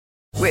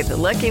With the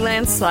Lucky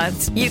Land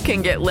Slots, you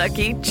can get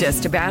lucky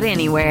just about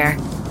anywhere.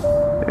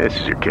 This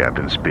is your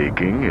captain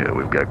speaking.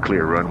 We've got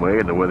clear runway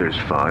and the weather's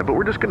fine, but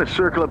we're just going to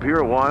circle up here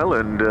a while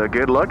and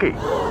get lucky.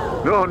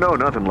 No,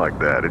 nothing like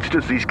that. It's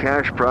just these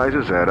cash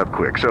prizes add up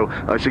quick. So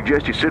I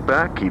suggest you sit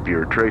back, keep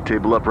your tray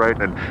table upright,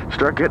 and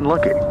start getting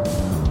lucky.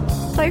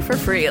 Play for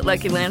free at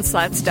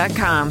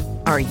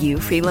LuckyLandSlots.com. Are you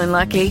feeling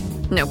lucky?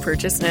 No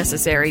purchase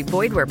necessary.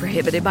 Void where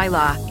prohibited by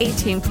law.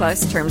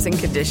 18+ terms and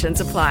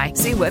conditions apply.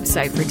 See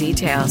website for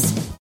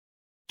details.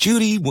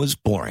 Judy was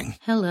boring.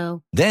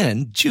 Hello.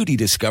 Then Judy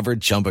discovered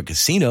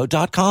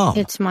ChumbaCasino.com.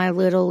 It's my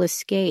little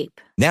escape.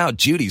 Now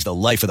Judy's the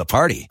life of the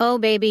party. Oh,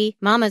 baby,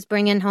 mama's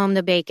bringing home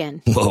the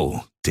bacon.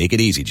 Whoa, take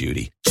it easy,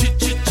 Judy.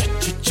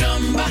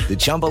 The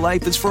Chumba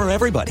life is for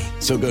everybody.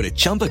 So go to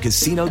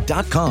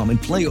ChumbaCasino.com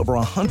and play over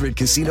 100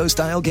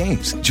 casino-style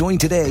games. Join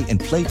today and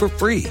play for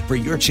free for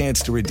your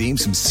chance to redeem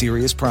some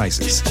serious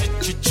prizes.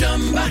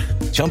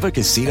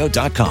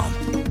 ChumbaCasino.com.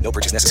 No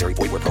purchase necessary.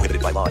 Void where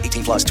prohibited by law.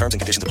 18+ terms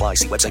and conditions apply.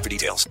 See website for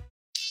details.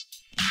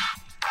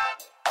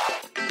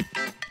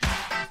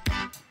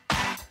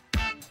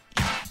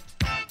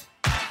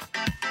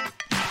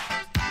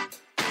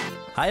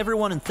 Hi,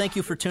 everyone, and thank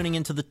you for tuning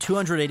into the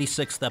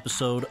 286th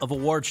episode of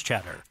Awards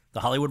Chatter,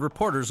 the Hollywood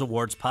Reporters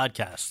Awards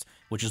podcast,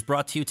 which is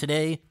brought to you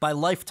today by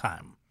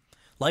Lifetime.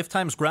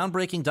 Lifetime's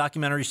groundbreaking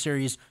documentary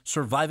series,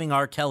 Surviving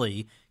R.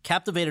 Kelly,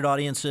 captivated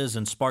audiences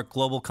and sparked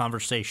global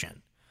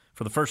conversation.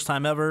 For the first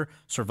time ever,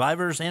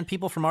 survivors and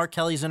people from R.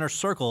 Kelly's inner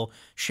circle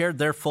shared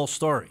their full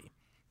story.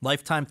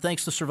 Lifetime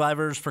thanks the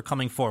survivors for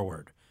coming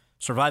forward.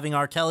 Surviving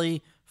R.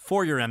 Kelly,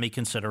 for your Emmy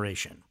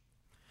consideration.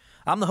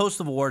 I'm the host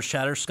of Awards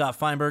Chatter, Scott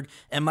Feinberg,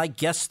 and my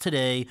guests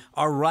today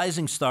are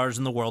rising stars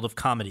in the world of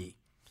comedy.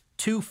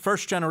 Two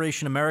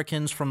first-generation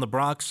Americans from the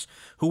Bronx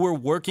who were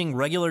working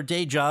regular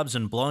day jobs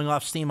and blowing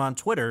off steam on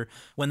Twitter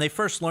when they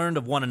first learned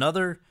of one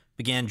another,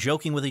 began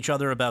joking with each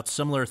other about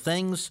similar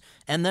things,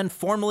 and then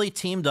formally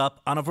teamed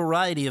up on a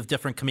variety of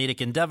different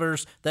comedic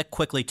endeavors that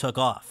quickly took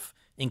off,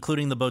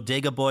 including the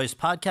Bodega Boys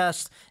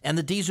podcast and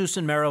the Desus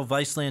and Mero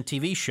Viceland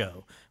TV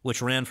show,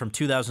 which ran from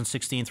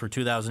 2016 through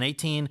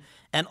 2018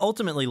 and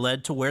ultimately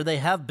led to where they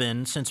have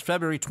been since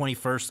February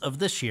 21st of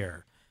this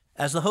year.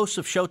 As the hosts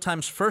of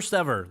Showtime's first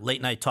ever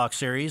late-night talk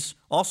series,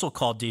 also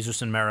called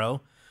Desus and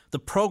Mero, the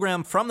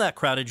program from that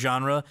crowded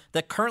genre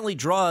that currently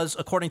draws,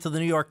 according to the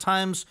New York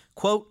Times,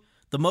 quote,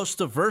 the most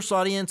diverse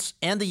audience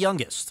and the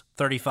youngest,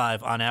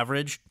 35 on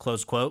average,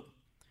 close quote,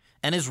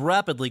 and is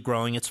rapidly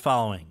growing its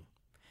following.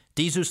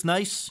 Desus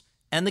Nice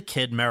and the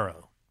Kid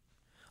Mero.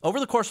 Over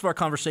the course of our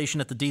conversation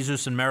at the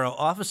Desus and Mero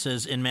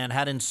offices in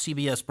Manhattan's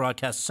CBS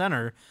Broadcast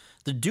Center,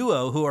 the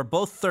duo, who are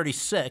both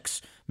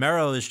 36,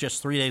 Mero is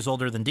just 3 days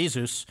older than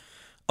Desus,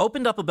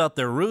 opened up about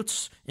their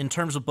roots in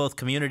terms of both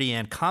community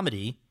and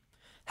comedy,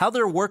 how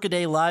their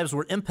workaday lives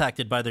were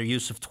impacted by their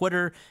use of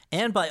Twitter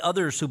and by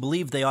others who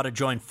believed they ought to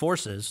join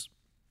forces,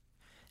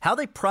 how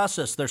they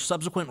processed their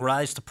subsequent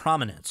rise to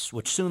prominence,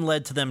 which soon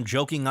led to them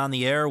joking on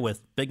the air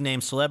with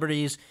big-name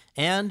celebrities,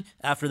 and,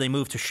 after they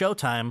moved to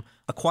Showtime,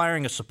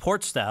 acquiring a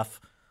support staff,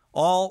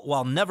 all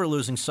while never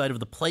losing sight of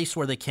the place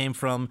where they came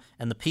from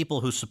and the people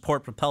whose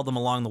support propelled them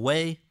along the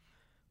way,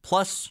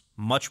 plus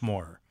much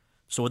more.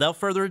 So without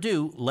further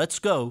ado, let's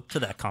go to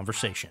that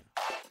conversation.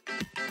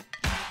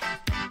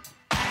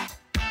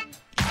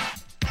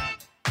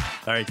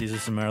 All right,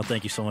 Desus and Mero,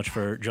 thank you so much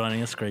for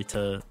joining us. Great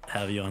to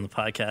have you on the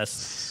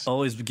podcast.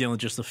 Always begin with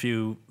just a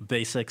few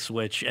basics,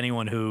 which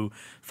anyone who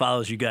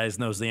follows you guys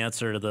knows the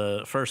answer to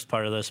the first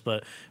part of this,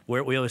 but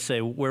we always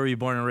say, where were you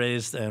born and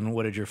raised, and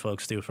what did your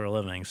folks do for a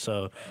living?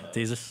 So,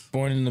 Desus?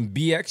 Born in the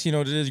BX,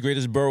 it is the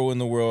greatest borough in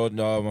the world.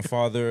 My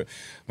father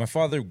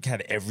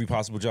had every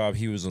possible job.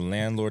 He was a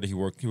landlord. He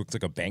worked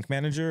like a bank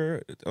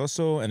manager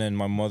also, and then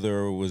my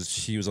mother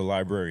was a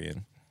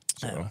librarian.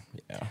 So,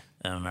 yeah.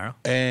 Mero?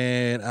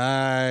 And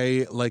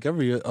I, like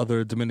every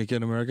other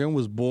Dominican American,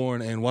 was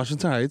born in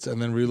Washington Heights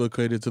and then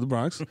relocated to the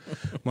Bronx.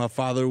 My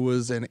father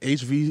was an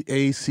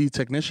HVAC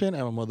technician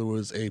and my mother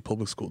was a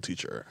public school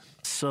teacher.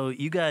 So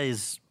you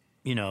guys,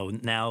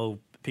 now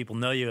people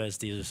know you as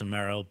Desus and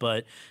Mero,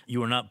 but you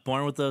were not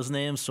born with those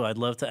names, so I'd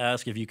love to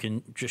ask if you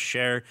can just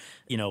share,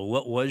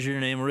 what was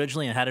your name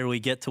originally and how did we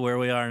get to where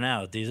we are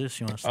now? Desus,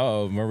 you want to start?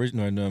 Oh, my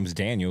original name is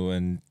Daniel,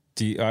 and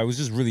I was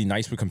just really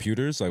nice with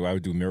computers. Like, I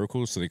would do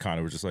miracles, so they kind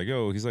of were just like,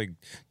 "Yo, he's like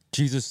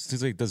Jesus.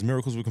 He's like does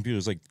miracles with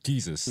computers, like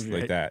Jesus,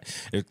 right. Like that."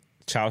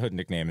 Childhood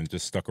nickname and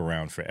just stuck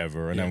around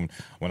forever. And then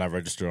when I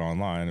registered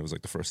online, it was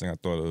like the first thing I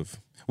thought of.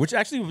 Which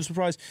actually was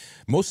surprised.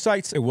 Most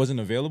sites it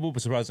wasn't available,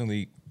 but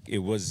surprisingly, it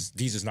was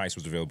Desus Nice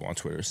was available on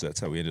Twitter. So that's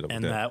how we ended up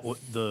with that. And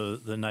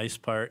the nice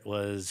part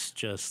was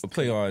just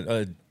play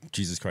on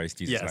Jesus Christ,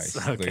 Jesus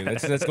Nice. Okay.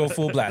 Let's go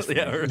full blast.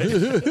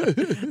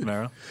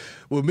 Mero?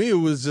 With me, it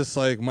was just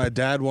like my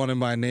dad wanted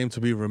my name to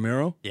be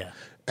Ramiro. Yeah.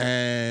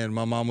 And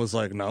my mom was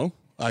like, no.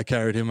 I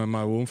carried him in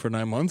my womb for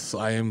 9 months.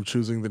 I am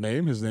choosing the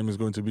name. His name is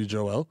going to be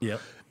Joel.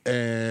 Yep.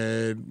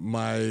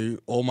 And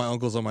all my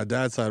uncles on my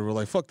dad's side were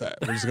like, fuck that.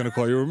 We're just going to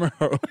call you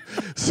Romero.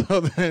 So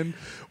then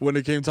when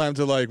it came time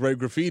to like write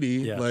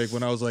graffiti, like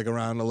when I was like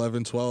around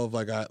 11, 12,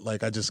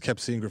 I just kept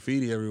seeing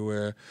graffiti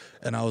everywhere.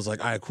 And I was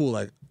like, all right, cool.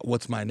 Like,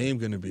 what's my name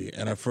going to be?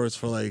 And at first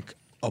for like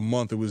a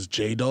month, it was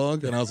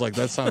J-Dog. And I was like,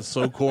 that sounds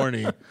so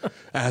corny. It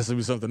has to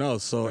be something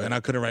else. So, and I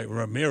couldn't write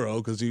Romero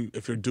because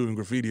if you're doing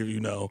graffiti, you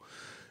know,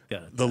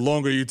 the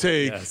longer you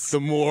take, the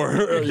more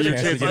your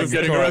chances of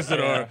getting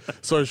arrested are.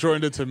 So I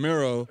shortened it to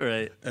Mero,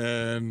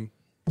 and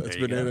it's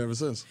been it ever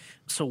since.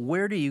 So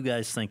where do you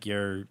guys think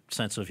your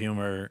sense of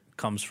humor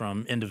comes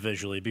from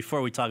individually?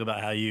 Before we talk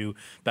about how you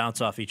bounce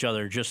off each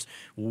other, just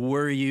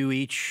were you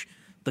each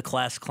the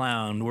class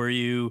clown? Were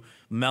you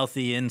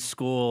mouthy in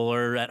school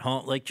or at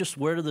home? Like, just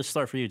where did this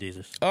start for you,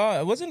 Desus?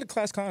 It wasn't the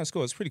class clown at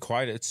school. It was pretty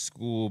quiet at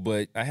school,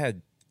 but I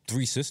had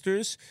 3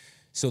 sisters,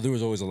 so there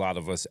was always a lot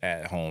of us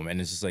at home,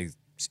 and it's just like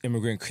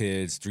immigrant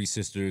kids, 3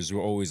 sisters, were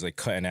always like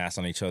cutting ass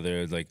on each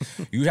other. Like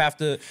you'd have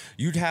to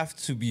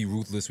be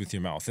ruthless with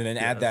your mouth, and then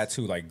add that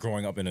to like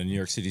growing up in a New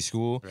York City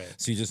school.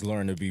 So you just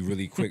learn to be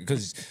really quick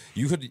because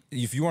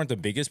if you weren't the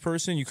biggest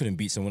person, you couldn't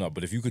beat someone up.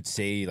 But if you could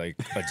say like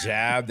a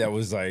jab that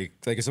was like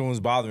if someone was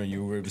bothering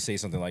you, were able to say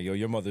something like, "Yo,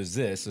 your mother's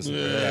this," or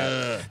something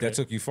like that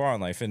took you far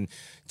in life. And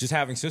just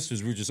having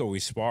sisters, we were just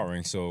always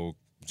sparring. So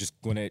just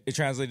when it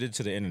translated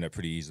to the internet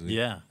pretty easily.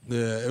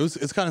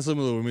 It's kind of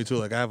similar with me too.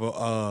 Like I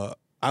have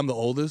I'm the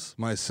oldest.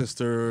 My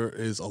sister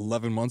is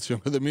 11 months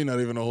younger than me, not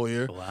even a whole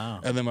year.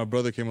 Wow. And then my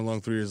brother came along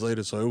 3 years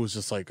later, so it was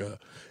just like a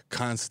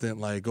constant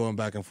like going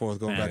back and forth,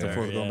 going back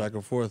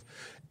and forth.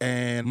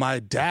 And my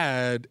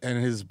dad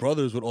and his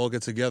brothers would all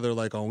get together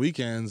like on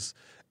weekends,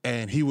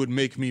 and he would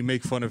make me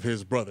make fun of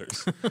his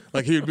brothers.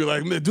 Like he would be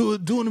like, "Man, do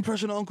an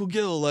impression of Uncle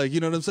Gil," like,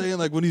 you know what I'm saying?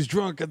 Like when he's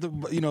drunk at the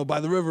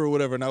by the river or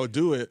whatever, and I would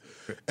do it,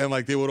 and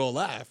like they would all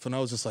laugh, and I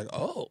was just like,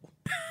 oh.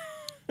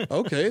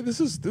 Okay,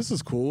 this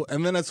is cool.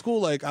 And then at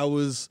school, like I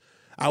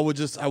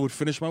would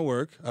finish my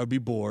work, I'd be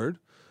bored,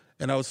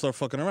 and I would start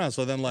fucking around.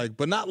 So then like,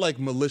 but not like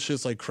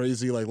malicious, like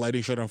crazy, like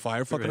lighting shit on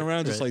fire, fucking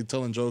around, just like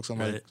telling jokes and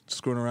like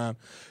screwing around.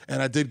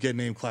 And I did get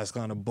named class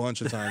clown a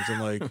bunch of times in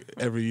like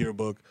every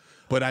yearbook.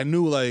 But I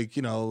knew like,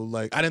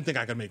 like I didn't think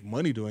I could make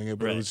money doing it,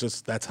 but it was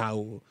just, that's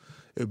how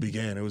it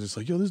began. It was just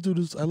like, yo, this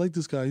dude I like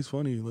this guy, he's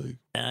funny. Like,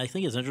 and I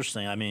think it's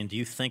interesting. I mean, do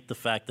you think the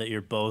fact that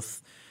you're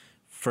both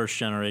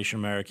first-generation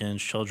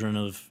Americans, children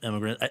of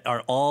immigrants,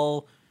 are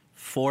all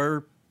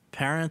 4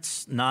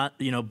 parents not,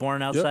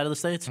 born outside of the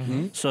States?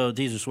 Mm-hmm. So,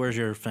 Desus, where's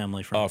your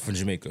family from? From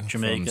Jamaica.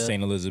 From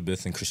St.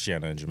 Elizabeth and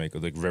Christiana in Jamaica,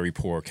 like very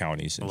poor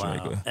counties in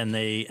Jamaica.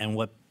 And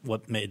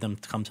what made them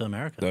come to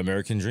America? The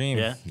American dream.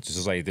 Yeah. It's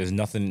just like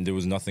there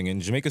was nothing.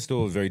 And Jamaica's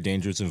still a very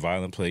dangerous and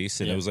violent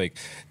place. And it was like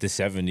the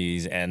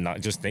 70s, and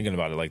not just thinking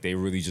about it, like they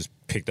really just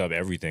picked up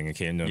everything and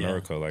came to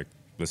America. Like,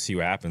 let's see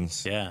what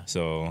happens. Yeah.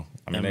 So,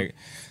 I mean,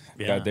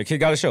 the kid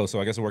got a show, so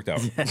I guess it worked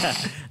out.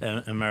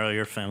 And Mero,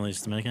 your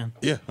family's Dominican?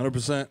 Yeah,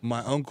 100%.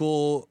 My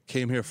uncle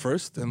came here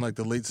first in like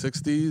the late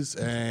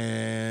 60s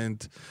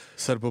and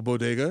set up a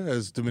bodega,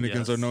 as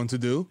Dominicans are known to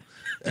do.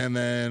 And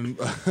then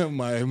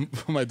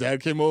my dad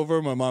came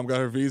over. My mom got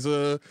her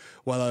visa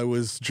while I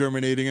was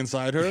germinating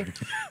inside her.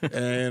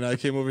 And I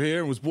came over here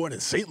and was born in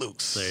St.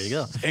 Luke's. There you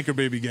go. Anchor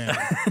Baby Gang. You know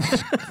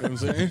what I'm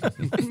saying?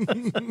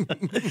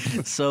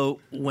 So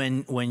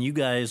when you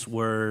guys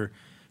were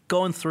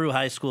going through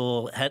high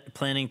school,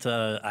 planning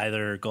to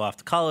either go off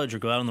to college or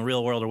go out in the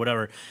real world or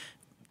whatever,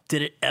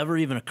 did it ever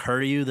even occur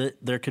to you that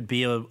there could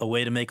be a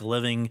way to make a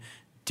living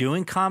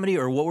doing comedy,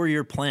 or what were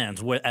your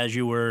plans as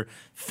you were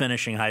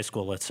finishing high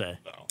school, let's say?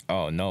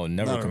 Oh, no,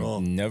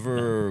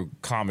 never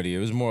comedy. It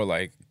was more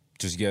like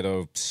just get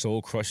a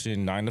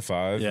soul-crushing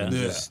 9-to-5 and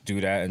just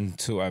do that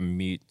until I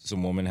meet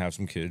some woman, have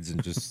some kids,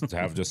 and just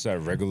have just that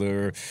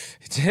regular,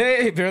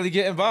 hey, barely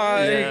getting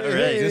by.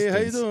 Hey, how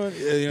you doing?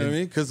 Yeah, you know what I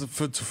mean? Because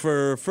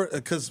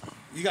because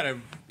you gotta,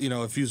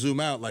 if you zoom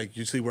out, like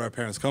you see where our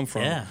parents come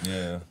from.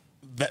 Yeah.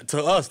 That,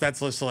 to us, that's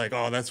just like,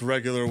 oh, that's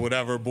regular,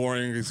 whatever,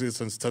 boring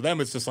existence. To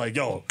them, it's just like,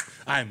 yo,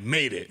 I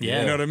made it.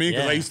 Yeah. You know what I mean?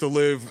 Because I used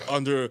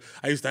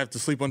to have to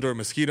sleep under a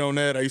mosquito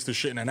net. I used to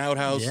shit in an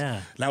outhouse.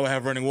 Yeah. Now I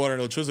have running water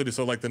and electricity.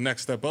 So like the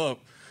next step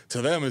up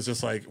to them is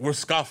just like, we're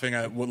scoffing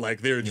at what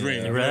like their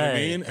dream. You know what I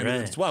mean? And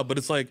it's wild. But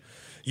it's like,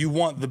 you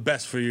want the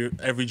best for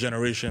every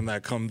generation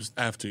that comes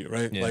after you,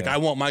 right? Yeah. Like I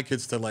want my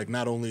kids to like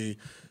not only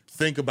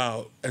think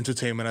about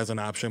entertainment as an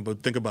option,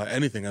 but think about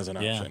anything as an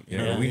option. You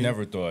know what I we mean?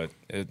 never thought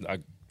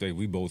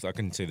I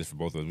can say this for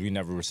both of us. We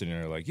never were sitting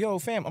there like, yo,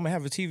 fam, I'm gonna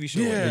have a TV show.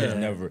 Yeah.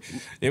 Never.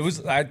 It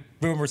was. I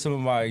remember some of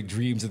my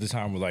dreams at the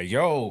time were like,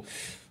 yo,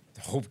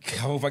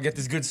 hope I get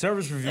this good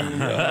service review.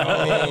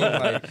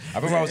 I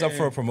remember I was up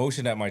for a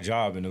promotion at my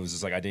job, and it was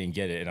just like I didn't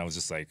get it, and I was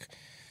just like,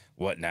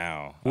 what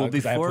now? Well,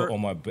 I put all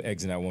my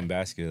eggs in that one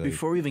basket. Like,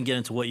 before we even get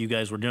into what you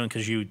guys were doing,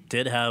 because you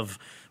did have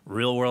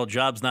real world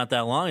jobs not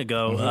that long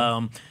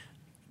ago.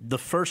 The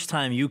first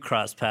time you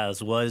crossed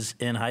paths was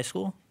in high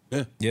school?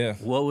 Yeah.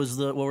 What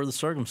were the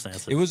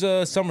circumstances? It was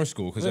a summer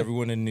school because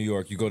everyone in New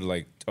York, you go to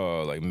like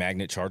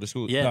magnet charter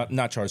schools. Yeah.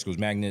 Not charter schools,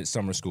 magnet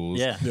summer schools.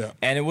 Yeah.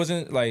 And it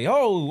wasn't like,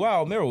 oh,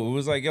 wow, Mero. It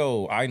was like,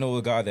 yo, I know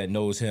a guy that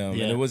knows him.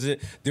 Yeah. And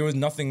there was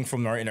nothing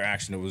from our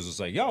interaction. It was just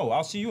like, yo,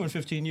 I'll see you in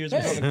 15 years.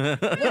 Hey, we're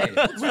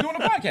doing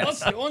a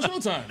podcast. On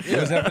Showtime. It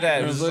was never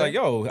that. It was just like,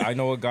 yo, I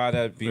know a guy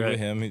that be Right. with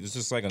him. It was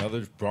just like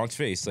another Bronx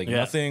face. Like, Yeah.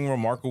 nothing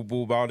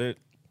remarkable about it.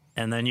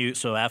 And then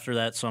so after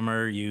that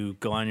summer, you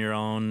go on your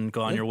own,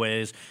 go on your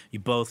ways. You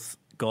both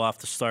go off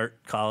to start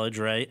college,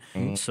 right?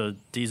 Mm-hmm. So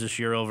Desus,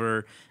 you're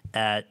over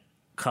at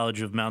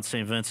College of Mount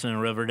St. Vincent in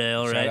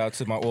Riverdale, right? Shout out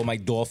to all my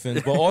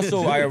Dolphins. But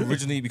also, I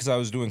originally, because I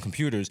was doing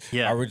computers,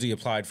 Yeah. I originally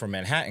applied for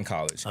Manhattan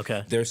College.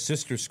 Okay. They're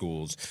sister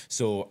schools.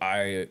 So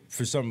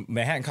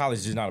Manhattan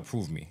College did not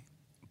approve me.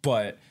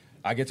 But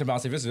I get to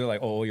Mount St. Vincent, they're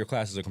like, oh, all your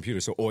classes are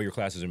computers, so all your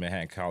classes are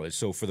Manhattan College.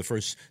 So for the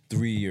first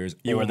 3 years,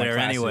 You all were my there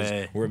classes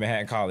anyway. were at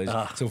Manhattan College.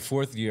 So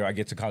fourth year, I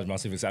get to College Mount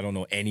St. Vincent. I don't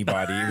know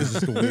anybody. It was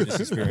just the weirdest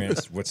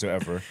experience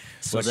whatsoever.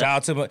 But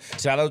shout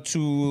out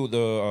to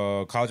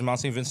the College of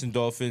Mount St. Vincent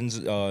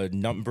Dolphins,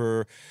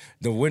 the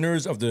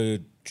winners of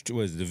the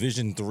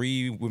Division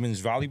III women's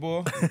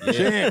volleyball.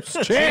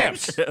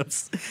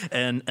 Champs.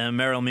 And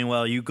Mero,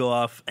 meanwhile, you go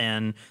off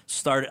and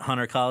start at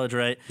Hunter College,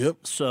 right? Yep.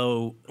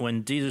 So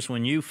when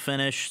you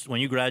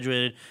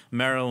graduated,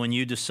 Mero, when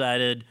you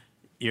decided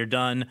you're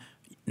done,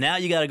 now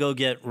you got to go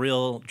get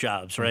real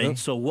jobs, right? Mm-hmm.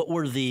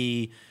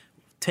 So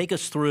take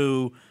us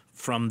through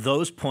from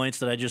those points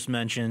that I just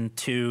mentioned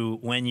to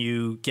when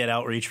you get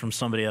outreach from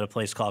somebody at a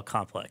place called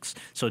Complex.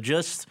 So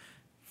just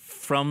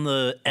from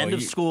the end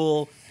of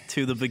school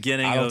to the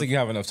beginning I don't think you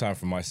have enough time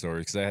for my story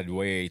because I had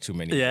way too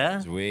many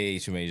jobs. Way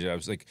too many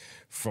jobs. Like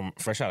from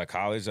fresh out of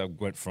college, I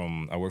worked for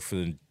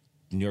the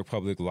New York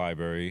Public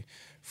Library.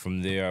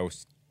 From there, I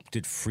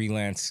did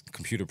freelance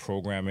computer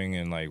programming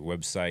and like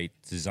website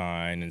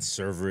design and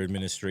server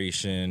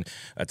administration.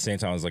 At the same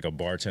time, I was like a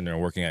bartender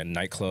and working at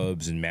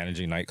nightclubs and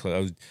managing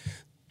nightclubs.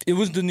 It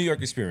was the New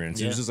York experience.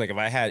 Yeah. It was just like if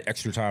I had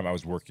extra time, I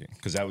was working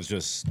because that was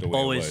just the way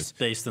it always was.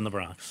 based in the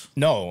Bronx.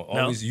 No,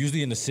 always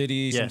usually in the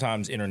city, Yeah.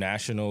 sometimes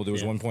international. There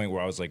was one point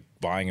where I was like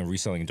buying and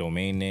reselling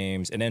domain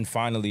names. And then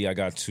finally I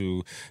got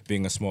to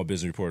being a small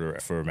business reporter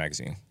for a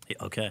magazine.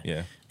 Okay.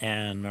 Yeah.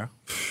 And Mero?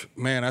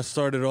 Man, I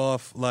started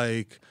off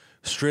like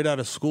straight out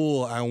of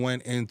school. I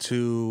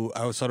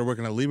started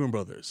working at Lehman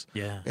Brothers.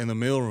 Yeah. In the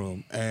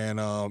mailroom, and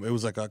it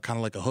was like kind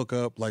of like a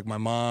hookup. Like my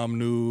mom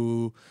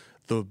knew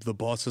the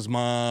boss's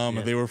mom,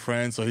 and they were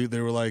friends. So they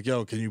were like,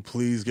 "Yo, can you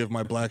please give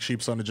my black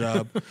sheep son a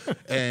job?"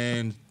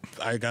 And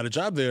I got a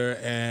job there,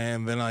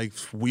 and then I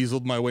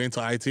weaseled my way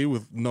into IT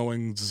with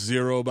knowing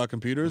zero about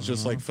computers,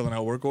 just like filling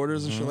out work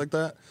orders and shit like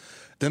that.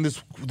 Then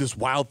this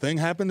wild thing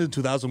happened in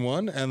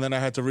 2001, and then I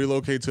had to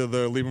relocate to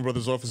the Lehman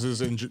Brothers offices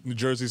in New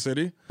Jersey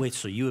City. Wait,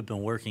 so you had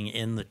been working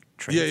in the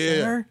trade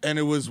center? And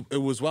it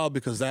was wild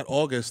because that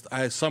August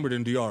I summered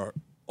in DR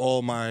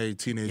all my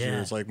teenage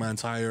years, like my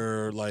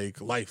entire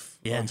life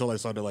until I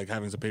started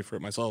having to pay for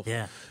it myself.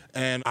 Yeah.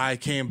 And I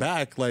came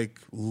back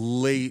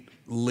late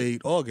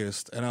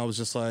August, and I was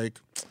just like,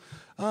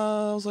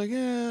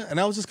 yeah. And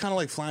I was just kind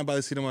of flying by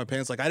the seat of my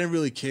pants. I didn't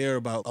really care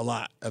about a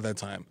lot at that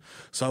time.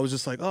 So I was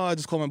just I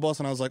just called my boss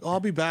and I was like, I'll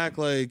be back.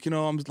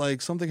 I'm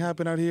something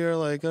happened out here.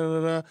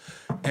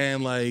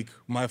 And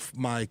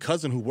my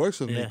cousin who works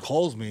with me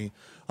calls me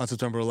on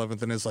September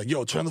 11th and is like,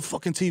 yo, turn the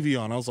fucking TV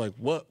on. I was like,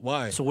 what?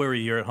 Why? So where were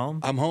you? You're at home?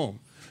 I'm home.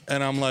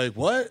 And I'm like,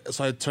 what?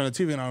 So I turned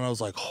the TV on and I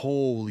was like,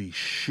 holy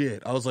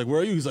shit. I was like,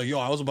 where are you? He's like, yo,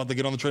 I was about to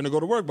get on the train to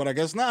go to work, but I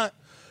guess not.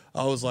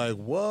 I was like,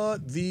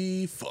 what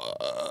the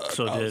fuck?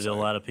 So did a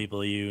lot of people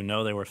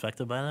they were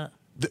affected by that?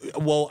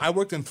 Well, I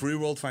worked in Three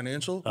World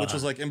Financial, which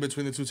was in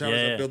between the two towers,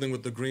 that building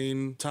with the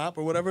green top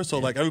or whatever.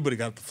 So everybody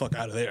got the fuck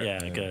out of there.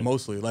 Yeah, good.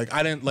 Mostly.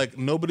 I didn't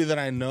nobody that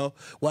I know.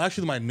 Well,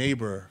 actually, my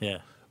neighbor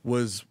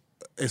was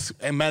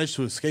and managed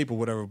to escape or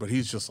whatever, but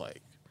he's just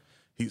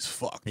he's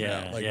fucked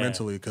now,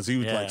 mentally, because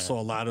he saw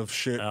a lot of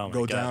shit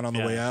go down on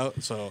the way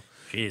out. So,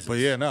 Jesus.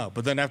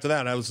 But then after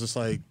that, I was just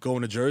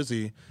going to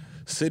Jersey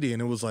City,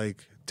 and it was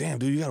damn,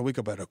 dude, you got to wake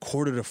up at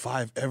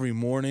 4:45 every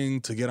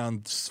morning to get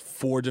on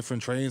 4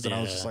 different trains. And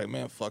I was just like,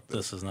 man, fuck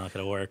this. This is not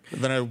going to work.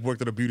 And then I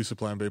worked at a beauty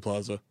supply in Bay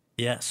Plaza.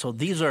 Yeah, so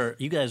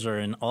you guys are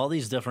in all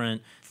these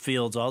different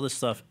fields, all this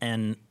stuff,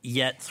 and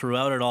yet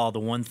throughout it all, the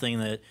one thing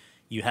that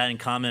you had in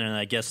common, and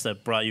I guess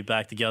that brought you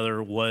back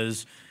together,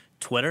 was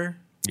Twitter.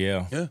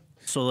 Yeah. Yeah.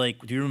 So,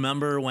 do you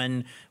remember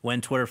when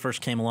Twitter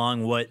first came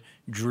along, what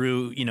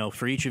drew,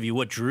 for each of you,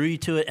 what drew you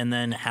to it, and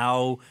then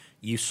how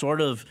you sort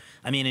of,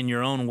 in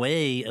your own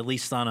way, at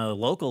least on a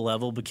local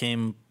level,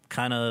 became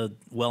kind of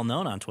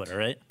well-known on Twitter,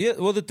 right? Yeah,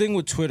 well, the thing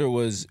with Twitter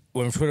was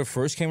when Twitter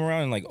first came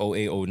around in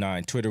 08,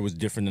 09, Twitter was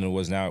different than it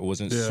was now. It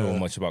wasn't so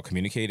much about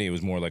communicating. It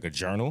was more like a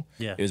journal.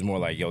 Yeah. It was more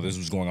like, yo, this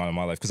was going on in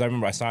my life. Because I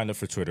remember I signed up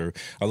for Twitter.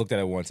 I looked at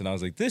it once and I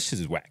was like, this shit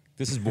is whack.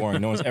 This is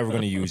boring. No one's ever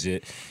going to use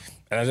it.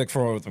 And I was like,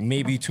 for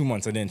maybe 2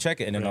 months, I didn't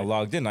check it. And then I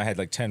logged in. I had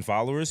like 10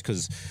 followers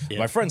because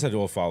my friends had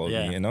all followed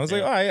me. And I was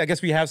like, all right, I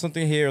guess we have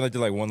something here. And I did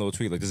like one little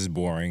tweet, like, this is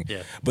boring.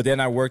 Yeah. But then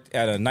I worked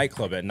at a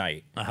nightclub at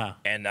night.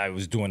 And I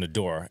was doing the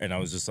door. And I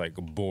was just like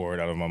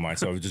bored out of my mind.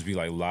 So I would just be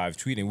like live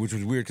tweeting, which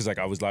was weird because like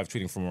I was live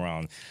tweeting from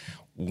around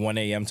 1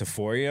 a.m. to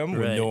 4 a.m.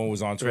 when no one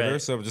was on Twitter.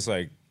 So I was just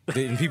like,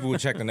 and people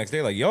would check the next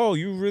day like, yo,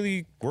 you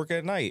really work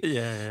at night.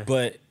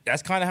 But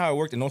that's kind of how it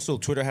worked. And also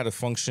Twitter had a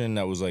function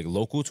that was like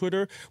local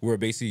Twitter where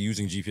basically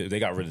using GPS. They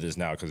got rid of this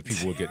now because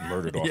people would get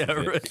murdered off of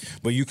it. Right.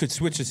 But you could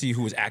switch to see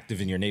who was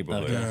active in your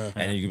neighborhood. And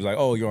then you could be like,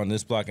 oh, you're on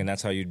this block, and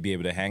that's how you'd be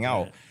able to hang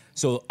out.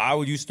 So I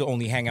would used to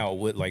only hang out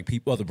with like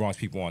other Bronx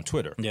people on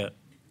Twitter.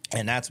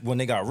 And that's when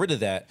they got rid of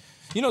that.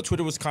 You know,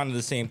 Twitter was kind of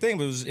the same thing,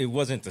 but it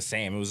wasn't the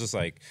same. It was just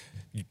like,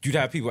 you'd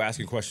have people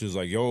asking questions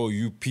like, yo,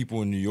 you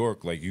people in New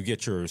York, like, you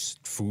get your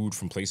food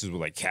from places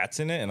with, like, cats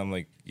in it? And I'm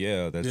like,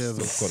 yeah, they're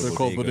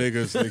called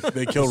bodegas.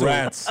 They kill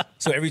rats.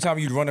 So every time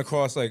you'd run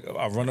across, like,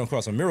 I'd run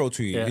across a Mero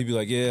tweet, he'd be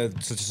like, yeah,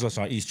 such and such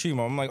on East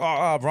Tremont. I'm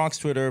like, Bronx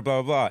Twitter,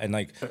 blah, blah, blah. And,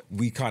 like,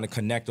 we kind of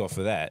connect off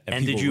of that.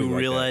 And did you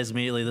realize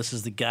immediately this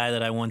is the guy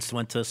that I once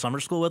went to summer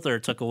school with, or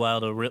it took a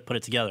while to put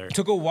it together? It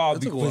took a while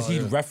because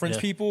he'd reference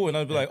people, and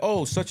I'd be like,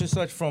 oh, such and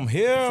such from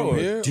here?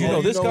 Do you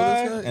know this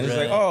guy? And it's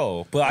like,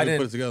 oh. But I didn't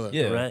put it together.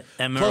 Yeah. Right.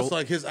 And plus,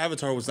 like, his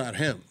avatar was not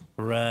him.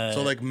 Right.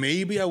 So, like,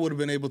 maybe I would have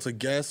been able to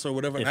guess or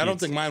whatever. And I don't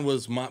think mine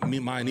was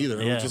mine either.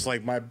 It was just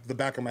like the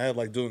back of my head,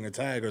 like doing a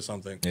tag or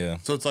something. Yeah.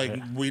 So it's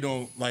like we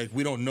don't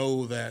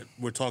know that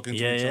we're talking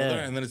to each other,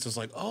 and then it's just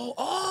like,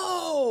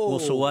 oh. Well,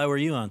 so why were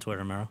you on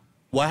Twitter, Mero?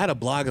 Well, I had a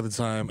blog at the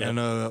time, and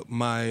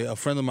a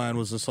friend of mine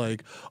was just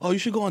like, "Oh, you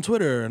should go on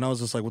Twitter," and I was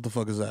just like, "What the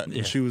fuck is that?"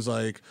 And she was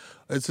like,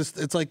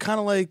 "It's like kind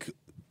of like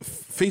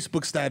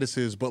Facebook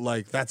statuses, but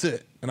like that's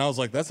it." And I was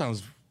like, "That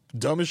sounds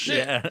dumb as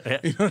shit."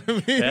 You know what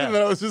I mean? And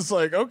I was just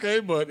like,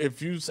 okay, but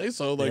if you say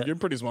so, like, you're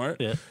pretty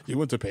smart. You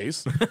went to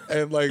Pace.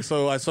 And like,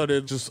 so I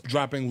started just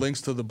dropping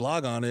links to the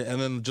blog on it,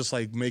 and then just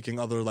like making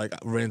other like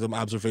random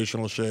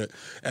observational shit,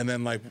 and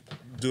then like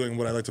doing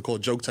what I like to call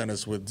joke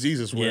tennis with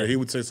Desus, where he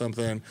would say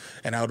something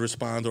and I would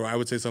respond, or I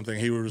would say something,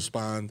 he would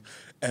respond,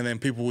 and then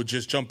people would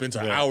just jump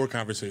into our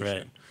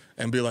conversation.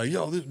 And be like,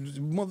 yo,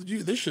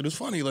 this shit is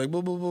funny, like, blah,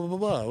 blah, blah, blah,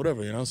 blah,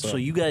 whatever, you know? So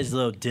you guys,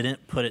 though,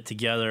 didn't put it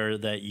together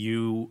that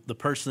the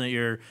person that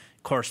you're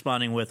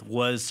corresponding with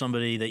was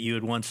somebody that you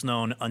had once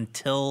known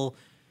until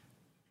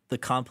the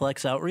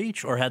Complex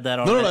outreach, or had that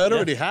already? No, it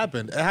already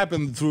happened. It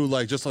happened through,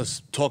 like, just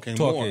us talking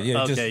more.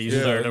 Yeah, you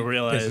started to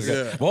realize.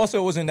 But also,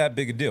 it wasn't that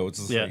big a deal. It's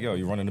just like, yo,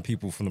 you're running into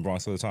people from the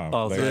Bronx all the time.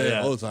 All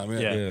the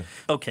time,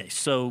 Okay,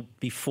 so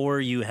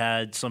before you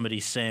had somebody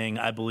saying,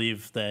 I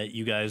believe that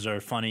you guys are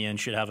funny and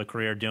should have a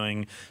career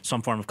doing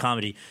some form of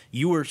comedy,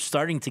 you were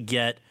starting to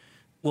get...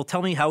 Well,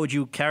 tell me, how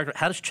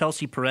does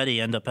Chelsea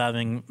Peretti end up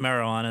having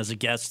Mero on as a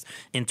guest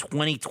in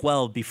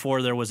 2012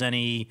 before there was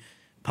any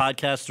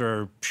podcast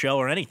or show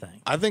or anything?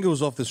 I think it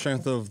was off the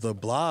strength of the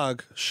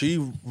blog.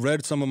 She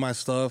read some of my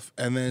stuff,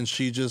 and then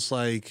she just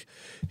like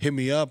hit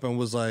me up and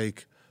was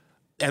like,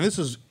 and this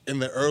was in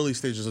the early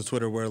stages of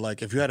Twitter where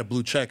like if you had a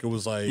blue check, it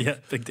was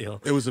like big deal.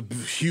 It was a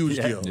huge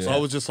deal. So I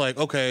was just like,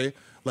 okay,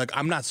 like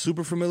I'm not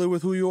super familiar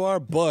with who you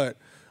are, but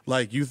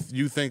like you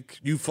think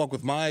you fuck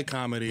with my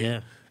comedy,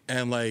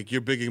 and like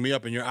you're bigging me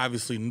up, and you're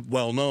obviously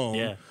well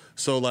known.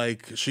 So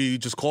like she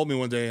just called me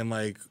one day, and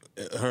like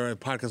her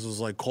podcast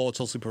was like, call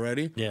Chelsea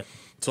Peretti.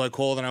 So I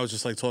called, and I was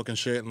just like talking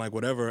shit and like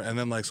whatever, and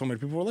then like so many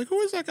people were like, who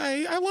is that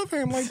guy? I love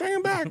him. Like, bring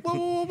him back. Blah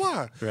blah blah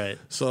blah. Right.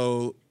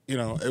 So you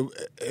know,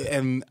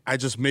 and I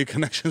just made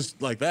connections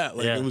like that.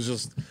 Like it was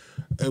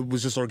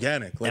just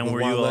organic. Like and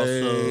with were you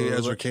also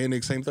Ezra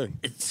Koenig, same thing.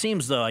 It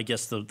seems though, I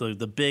guess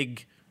the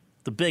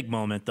big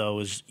moment though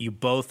is you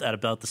both at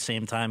about the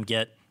same time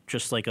get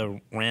just like a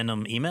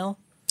random email.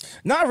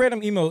 Not a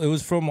random email. It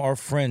was from our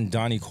friend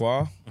Donnie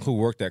Qua, who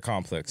worked at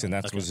Complex, and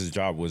that's what his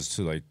job was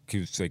to like. He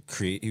was like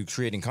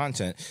creating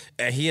content,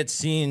 and he had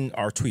seen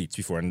our tweets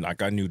before, and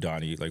like I knew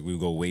Donnie, like we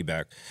would go way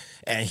back,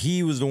 and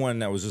he was the one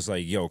that was just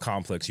like, "Yo,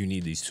 Complex, you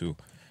need these two."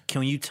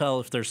 Can you tell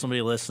if there's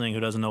somebody listening who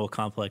doesn't know what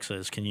Complex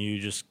is? Can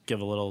you just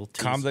give a little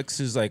tease? Complex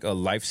is like a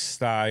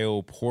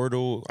lifestyle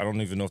portal. I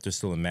don't even know if there's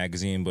still a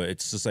magazine, but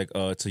it's just like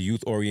it's a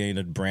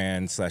youth-oriented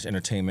brand /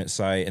 entertainment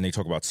site, and they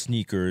talk about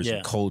sneakers,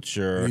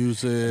 culture,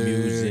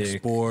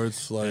 music,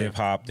 sports, like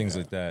hip-hop, things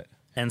like that.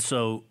 And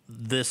so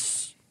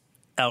this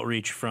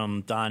outreach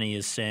from Donnie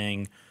is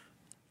saying,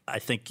 I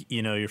think,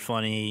 you're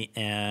funny,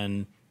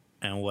 and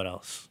what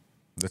else?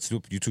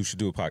 You two should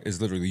do a podcast.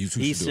 It's literally you two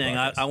He's should do a podcast.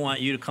 He's saying, I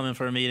want you to come in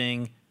for a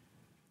meeting.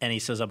 And he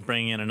says, I'm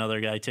bringing in another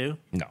guy too?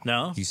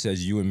 No? He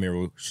says you and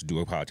Mero should do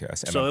a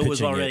podcast. And so it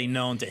was already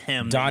known to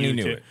him. Donnie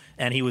knew it.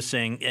 And he was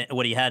saying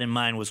what he had in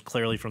mind was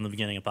clearly from the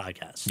beginning of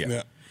podcasts.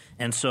 Yeah.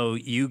 And so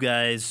you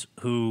guys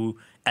who,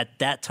 at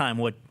that time,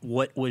 what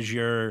was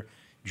your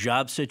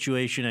job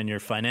situation and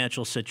your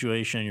financial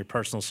situation and your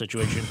personal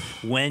situation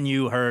when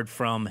you heard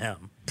from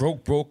him?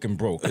 Broke.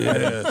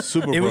 Yeah,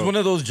 super broke. It was one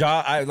of those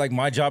jobs, like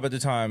my job at the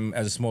time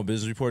as a small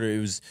business reporter, it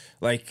was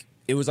like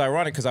it was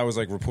ironic because I was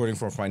like reporting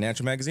for a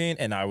financial magazine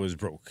and I was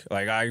broke.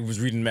 Like I was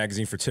reading the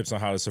magazine for tips on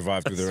how to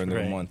survive through the end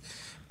of the month.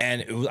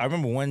 And I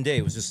remember one day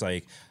it was just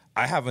like,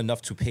 I have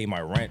enough to pay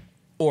my rent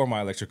or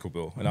my electrical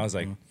bill. And I was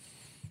like,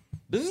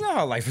 this is not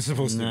how life is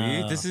supposed to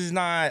be. This is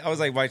not, I was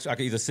like, I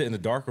could either sit in the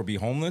dark or be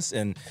homeless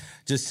and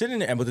just sit in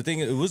there. But the thing,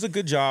 it was a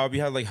good job.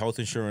 You had like health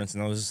insurance.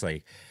 And I was just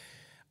like,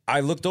 I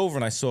looked over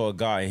and I saw a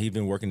guy, and he'd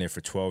been working there for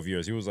 12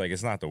 years. He was like,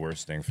 it's not the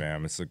worst thing,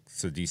 fam. It's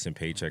a decent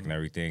paycheck and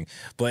everything.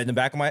 But in the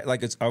back of my,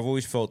 like, I've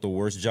always felt the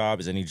worst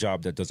job is any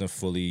job that doesn't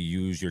fully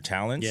use your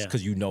talents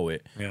because you know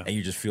it. And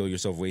you just feel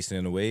yourself wasting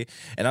it away.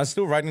 And I was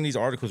still writing these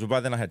articles, but by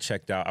then I had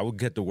checked out. I would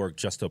get to work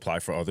just to apply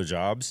for other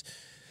jobs.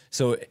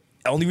 So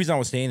the only reason I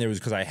was staying there was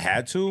because I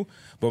had to.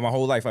 But my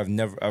whole life, I've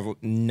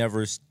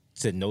never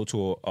said no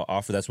to an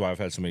offer. That's why I've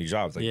had so many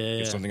jobs. Like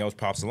if something else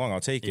pops along,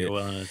 I'll take it.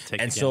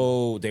 And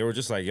so they were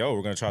just like, yo,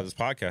 we're going to try this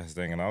podcast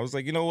thing. And I was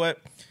like, you know what?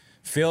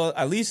 Fail,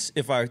 at least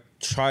if I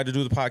try to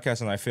do the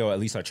podcast and I fail, at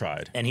least I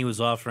tried. And he was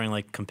offering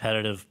like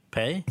competitive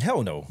pay?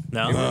 Hell no.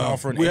 No?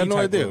 We had no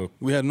idea.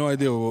 We had no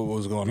idea what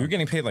was going on. We were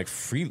getting paid like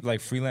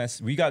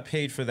freelance. We got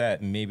paid for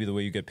that maybe the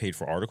way you get paid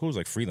for articles,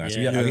 like freelance.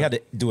 We had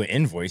to do an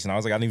invoice, and I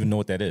was like, I don't even know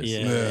what that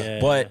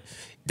is. But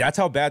that's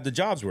how bad the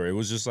jobs were. It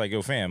was just like,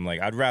 yo, fam,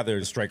 like I'd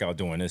rather strike out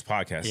doing this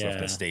podcast stuff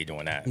than stay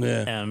doing that.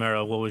 And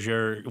Mero, what was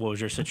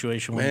your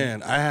situation?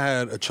 Man, I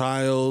had a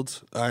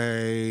child,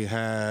 I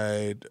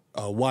had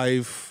a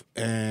wife,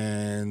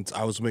 and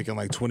I was making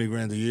like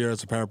 $20,000 a year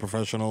as a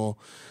paraprofessional,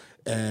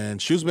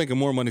 and she was making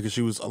more money because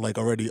she was like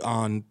already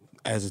on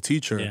as a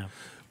teacher.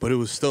 But it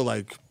was still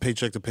like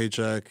paycheck to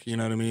paycheck. You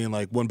know what I mean?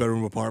 Like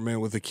 1-bedroom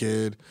apartment with a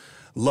kid.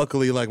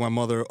 Luckily, like my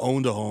mother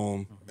owned a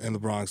home in the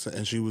Bronx,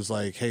 and she was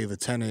like, hey, the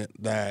tenant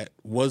that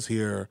was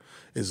here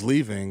is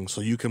leaving,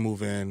 so you can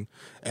move in,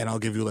 and I'll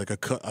give you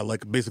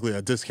like basically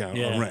a discount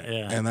on rent.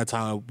 And that's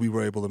how we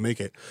were able to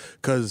make it.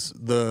 Because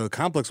the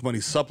complex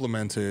money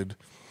supplemented,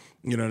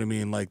 you know what I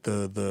mean, like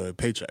the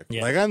paycheck.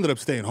 Like I ended up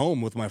staying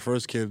home with my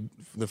first kid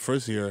the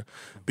first year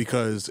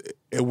because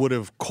it would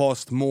have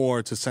cost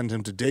more to send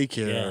him to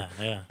daycare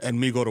and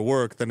me go to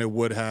work than it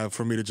would have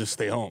for me to just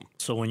stay home.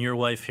 So when your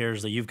wife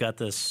hears that you've got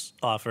this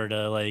offer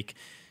to like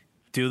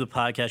do the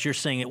podcast, you're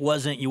saying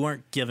you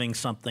weren't giving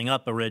something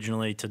up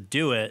originally to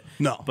do it.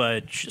 No.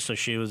 But so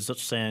she was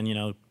saying, you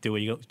know, do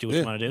what you want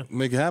to do.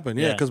 Make it happen.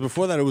 Yeah. Because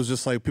before that, it was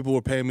just like people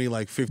were paying me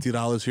like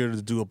 $50 here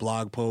to do a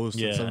blog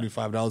post and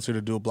 $75 here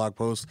to do a blog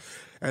post.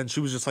 And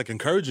she was just like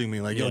encouraging me,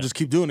 like, yo, just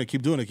keep doing it,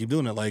 keep doing it, keep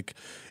doing it. Like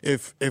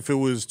if it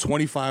was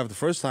 25 the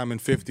first time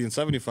and 50 and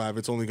 75,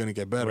 it's only going to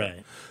get better.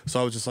 Right. So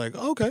I was just like,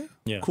 okay,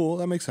 cool,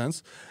 that makes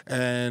sense.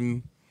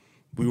 And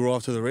we were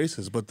off to the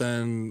races. But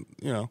then,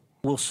 you know.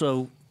 Well,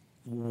 so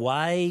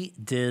why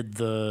did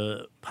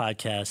the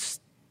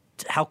podcast,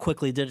 how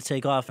quickly did it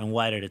take off, and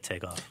why did it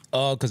take off?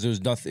 Because there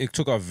was nothing. It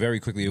took off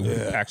very quickly.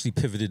 It actually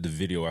pivoted to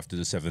video after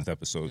the 7th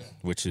episode,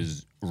 which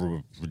is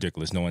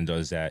ridiculous. No one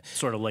does that.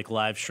 Sort of like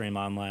live stream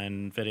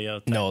online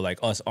video thing. No, like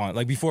us on.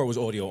 Like before, it was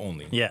audio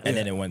only. And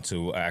then it went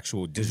to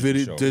actual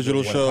digital show.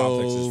 Digital show. One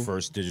of Complex's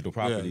first digital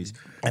properties,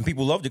 and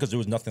people loved it because there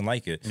was nothing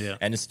like it.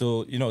 And it's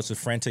still, you know, it's a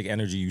frantic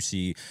energy you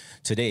see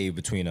today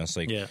between us.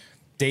 Like.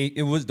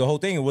 It was the whole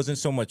thing. It wasn't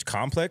so much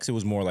complex. It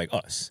was more like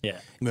us.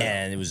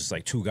 And it was just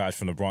like two guys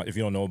from the Bronx. If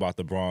you don't know about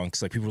the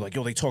Bronx, like people were like,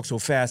 yo, they talk so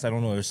fast. I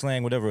don't know their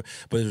slang, whatever.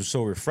 But it was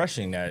so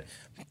refreshing that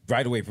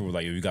right away people were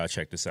like, yo, you got to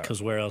check this out.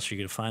 Because where else are you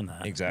going to find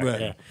that?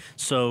 Exactly.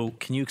 So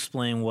can you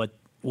explain what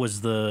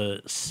was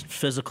the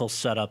physical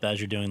setup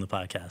as you're doing the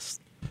podcast?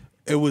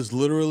 It was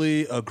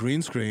literally a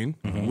green screen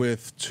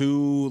with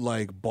two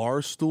like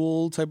bar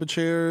stool type of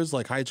chairs,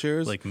 like high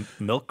chairs, like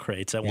milk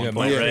crates at one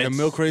point, right? And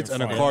milk crates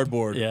and a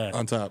cardboard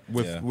on top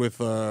with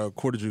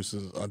quarter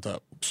juices on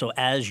top. So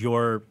as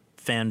your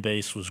fan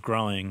base was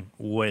growing,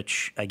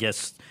 which I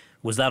guess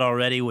was that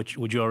already?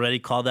 Would you already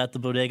call that the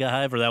Bodega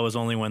Hive, or that was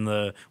only when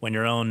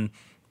your own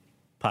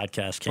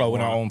podcast came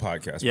when our own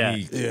podcast.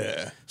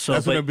 So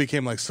that's when it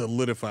became like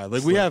solidified.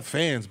 Like we have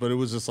fans, but it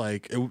was just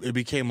like it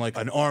became like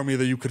an army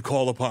that you could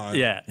call upon.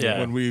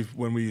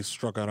 When we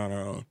struck out on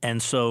our own.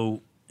 And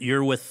so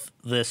you're with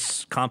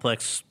this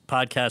Complex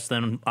podcast,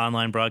 then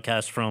online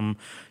broadcast from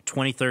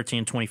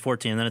 2013,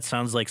 2014, and then it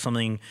sounds like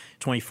something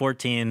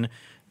 2014.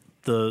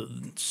 The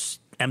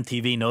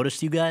MTV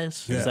noticed you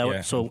guys? Is that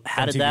what, so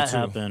how did that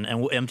happen?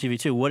 And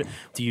MTV2, what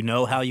do you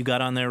know how you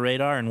got on their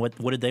radar, and what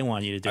did they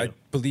want you to do? I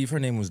believe her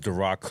name was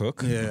Dara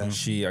Cook. I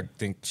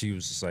think she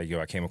was just like, yo,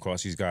 I came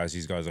across these guys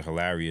are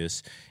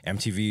hilarious.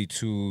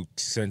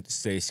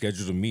 MTV2 they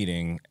scheduled a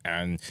meeting,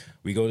 and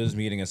we go to this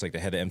meeting. It's like the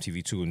head of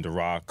MTV2, and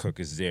Dara Cook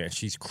is there, and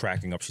she's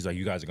cracking up. She's like,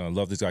 you guys are gonna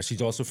love this guy.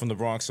 She's also from the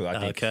Bronx, so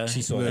I think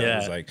she saw that. It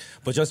was like,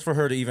 but just for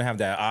her to even have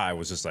that eye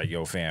was just like,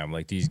 yo, fam,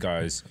 like these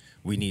guys,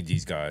 we need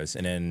these guys.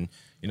 And then,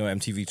 you know,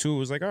 MTV2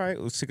 was like, all right,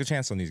 let's take a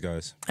chance on these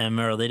guys. And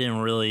Mero, they didn't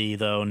really,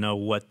 though, know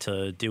what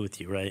to do with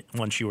you, right?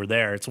 Once you were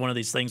there. It's one of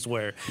these things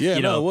where,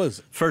 you know, it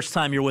was. First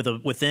time you're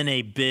within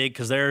a big,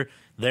 because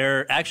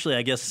they're actually,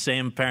 I guess, the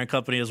same parent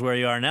company as where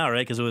you are now,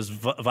 right? Because it was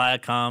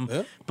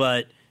Viacom.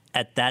 But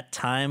at that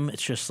time,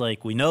 it's just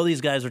like, we know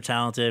these guys are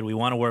talented, we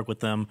want to work with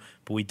them,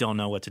 but we don't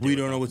know what to do. We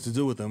don't know what to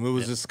do with them. It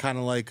was just kind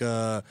of like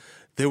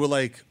they were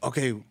like,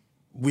 okay,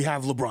 we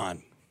have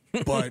LeBron,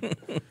 but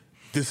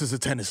this is a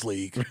tennis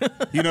league.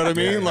 You know what I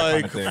mean?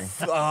 Like, because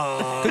you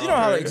know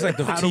how it's like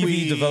the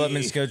TV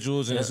development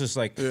schedules, and it's just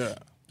like.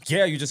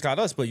 Yeah, you just got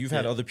us, but you've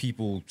had other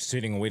people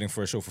sitting and waiting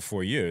for a show for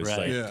 4 years.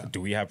 Right. Like, do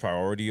we have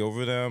priority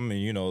over them? And,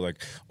 you know,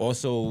 like,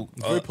 also,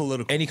 very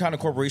political. Any kind of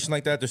corporation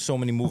like that, there's so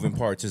many moving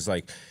parts. It's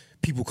like,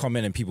 people come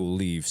in and people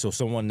leave. So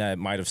someone that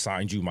might have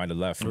signed you might have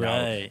left.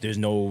 Now there's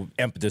no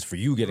impetus for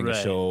you getting a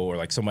show, or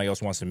like somebody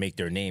else wants to make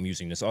their name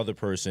using this other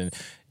person.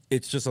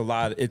 It's just a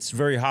lot. It's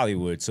very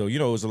Hollywood. So, you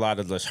know, it was a lot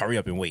of let's hurry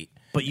up and wait.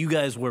 But you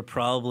guys were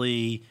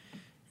probably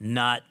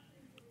not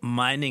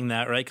minding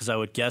that, right? Because I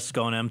would guess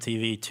going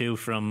MTV too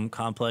from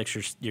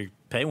Complex, your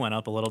pay went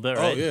up a little bit,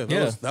 right? Oh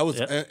yeah, that was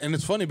and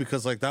it's funny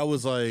because like that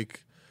was a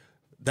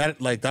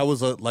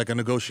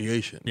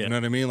negotiation. You know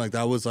what I mean? Like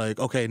that was like,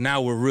 okay,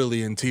 now we're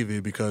really in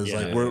TV because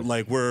there's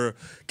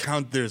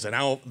an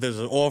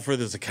offer,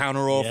 there's a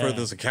counter offer,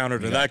 there's a counter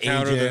to that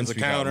counter, there's a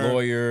counter.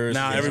 Lawyers.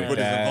 Now everybody's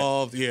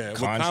involved. Yeah, with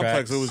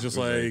Complex, it was just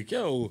like,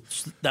 yo.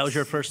 That was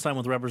your first time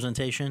with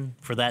representation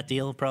for that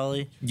deal,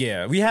 probably.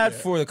 Yeah, we had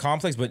for the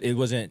Complex, but it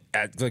wasn't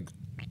at like.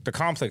 The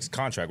Complex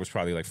contract was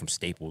probably like from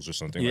Staples or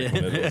something.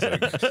 Like,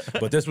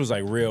 but this was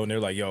like real, and they're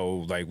like,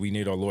 "Yo, like we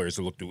need our lawyers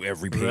to look through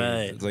every page."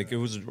 Right. Like it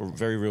was a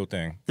very real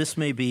thing. This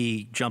may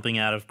be jumping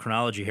out of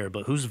chronology here,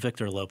 but who's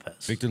Victor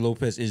Lopez? Victor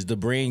Lopez is the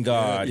brain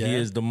god. He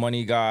is the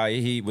money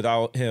guy.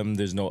 Without him,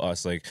 there's no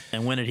us. Like,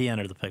 and when did he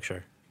enter the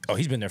picture? Oh,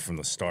 he's been there from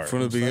the start.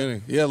 From the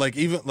beginning. Yeah, like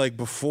even like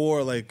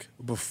before the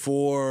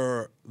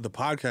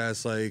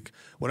podcast, like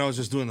when I was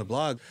just doing the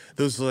blog,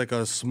 there was like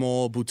a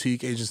small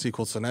boutique agency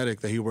called Sonetic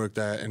that he worked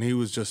at, and he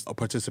was just a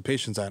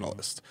participations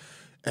analyst.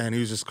 And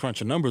he was just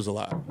crunching numbers a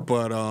lot.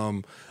 But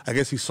I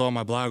guess he saw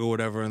my blog or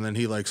whatever, and then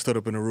he like stood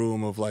up in a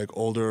room of like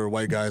older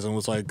white guys and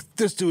was like,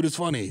 "This dude is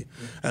funny."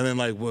 And then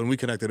like when we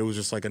connected, it was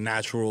just like a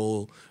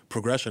natural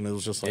progression. It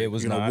was just like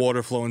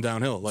water flowing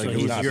downhill. Like so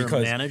it was your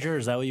manager,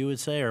 is that what you would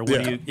say, or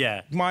what do you?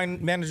 My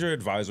manager,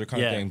 advisor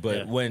kind of thing.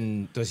 But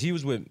because he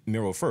was with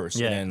Mero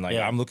first, and like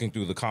I'm looking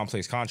through the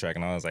Complex contract,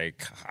 and I was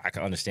like, I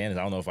can understand it.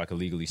 I don't know if I could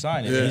legally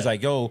sign it. And he's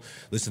like, "Yo,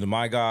 listen to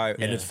my guy."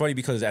 And it's funny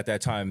because at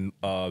that time,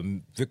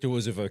 Victor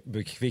was of a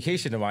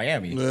vacation in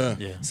Miami.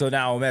 So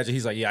now imagine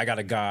he's like, I got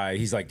a guy.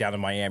 He's like down in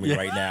Miami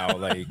right now.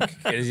 Like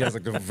he has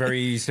like a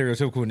very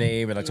stereotypical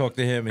name, and I talked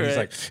to him, and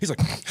he's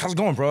like, "How's it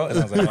going, bro?" And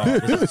I was like,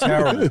 "Oh, this is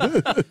terrible."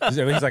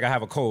 He's like, "I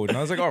have a code," and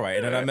I was like, "All right."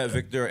 And then I met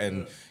Victor,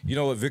 and you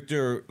know what,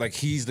 Victor, like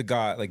he's the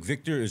guy. Like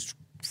Victor is.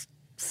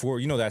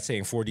 You know that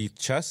saying 4D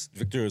chess?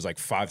 Victor is like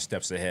 5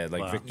 steps ahead.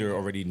 Like Victor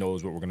already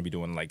knows what we're going to be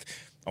doing. Like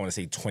I want to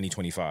say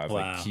 2025.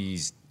 Like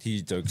he's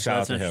the shout out to him.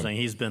 That's interesting.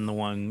 He's been the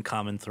one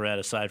common thread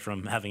aside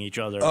from having each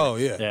other. Oh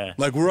yeah.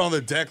 Like we're on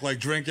the deck like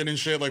drinking and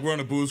shit. Like we're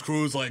on a booze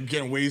cruise, like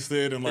getting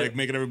wasted and like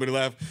making everybody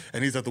laugh.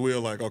 And he's at the wheel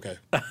like, okay,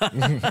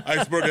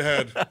 iceberg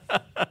ahead.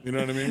 You know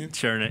what I mean?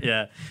 Churn it,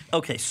 yeah.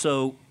 Okay,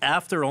 so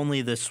after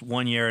only this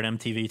 1 year at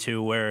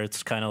MTV2, where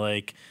it's kind of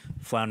like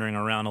floundering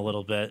around a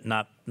little bit,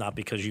 not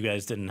because you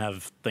guys didn't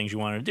have things you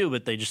wanted to do,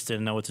 but they just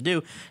didn't know what to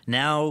do.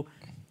 Now,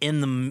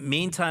 in the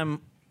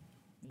meantime,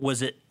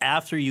 was it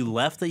after you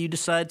left that you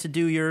decided to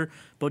do your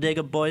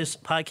Bodega Boys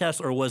podcast,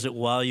 or was it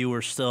while you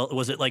were still?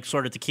 Was it like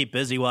sort of to keep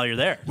busy while you're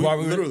there? While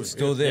we were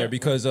still there,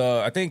 because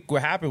I think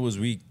what happened was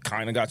we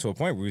kind of got to a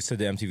point where we said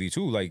to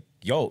MTV2, like,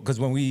 yo, because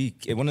when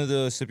one of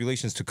the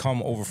stipulations to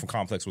come over from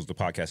Complex was the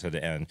podcast at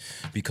the end,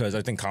 because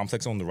I think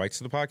Complex owned the rights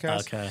to the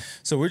podcast. Okay.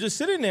 So we're just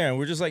sitting there and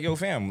we're just like, yo,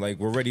 fam, like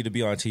we're ready to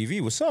be on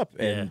TV. What's up?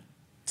 And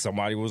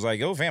somebody was like,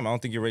 yo, fam, I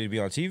don't think you're ready to be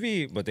on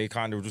TV. But they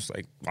kind of were just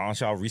like, why don't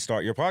y'all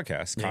restart your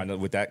podcast? Kind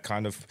of with that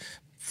kind of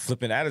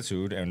flippant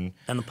attitude. And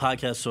the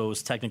podcast, so it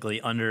was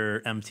technically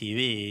under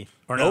MTV.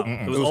 Or nope. No,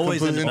 it was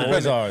always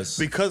independent. Ours.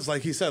 Because,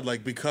 like he said,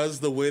 like because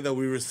the way that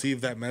we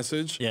received that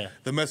message,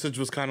 the message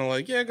was kind of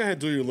like, go ahead,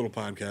 do your little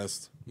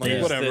podcast.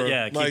 Like, whatever.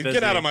 Like,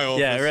 get out of my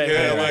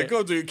office. Like,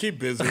 go keep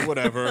busy,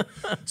 whatever.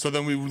 So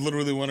then we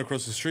literally went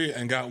across the street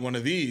and got one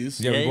of these.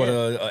 We bought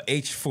a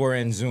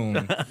H4n Zoom.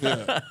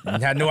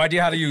 Had no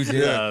idea how to use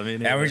it.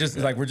 And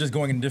we're just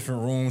going in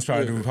different rooms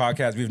trying to do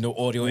podcasts. We have no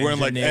audio engineer. We're in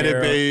like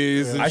edit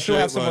bays and I still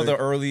have some of the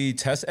early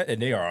tests,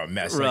 and they are a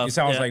mess. Like, it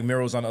sounds like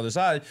Mero's on the other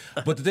side.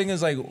 But the thing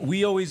is, like,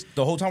 we always,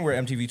 the whole time we were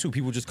at MTV2,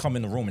 people just come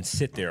in the room and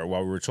sit there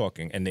while we were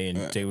talking, and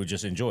they would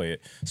just enjoy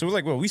it. So we're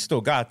like, well, we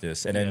still got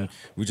this. And then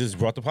we just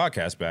brought the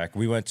podcast back.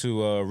 We went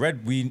to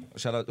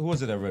shout out, who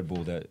was it at Red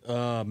Bull?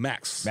 That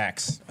Max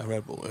at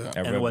Red Bull.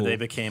 They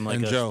became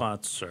like a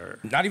sponsor.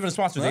 Not even a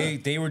sponsor.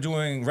 They were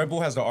doing, Red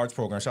Bull has the arts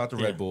program. Shout out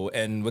to Red Bull.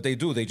 And what they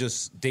do,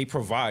 they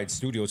provide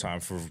studio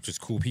time for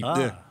just cool people.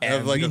 And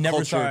have like a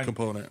culture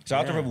component.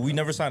 Shout out to Red Bull. We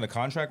never signed a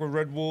contract with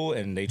Red Bull,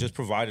 and they just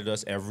provided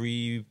us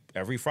every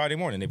Friday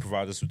morning. They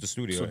provided us with the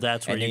studio. So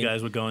that's where you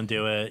guys would go and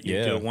do it.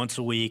 You do it once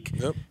a week.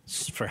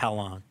 For how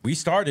long?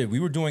 We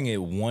were doing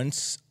it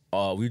once. We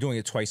were doing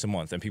it twice a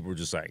month, and people were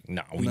just like,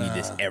 we need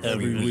this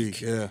every week.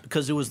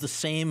 Because it was the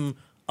same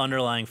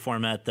underlying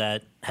format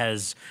that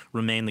has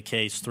remained the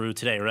case through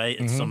today, right?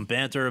 It's some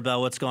banter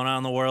about what's going on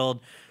in the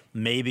world.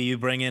 Maybe you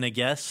bring in a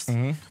guest.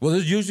 Well, there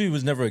usually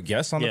was never a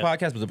guest on the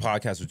podcast, but the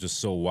podcast was just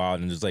so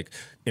wild, and there's like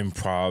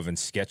improv and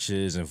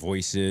sketches and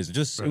voices.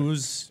 Just it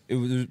was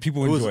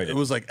people enjoyed it. It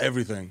was like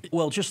everything.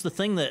 Well, just the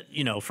thing that,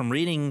 from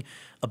reading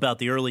about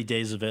the early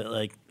days of it,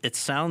 like it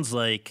sounds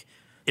like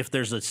if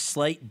there's a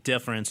slight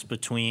difference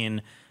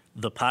between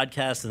the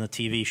podcast and the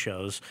TV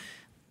shows,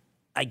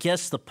 I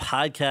guess the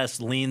podcast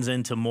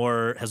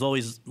has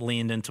always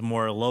leaned into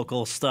more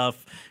local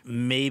stuff,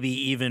 maybe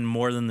even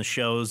more than the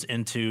shows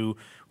into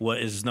what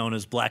is known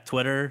as Black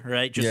Twitter,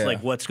 right? Just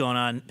like what's going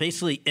on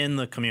basically in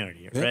the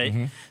community,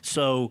 right?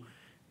 So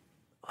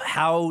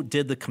how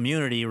did the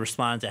community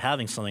respond to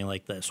having something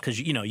like this? Because,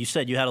 you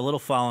said you had a little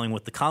following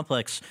with the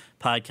Complex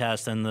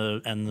podcast and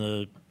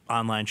the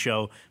online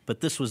show,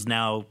 but this was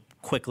now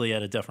quickly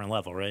at a different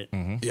level, right?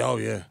 Oh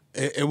yeah,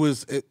 it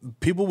was.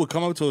 People would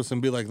come up to us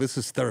and be like, "This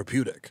is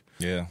therapeutic."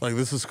 Yeah, like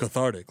this is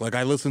cathartic. Like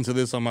I listen to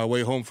this on my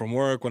way home from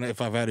work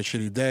if I've had a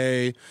shitty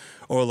day,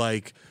 or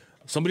like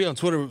somebody on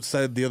Twitter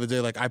said the other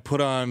day, like I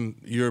put on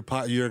your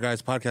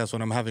guys' podcast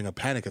when I'm having a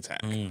panic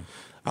attack.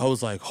 I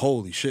was like,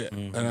 holy shit.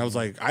 And I was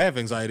like, I have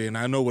anxiety and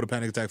I know what a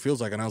panic attack feels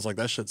like. And I was like,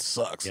 that shit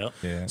sucks. Yep.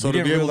 Yeah. So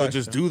to be able to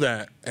just do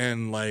that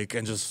and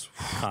just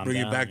bring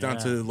it back down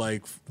to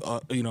like,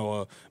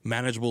 a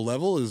manageable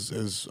level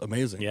is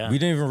amazing. Yeah. We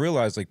didn't even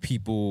realize like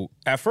people,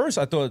 at first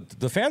I thought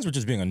the fans were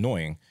just being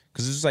annoying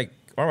because it's just like,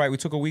 all right, we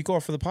took a week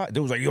off for the podcast. They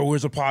was like, yo,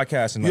 where's the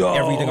podcast? And like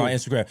everything on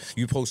Instagram,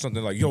 you post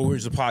something like, yo,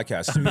 where's the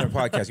podcast? Send me the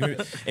podcast.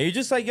 And you're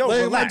just like, yo,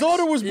 like, my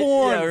daughter was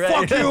born. Yeah,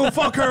 right. Fuck you.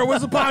 Fuck her.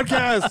 Where's the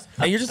podcast?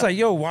 And you're just like,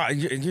 yo, why?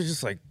 And you're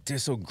just like, they're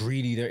so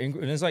greedy. And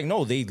it's like,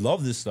 no, they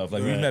love this stuff.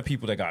 Like, we've met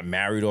people that got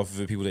married off of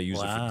it, people that use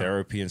it for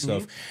therapy and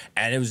stuff.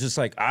 And it was just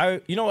like,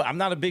 I'm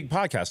not a big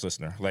podcast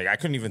listener. Like, I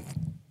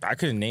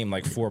couldn't name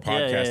like 4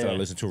 podcasts that I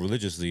listen to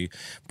religiously,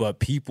 but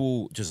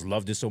people just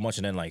loved it so much.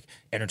 And then like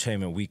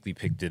Entertainment Weekly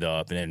picked it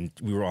up, and then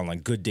we were on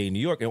like Good Day New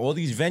York and all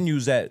these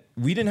venues that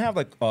we didn't have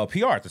like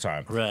PR at the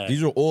time. Right.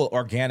 These are all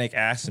organic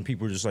asks, and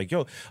people were just like,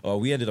 yo,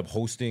 we ended up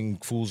hosting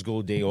Fool's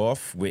Gold Day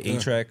Off with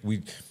A-Track.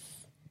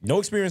 No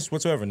experience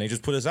whatsoever, and they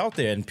just put us out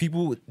there. And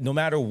people, no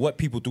matter what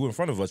people threw in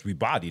front of us, we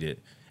bodied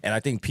it. And I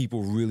think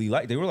people really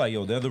they were like,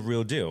 yo, they're the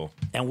real deal.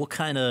 And what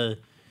kind of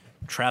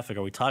traffic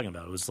are we talking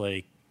about? It was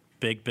like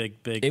big.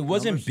 It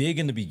wasn't big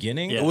in the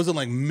beginning. It wasn't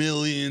like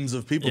millions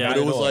of people, but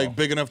it was like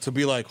big enough to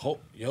be like,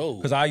 yo.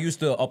 Because I used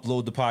to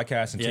upload the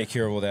podcast and take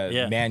care of all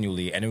that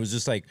manually, and it was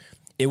just like,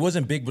 it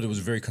wasn't big, but it was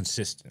very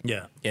consistent.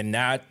 Yeah. And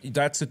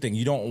that's the thing.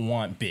 You don't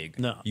want big.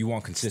 No. You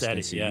want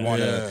consistency. Steady, You want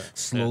to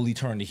slowly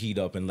turn the heat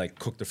up and like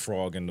cook the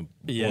frog in the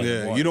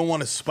boiling water. You don't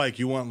want to spike.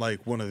 You want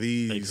like one of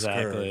these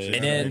curves.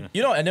 And then,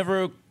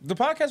 the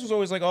podcast was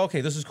always like, oh,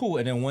 okay, this is cool.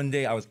 And then one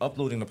day I was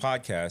uploading the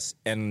podcast,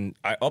 and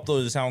I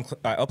uploaded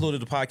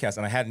the podcast,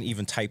 and I hadn't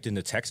even typed in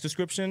the text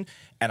description,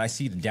 and I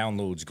see the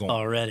downloads going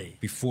already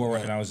before,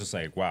 and I was just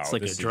like, wow, it's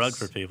like a drug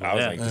for people. I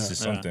was like, this is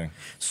something.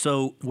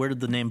 So where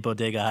did the name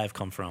Bodega Hive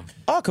come from?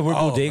 Oh,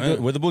 because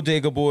we're the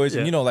Bodega Boys,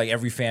 and like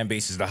every fan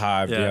base is the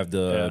Hive. They have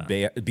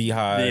the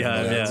Beehive,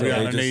 we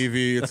got a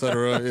Navy,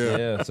 etc.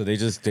 Yeah, so they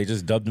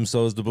just dubbed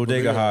themselves the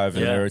Bodega Hive,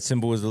 and their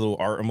symbol is the little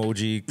art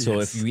emoji. So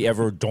if we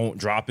ever don't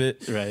drop it,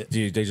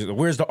 they just,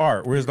 where's the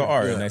art?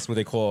 And that's what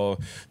they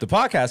call the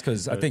podcast.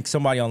 Because I think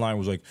somebody online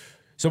was like,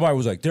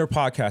 their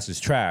podcast is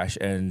trash,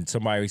 and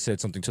somebody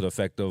said something to the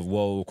effect of,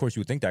 well, of course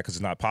you would think that because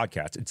it's not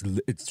podcast,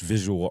 it's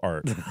visual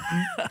art.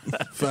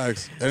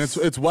 Facts. And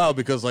it's wild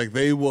because like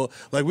they will,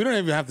 like, we don't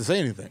even have to say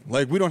anything.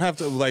 Like we don't have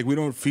to, like, we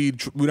don't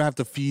have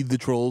to feed the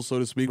trolls, so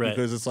to speak,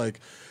 because it's like,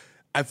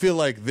 I feel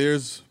like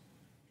there's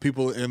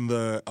people in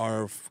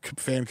our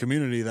fan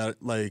community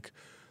that like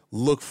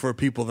look for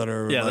people that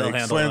are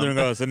like slandering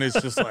us, and it's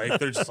just like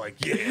they're just like,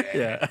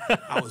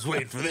 I was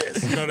waiting for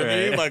this, you know what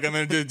I mean? Like, and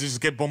then they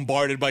just get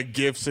bombarded by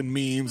gifs and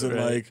memes and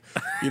like,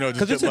 just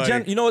because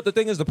it's you know what the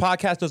thing is, the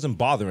podcast doesn't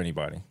bother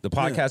anybody. The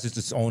podcast is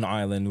its own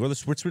island. We're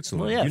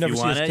Switzerland. Well, you never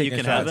see us taking shots. You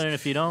can have it, and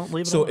if you don't,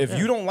 leave it. So if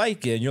you don't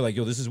like it, and you're like,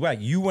 yo, this is whack,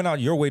 you went out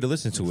your way to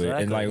listen to it,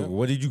 and like,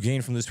 what did you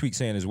gain from this tweet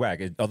saying is whack?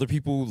 Other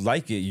people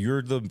like it.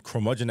 You're the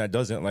curmudgeon that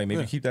doesn't. Like,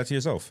 maybe keep that to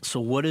yourself. So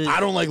what is?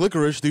 I don't like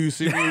licorice. Do you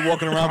see me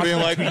walking around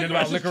being like,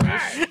 about licorice?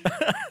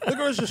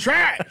 Licorice is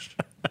trash.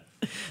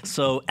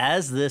 So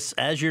as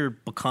you're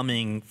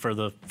becoming for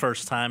the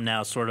first time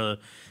now, sort of,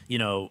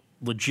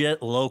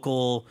 legit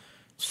local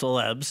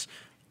celebs,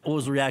 what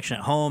was the reaction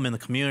at home in the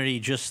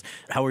community? Just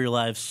how were your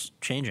lives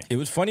changing? It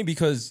was funny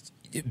because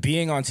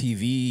being on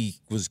TV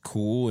was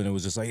cool, and it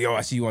was just like, yo,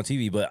 I see you on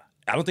TV, but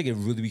I don't think it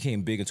really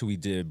became big until we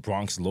did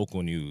Bronx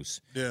local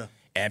news. Yeah.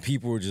 And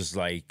people were just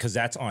like, because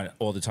that's on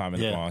all the time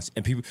in the Bronx.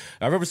 And people,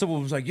 I remember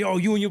someone was like, yo,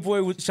 you and your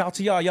boy, shout out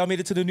to y'all. Y'all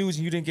made it to the news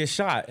and you didn't get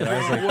shot. And I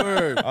was like,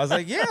 word. I was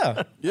like,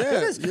 yeah.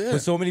 But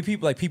so many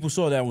people, like people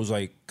saw that and was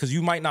like, because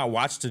you might not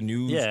watch the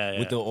news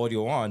with the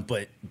audio on,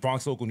 but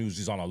Bronx Local News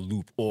is on a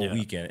loop all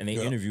weekend. And they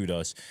interviewed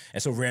us.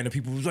 And so random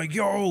people was like,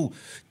 yo,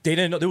 they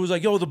didn't know. They was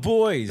like, yo, the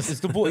boys.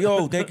 It's the boy.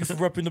 Yo, thank you for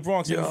repping the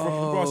Bronx. Thank you for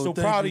repping the Bronx. So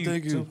proud of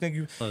you. Thank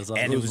you.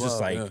 And it was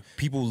just like,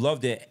 people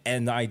loved it.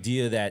 And the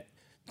idea that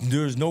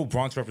there's no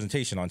Bronx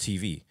representation on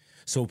TV.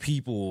 So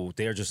people,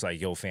 they're just like,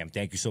 yo, fam,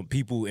 thank you. So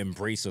people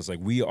embrace us. Like,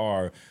 we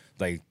are,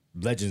 like,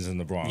 legends in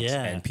the Bronx.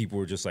 Yeah. And people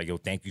were just like, yo,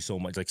 thank you so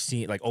much. Like,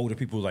 seeing, like, older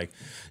people like,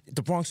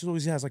 the Bronx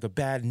always has, like, a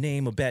bad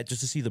name, just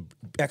to see the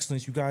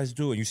excellence you guys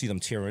do. And you see them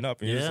tearing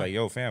up. And you're just like,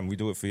 yo, fam, we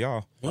do it for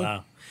y'all.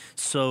 Wow.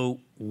 So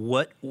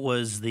what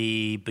was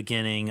the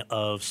beginning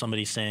of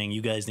somebody saying,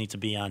 you guys need to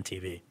be on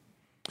TV?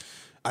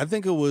 I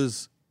think it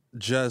was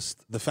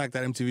just the fact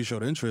that MTV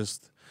showed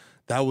interest.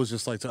 That was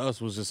just like, to us,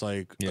 was just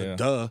like,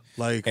 duh.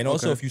 Like, and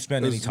also, if you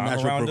spend any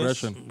time around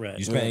us, right.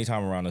 you spend any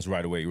time around us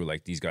right away, you were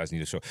like, these guys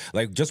need a show.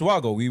 Like, just a while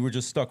ago, we were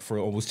just stuck for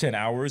almost 10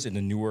 hours in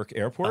the Newark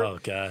airport. Oh,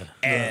 God.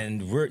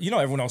 And we're,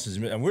 everyone else is,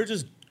 and we're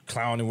just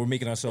clowning, we're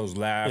making ourselves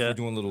laugh, we're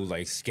doing little,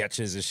 like,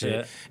 sketches and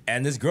shit.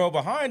 And this girl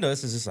behind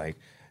us is just like,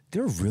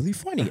 they're really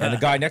funny. And the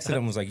guy next to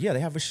them was like, yeah, they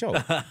have a show.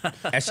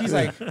 And she's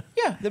like,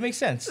 yeah, that makes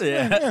sense.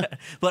 Yeah.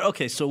 But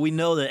okay, so we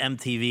know that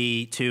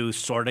MTV too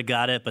sort of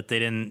got it, but they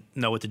didn't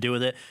know what to do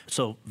with it.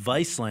 So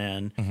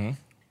Viceland,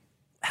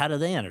 how do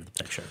they enter the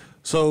picture?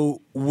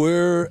 So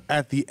we're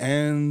at the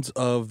end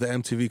of the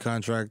MTV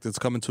contract. It's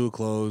coming to a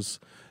close.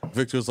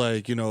 Victor's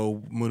like,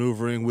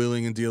 maneuvering,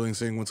 wheeling and dealing,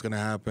 seeing what's going to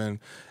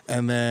happen.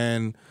 And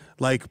then,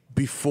 like,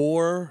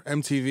 before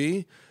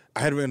MTV, I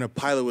had been a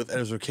pilot with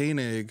Ezra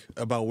Koenig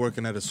about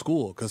working at a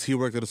school, because he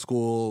worked at a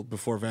school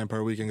before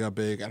Vampire Weekend got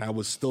big, and I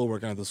was still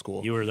working at the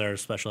school. You were their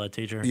special ed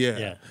teacher?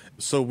 Yeah.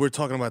 So we're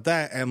talking about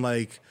that, and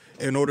like,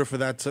 in order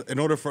for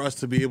us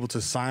to be able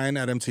to sign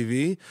at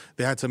MTV,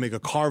 they had to make a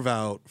carve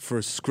out for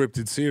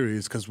scripted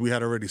series, because we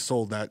had already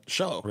sold that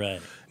show.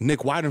 Right. Nick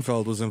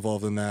Weidenfeld was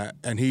involved in that,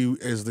 and he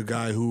is the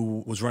guy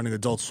who was running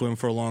Adult Swim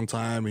for a long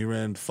time. He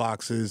ran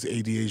Fox's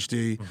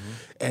ADHD,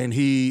 and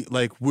he,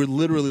 like, we're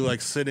literally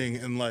like sitting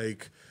in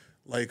like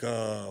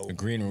a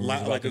green room,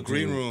 like a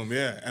green room,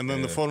 and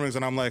then the phone rings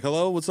and I'm like,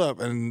 hello, what's up?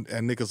 And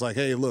Nick is like,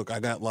 hey, look,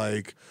 I got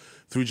like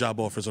 3 job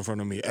offers in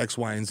front of me, X,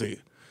 Y, and Z.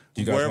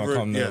 You guys want to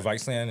come to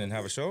Viceland and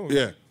have a show?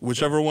 Yeah,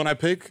 whichever one I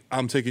pick,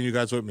 I'm taking you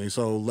guys with me.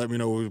 So let me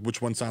know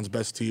which one sounds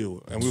best to you.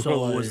 And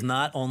so it was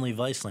not only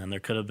Viceland. There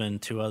could have been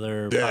 2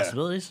 other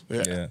possibilities.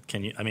 Yeah.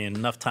 Can you? I mean,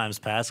 enough times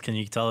passed. Can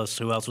you tell us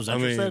who else was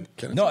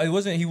interested? No, it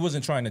wasn't. He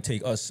wasn't trying to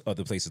take us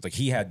other places. Like,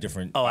 he had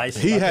different. Oh, I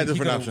see. He had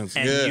different options.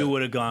 And you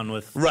would have gone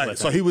with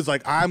So he was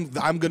like, I'm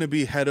going to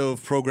be head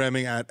of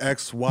programming at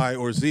X, Y,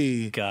 or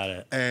Z. Got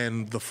it.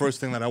 And the first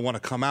thing that I want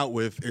to come out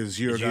with is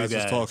your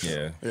guys' talk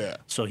show. Yeah.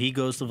 So he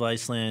goes to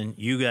Viceland.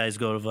 You guys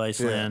go to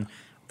Viceland.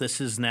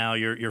 This is now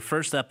your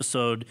first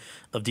episode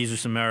of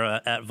Desus and Mero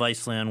at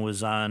Viceland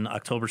was on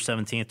October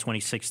 17th,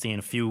 2016,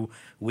 a few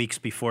weeks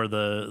before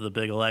the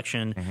big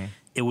election.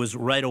 It was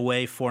right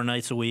away, 4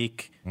 nights a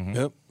week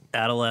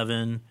at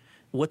 11.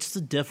 What's the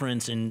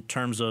difference in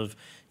terms of,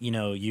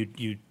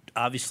 you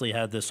obviously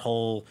had this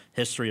whole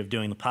history of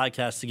doing the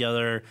podcast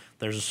together.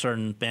 There's a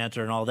certain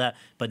banter and all that.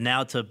 But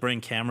now to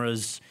bring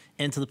cameras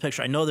into the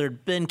picture, I know there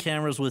had been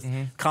cameras with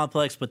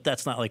Complex, but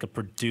that's not like a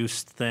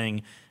produced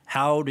thing.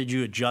 How did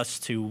you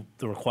adjust to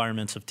the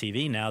requirements of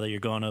TV now that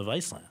you're going to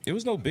Viceland? It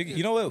was no big.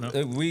 You know what?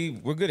 No.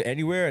 We're good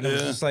anywhere, and it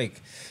was just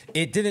like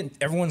it didn't.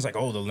 Everyone's like,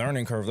 oh, the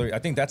learning curve. I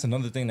think that's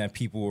another thing that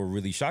people were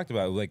really shocked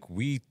about. Like,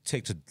 we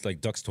take to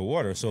like ducks to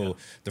water. So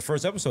the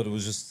first episode, it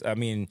was just. I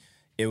mean,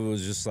 it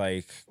was just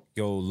like,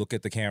 yo, look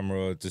at the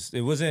camera.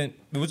 It was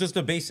just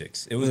the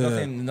basics. It was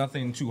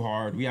nothing too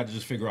hard. We had to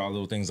just figure out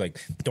little things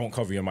like don't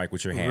cover your mic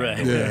with your hand.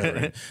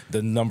 Right.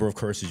 The number of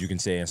curses you can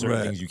say and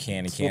certain things you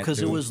can and can't.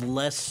 Because it was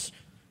less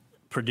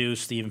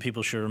produced, even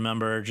people should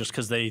remember, just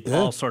because they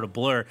all sort of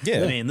blur.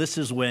 I mean, this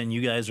is when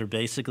you guys are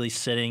basically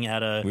sitting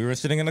at we were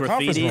sitting in the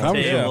conference room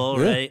table,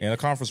 right? In a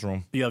conference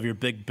room. You have your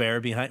big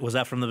bear behind. Was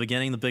that from the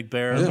beginning? The big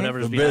bear,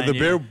 whatever's behind you? The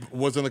bear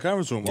was in the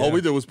conference room. All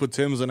we did was put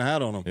Tim's and a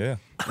hat on him.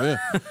 Yeah.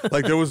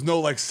 Like, there was no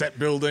like set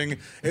building.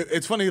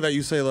 It's funny that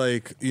you say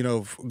like,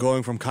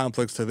 going from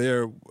Complex to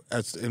there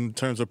as in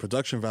terms of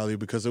production value,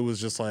 because it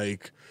was just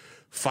like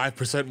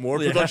 5% more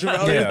production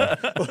value.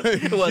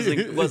 Like,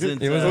 it wasn't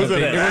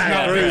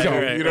not crazy.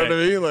 You know what I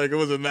mean? Like, it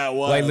wasn't that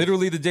wild. Like,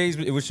 literally the days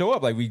it would show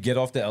up. Like, we'd get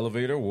off the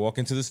elevator, walk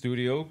into the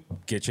studio,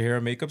 get your hair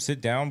and makeup, sit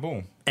down,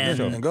 boom.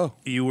 and go.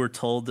 You were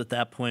told at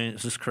that point,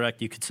 is this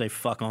correct? You could say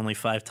fuck only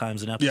 5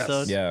 times an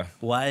episode? Yes. Yeah.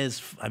 Why is,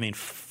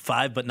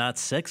 5 but not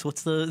 6?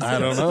 What's the... I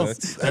don't know.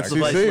 That's the FCC,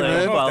 vice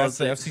man. That's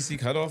the FCC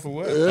cutoff or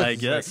what? I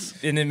guess.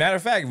 And as a matter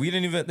of fact, we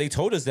didn't even, they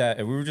told us that,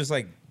 and we were just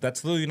like,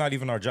 that's literally not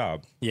even our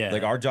job. Yeah.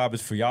 Like, our job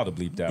is for y'all to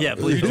bleep that. Yeah,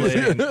 We bleep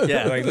just- it.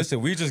 Yeah. Like,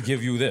 listen, we just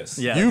give you this.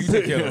 Yeah. You take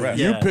pick, care of the rest.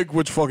 you Yeah. pick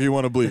which fuck you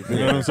want to bleep. You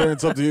know what I'm saying?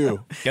 It's up to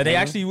you. Yeah, they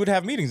actually would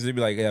have meetings. They'd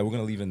be like, yeah, we're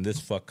going to leave in this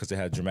fuck because it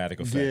had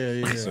dramatic effect.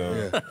 Yeah. So,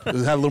 It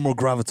had a little more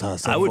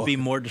gravitas. I would be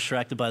more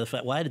distracted by the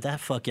fact, why did that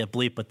fuck get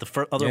bleeped, but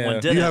the other Yeah. one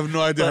didn't? You have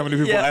no idea how But,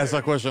 many people yeah. ask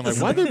that question. Like,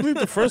 why did they bleep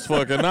the first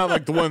fuck and not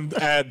like the one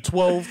at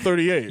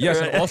 12:38? yes,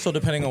 and also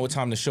depending on what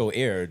time the show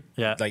aired,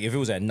 Yeah. like if it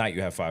was at night,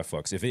 you have 5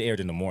 fucks. If it aired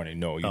in the morning,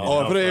 no. You didn't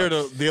Oh, have if it aired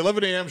fucks. the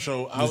 11 a.m.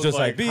 show, I was just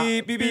like,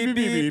 beep, beep, beep, beep,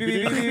 beep,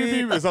 beep,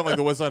 beep. It's not like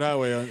the West Side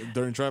Highway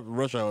during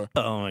rush hour.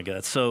 Oh my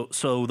god! So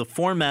the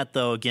format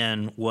though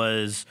again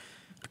was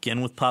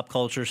begin with pop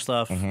culture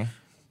stuff,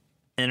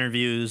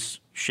 interviews,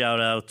 shout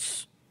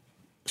outs,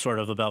 sort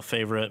of about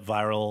favorite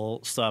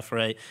viral stuff,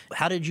 right?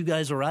 How did you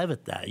guys arrive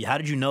at that? How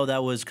did you know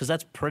that was, because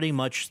that's pretty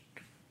much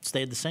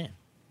stayed the same.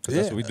 'Cause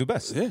that's what we do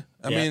best. Yeah.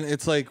 I Yeah. mean,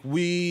 it's like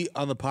we,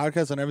 on the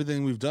podcast and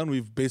everything we've done,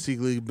 we've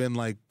basically been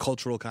like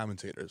cultural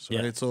commentators,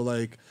 right? Yeah. So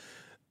like,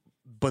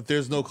 but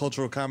there's no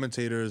cultural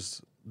commentators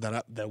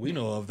that we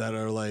know of that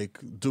are like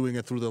doing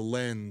it through the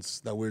lens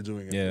that we're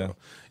doing it Yeah. through.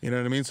 You know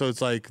what I mean? So it's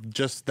like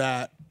just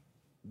that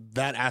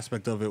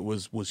aspect of it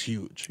was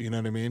huge. You know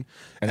what I mean?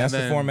 And that's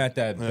then- the format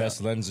that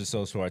best lends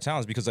itself to our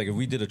talents, because like if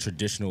we did a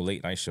traditional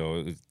late night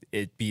show,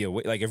 it'd be a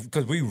way, like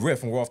because we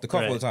riff and we're off the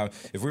cuff all the time.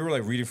 If we were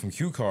like reading from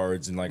cue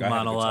cards and like I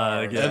Monologue,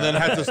 had a guitar, And then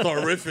had to start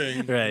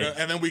riffing, Right. you know,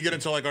 and then we get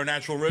into like our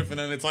natural riff, and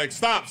then it's like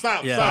stop,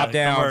 Yeah. Stop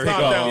down, Convert. pick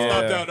stop up, down, yeah.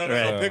 stop down.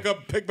 No,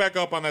 Right. pick back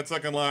up on that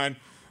second line.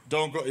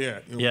 Don't go.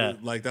 Yeah.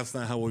 Like that's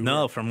not how we.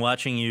 No, work. from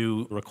watching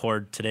you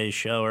record today's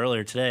show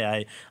earlier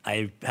today,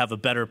 I have a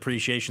better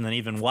appreciation than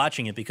even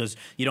watching it, because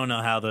you don't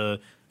know how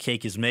the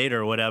cake is made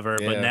or whatever.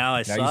 But Yeah. now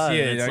I Now you saw see it,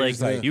 it, and now it's you're like,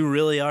 just like- you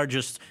really are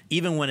just,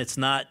 even when it's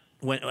not,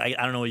 when I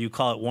don't know what you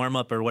call it, warm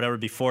up or whatever,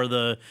 before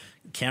the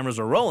cameras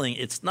are rolling,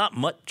 it's not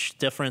much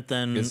different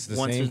than It's the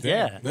once same it, thing.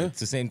 yeah. It's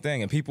the same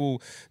thing. And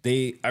people,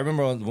 I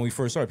remember when we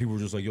first started, people were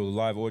just like, yo, the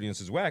live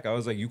audience is whack. I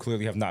was like, you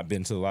clearly have not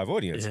been to the live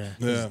audience.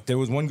 Yeah. There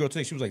was one girl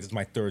today, she was like, this is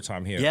my 3rd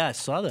time here. Yeah, I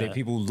saw that.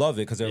 People love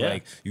it because they're Yeah.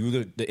 like,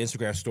 the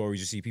Instagram stories,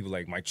 you see people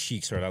like, my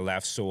cheeks hurt, I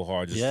laughed so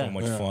hard, just Yeah. so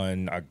much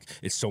fun.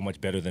 It's so much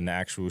better than the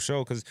actual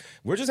show, because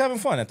we're just having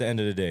fun at the end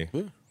of the day.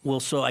 Well,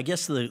 so I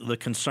guess the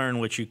concern,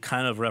 which you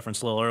kind of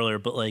referenced a little earlier,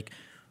 but like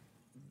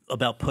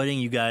about putting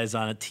you guys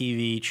on a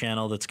TV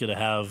channel that's going to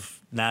have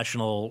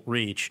national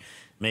reach,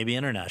 maybe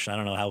international, I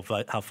don't know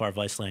how far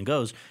Viceland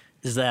goes,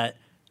 is that,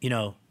 you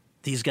know,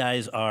 these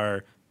guys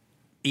are,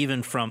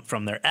 even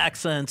from their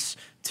accents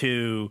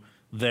to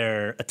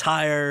their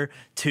attire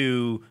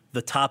to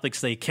the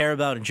topics they care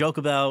about and joke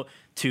about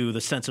to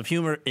the sense of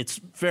humor, it's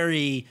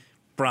very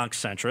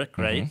Bronx-centric,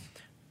 right?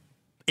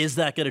 Is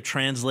that going to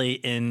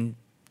translate in,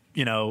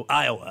 you know,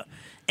 Iowa?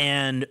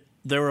 And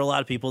there were a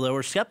lot of people that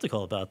were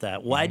skeptical about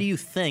that. Why do you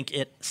think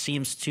it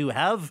seems to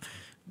have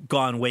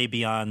gone way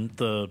beyond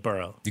the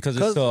borough? Because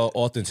it's the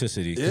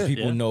authenticity. Because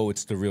people Yeah. know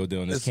it's the real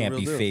deal and this It's the can't real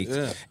be deal, faked.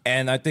 yeah.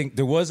 And I think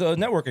there was a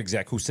network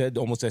exec who said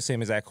almost that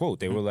same exact quote.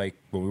 They were like,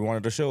 when we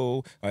wanted to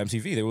show on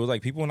MTV, they were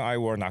like, people in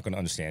Iowa are not going to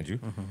understand you.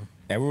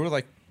 And we were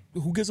like,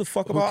 who gives a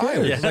fuck about cares?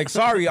 Iowa? Yeah. Like,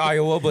 sorry,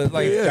 Iowa, but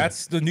like Yeah.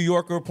 that's the New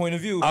Yorker point of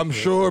view. I'm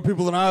sure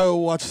people in Iowa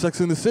watch Sex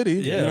in the City.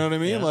 Yeah. You know what I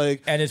mean? Yeah.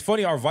 Like, And it's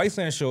funny, our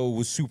Viceland show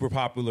was super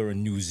popular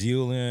in New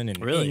Zealand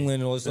and Really?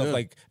 England and all this stuff.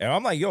 Like, and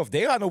I'm like, yo, if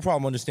they got no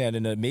problem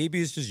understanding that, maybe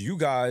it's just you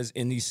guys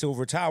in these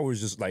silver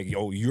towers, just like,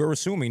 yo, you're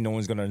assuming no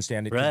one's gonna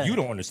understand it 'cause Right. you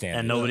don't understand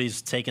And it.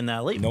 nobody's taking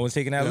that leap. No one's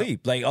taking that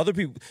leap. Like other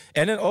people,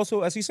 and then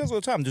also, as he says all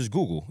the time, just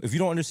Google. If you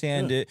don't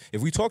understand it,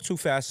 if we talk too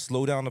fast,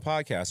 slow down the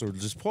podcast or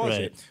just pause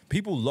Right. it.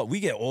 People love.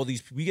 We get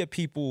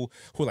people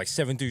who are like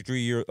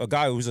 73-year. A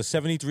guy who's a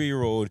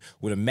 73-year-old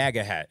with a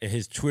MAGA hat in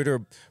his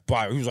Twitter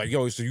bio. He was like,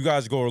 "Yo, so you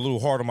guys go a little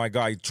hard on my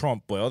guy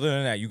Trump, but other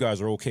than that, you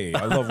guys are okay.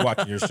 I love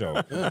watching your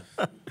show."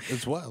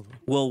 it's wild.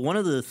 Well, one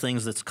of the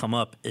things that's come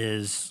up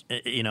is,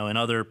 you know, in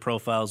other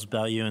profiles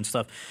about you and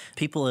stuff,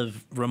 people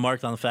have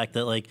remarked on the fact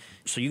that, like,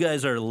 so you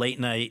guys are late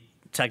night,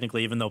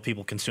 technically, even though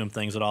people consume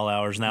things at all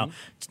hours now,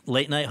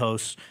 late night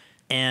hosts.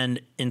 And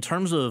in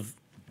terms of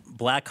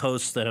black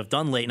hosts that have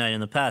done late night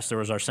in the past, there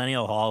was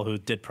Arsenio Hall, who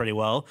did pretty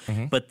well.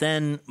 But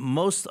then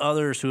most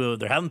others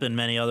there haven't been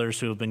many others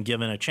who have been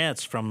given a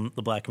chance from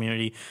the black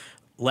community.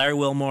 Larry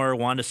Wilmore,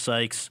 Wanda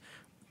Sykes,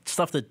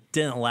 stuff that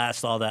didn't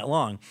last all that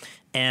long.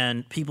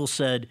 And people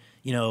said,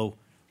 you know,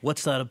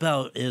 what's that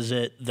about? Is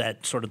it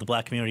that sort of the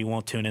black community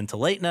won't tune into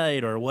late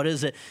night, or what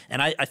is it?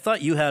 And I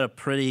thought you had a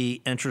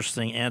pretty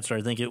interesting answer.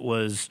 I think it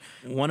was,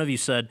 one of you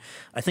said,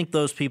 I think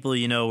those people,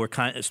 you know, were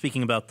kind of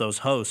speaking about those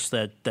hosts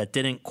that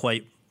didn't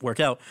quite work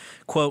out.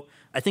 Quote,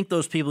 I think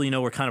those people,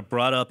 were kind of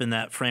brought up in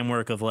that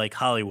framework of like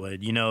Hollywood,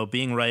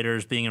 being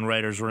writers, being in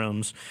writers'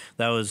 rooms.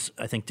 That was,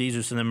 I think,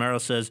 Desus. And then Mero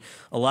says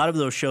a lot of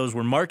those shows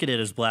were marketed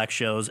as black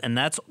shows, and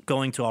that's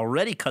going to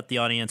already cut the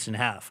audience in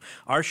half.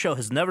 Our show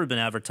has never been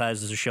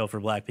advertised as a show for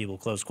black people,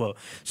 close quote.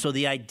 So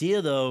the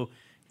idea, though,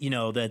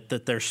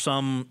 that there's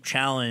some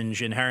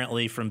challenge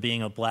inherently from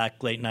being a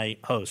black late night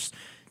host,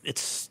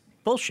 it's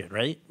bullshit,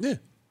 right? Yeah.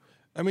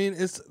 I mean,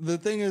 the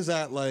thing is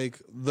that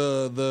like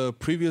the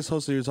previous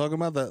hosts that you're talking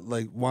about that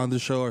like won the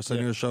show or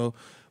Sunny show,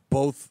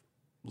 both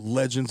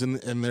legends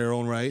in their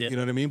own right. You know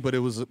what I mean? But it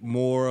was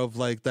more of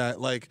like that,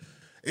 like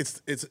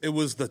it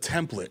was the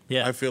template.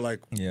 Yeah. I feel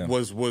like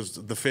was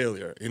the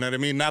failure. You know what I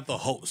mean? Not the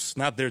hosts,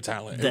 not their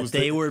talent. That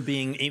they were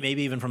being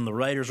maybe even from the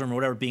writers' room or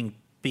whatever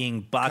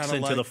being boxed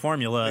into the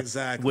formula,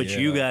 which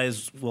you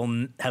guys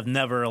will have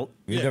never.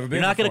 You're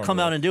not going to come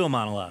out and do a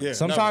monologue. Yeah,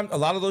 sometimes a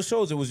lot of those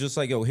shows, it was just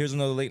like, yo, here's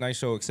another late night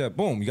show, except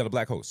boom, you got a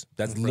black host.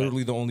 That's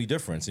literally the only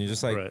difference. And you're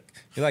just like,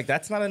 you're like,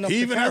 that's not enough. He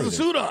even has a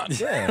suit on.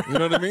 Yeah, you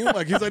know what I mean?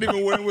 Like he's not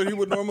even wearing what he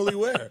would normally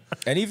wear.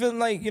 And even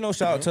like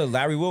shout out to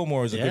Larry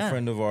Wilmore, is a good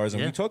friend of ours,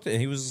 and we talked to him.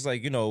 And he was just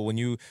like,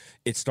 when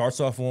it starts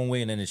off one way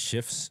and then it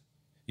shifts.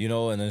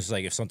 And it's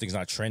like if something's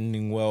not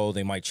trending well,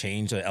 they might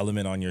change an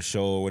element on your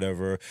show or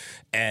whatever.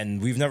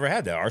 And we've never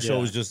had that. Our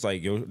show is just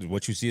like,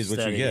 what you see is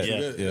what you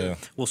get. Yeah.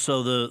 Well,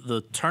 so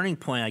the turning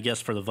point, I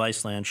guess, for the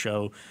Viceland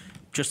show,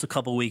 just a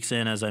couple weeks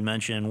in, as I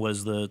mentioned,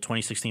 was the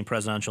 2016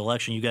 presidential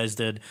election. You guys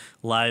did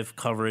live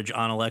coverage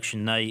on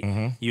election night.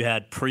 Mm-hmm. You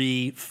had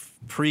pre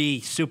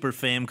super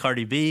fame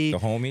Cardi B, the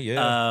homie,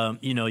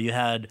 you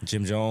had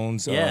Jim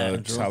Jones,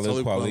 Talib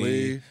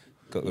Kweli.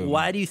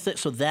 Why do you think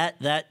so?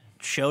 That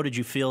show, did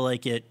you feel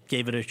like it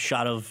gave it a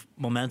shot of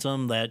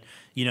momentum that,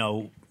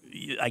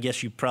 I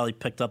guess you probably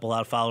picked up a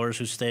lot of followers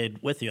who stayed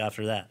with you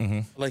after that?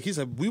 Mm-hmm. Like he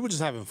said, we were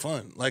just having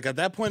fun. Like at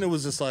that point, it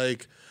was just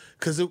like,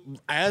 because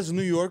as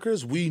New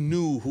Yorkers, we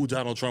knew who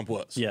Donald Trump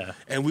was. Yeah.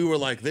 And we were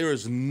like, there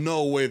is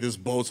no way this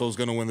bozo's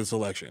going to win this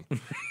election.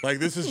 Like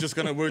this is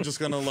we're just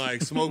going to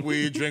like smoke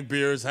weed, drink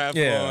beers, have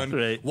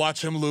fun,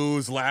 watch him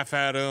lose, laugh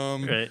at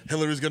him. Right.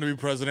 Hillary's going to be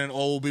president,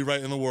 all will be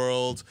right in the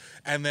world.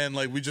 And then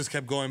like we just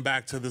kept going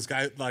back to this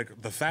guy,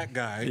 like the fat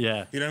guy.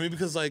 Yeah. You know what I mean?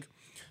 Because like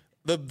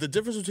the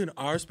difference between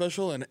our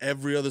special and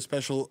every other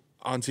special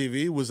on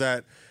TV was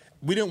that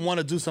we didn't want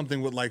to do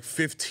something with like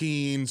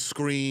 15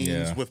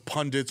 screens with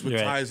pundits with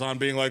ties on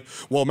being like,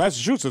 well,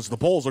 Massachusetts, the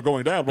polls are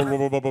going down, blah, blah,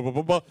 blah, blah, blah,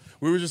 blah, blah.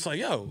 We were just like,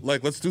 yo,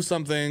 like, let's do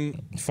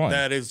something fun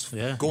that is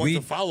going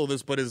to follow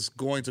this, but is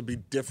going to be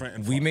different.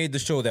 And we made the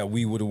show that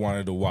we would have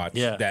wanted to watch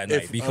that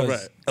night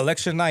because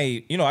election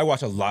night, I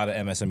watch a lot of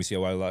MSNBC, I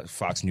watch a lot of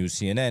Fox News,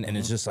 CNN, and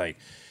it's just like,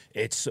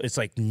 it's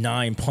like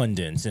 9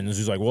 pundits, and it's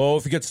just like, well,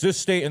 if it gets this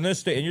state and this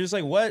state, and you're just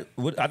like, what?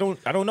 I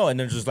don't know. And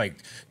then just like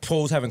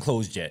polls haven't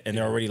closed yet, and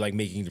they're already like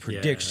making the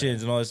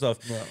predictions and all that stuff.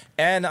 Yeah.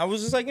 And I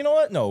was just like, you know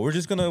what? No, we're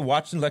just gonna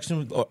watch the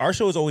election. Our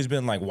show has always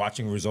been like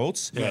watching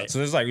results. Right.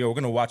 So it's like, we're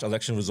gonna watch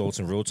election results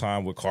in real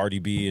time with Cardi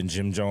B and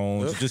Jim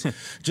Jones.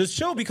 just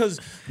chill, because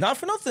not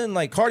for nothing,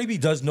 like Cardi B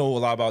does know a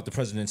lot about the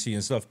presidency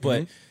and stuff,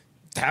 but. Mm-hmm.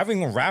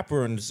 Having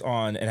rappers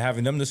on and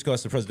having them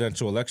discuss the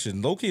presidential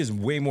election, low-key is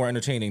way more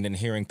entertaining than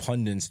hearing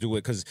pundits do it.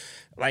 Because,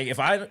 like,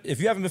 if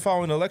you haven't been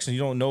following the election, you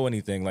don't know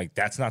anything. Like,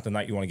 that's not the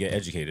night you want to get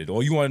educated.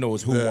 All you want to know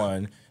is who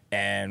won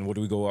and where do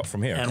we go up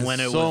from here. And when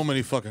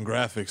many fucking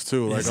graphics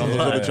too. Like on those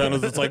other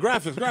channels, it's like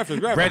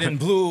graphics, red and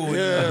blue, and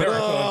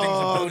America, and things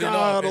are building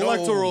up.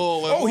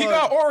 Electoral. Oh, he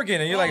got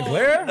Oregon, and you're like,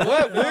 Blair?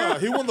 What? Where?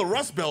 He won the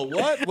Rust Belt.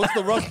 What? What's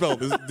the Rust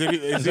Belt?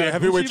 Is he a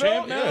heavyweight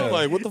champ now? Yeah.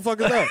 Like, what the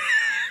fuck is that?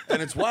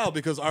 And it's wild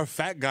because our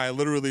fat guy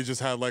literally just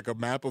had like a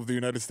map of the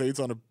United States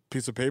on a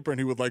piece of paper, and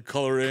he would like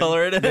color it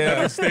in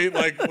every state.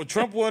 Like, well,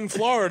 Trump won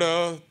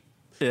Florida.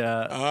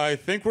 Yeah, I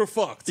think we're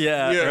fucked.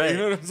 Yeah, right. You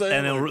know what I'm saying?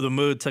 And then the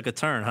mood took a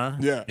turn, huh?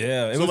 Yeah.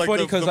 It was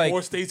funny because the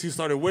more states he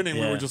started winning,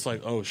 we were just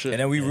like, oh shit.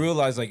 And then we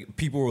realized like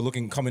people were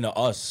coming to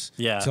us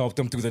to help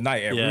them through the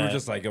night, and we were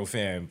just like, yo,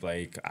 fam,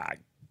 like.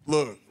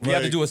 Look, we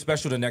had to do a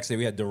special the next day.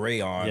 We had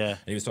DeRay on, and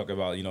he was talking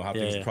about how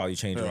things would probably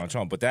change around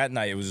Trump. But that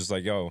night, it was just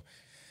like, yo.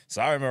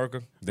 Sorry,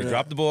 America. They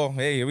dropped the ball.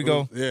 Hey, here we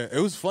go. It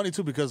was funny,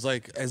 too, because,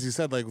 like, as you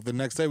said, like, the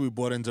next day we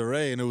brought in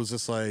DeRay, and it was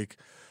just like,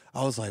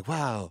 I was like,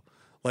 wow.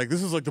 Like,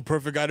 this is, like, the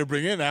perfect guy to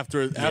bring in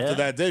after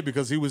that day,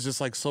 because he was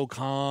just, like, so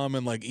calm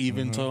and, like,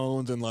 even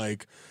toned and,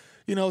 like,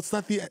 it's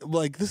not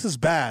this is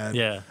bad.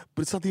 Yeah.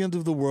 But it's not the end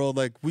of the world.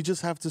 Like, we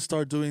just have to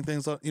start doing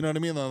things. You know what I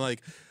mean?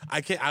 Like,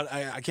 I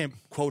can't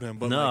quote him,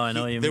 but no, I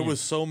know what you mean. There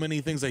was so many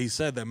things that he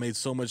said that made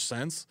so much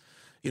sense.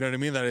 You know what I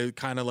mean? That it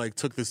kind of like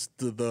took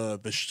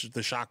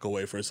the shock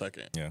away for a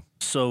second. Yeah.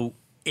 So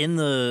in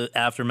the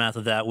aftermath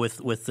of that,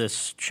 with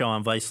this show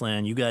on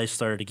Viceland, you guys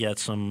started to get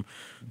some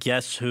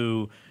guests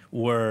who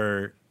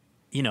were,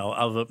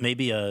 of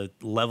maybe a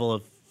level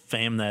of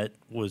fame that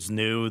was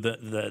new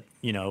that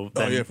you know.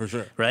 Oh yeah, for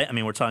sure. Right? I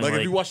mean, we're talking like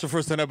like if you watch the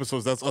first 10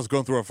 episodes, that's us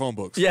going through our phone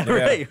books. yeah,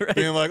 right.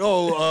 Being like,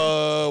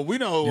 we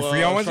know You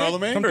free on Wednesday?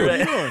 Charlemagne. Come What through. are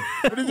you doing?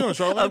 What are you doing,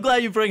 Charlemagne? I'm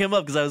glad you bring him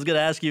up because I was going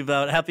to ask you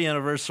about happy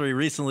anniversary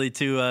recently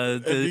to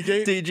the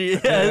FBK?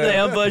 DG the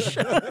ambush.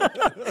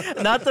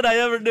 Not that I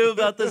ever knew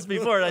about this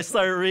before, and I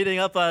started reading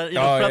up on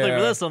prepping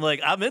for this. I'm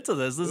like, I'm into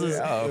this. This is,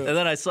 and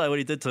then I saw what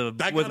he did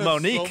that with got us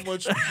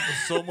Monique.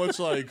 so much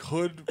like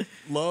hood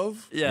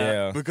love.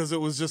 Yeah. Because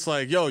it was just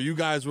like, yo, you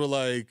guys were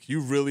like,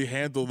 you really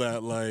handled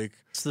that. Like,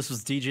 So this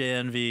was DJ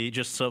Envy,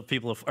 just so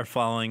people are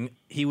following.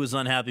 He was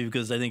unhappy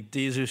because I think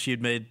Desus,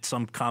 you'd made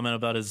some comment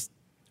about his.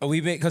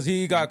 Because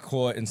he got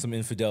caught in some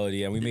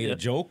infidelity, and we made a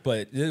joke,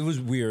 but it was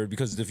weird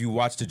because if you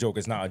watch the joke,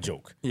 it's not a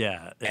joke.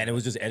 Yeah. And it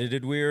was just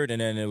edited weird, and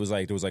then it was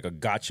like there was like a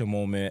gotcha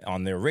moment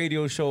on their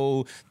radio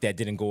show that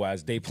didn't go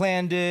as they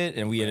planned it,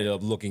 and we ended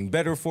up looking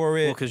better for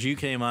it. Well, because you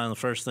came on, the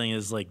first thing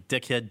is like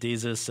dickhead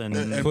Desus and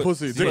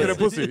pussy. Dickhead and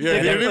pussy. Yeah,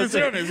 he didn't even say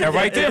her name. And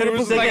right there, it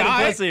was Dickhead like,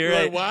 and pussy,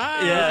 right? Like,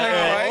 wow.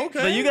 Yeah, Like, okay.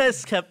 But you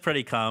guys kept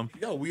pretty calm.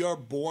 Yo, we are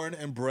born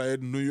and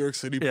bred New York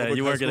City Yeah, public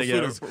you high weren't school gonna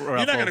get students. You're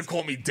ruffled. not going to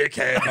call me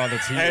dickhead On the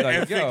TV, and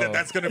like, think yo. that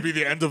that's going to be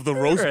the end of the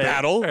roast Right,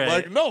 battle. right.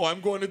 Like, no,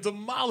 I'm going to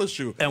demolish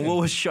you. And what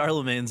was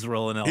Charlemagne's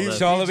role in all He- this?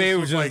 Charlemagne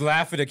was was just like-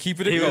 laughing to keep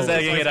it He going. was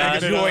egging it on.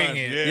 enjoying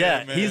it.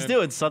 Yeah, man. he's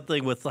doing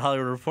something with the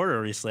Hollywood Reporter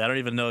recently. I don't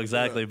even know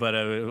exactly, but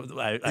I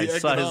He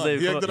egged saw it his on. name.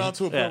 He come egged it up. on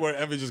to a point where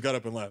Envy just got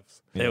up and left.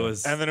 It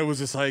was. And then it was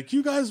just like,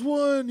 you guys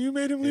won. You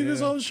made him leave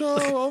his own show.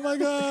 Oh, my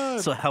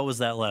God. So how was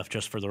that left?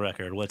 Just for the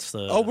record, what's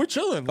the? Oh, we're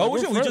chilling. Oh,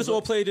 Like, we we're just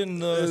all friends. played in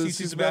the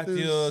CC CC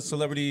Sabathia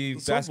celebrity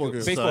softball basketball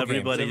game. so baseball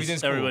everybody's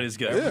games. Everything's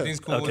cool. good. Everything's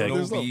cool. Okay. No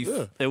There's beef.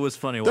 yeah. It was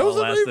funny There while it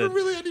wasn't even lasted.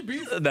 really any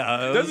beef.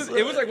 No,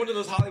 It was like one of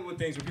those Hollywood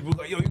things where people were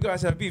like, yo, you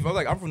guys have beef. I was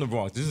like, I'm from the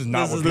Bronx. This is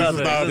not This what is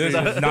beef nothing. This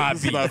is not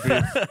This is beef. not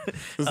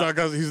beef. It's not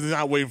because he's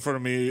not waiting for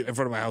me in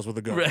front of my house with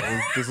a gun.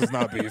 Right. This is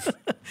not beef.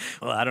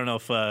 Well, I don't know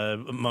if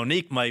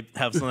Monique might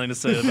have something to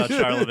say about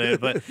Charlemagne,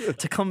 but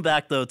to come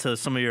back though to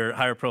some of your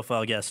higher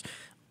profile guests,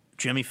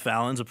 Jimmy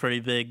Fallon's a pretty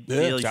big Yeah,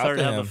 deal. You shout started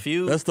to to have him. a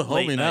few. That's the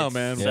late homie now, nights.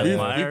 man. Seth We've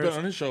Meyers. been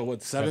on his show,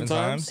 what, seven 7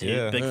 times? times?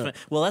 Yeah. Big Yeah. fan.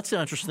 Well, that's the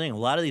interesting thing. A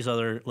lot of these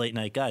other late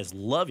night guys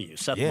love you.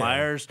 Seth Yeah.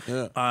 Myers,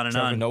 Yeah. on and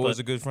Trevor on. Noah's but-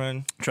 a good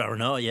friend. Trevor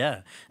Noah,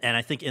 yeah. And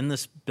I think in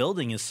this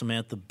building is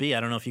Samantha B.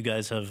 I don't know if you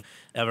guys have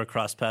ever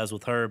crossed paths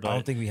with her, but I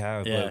don't think we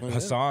have. Yeah. But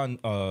Hassan,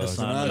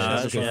 Hassan Minaj, Minaj,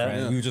 is a good yeah.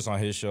 friend. We were just on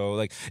his show.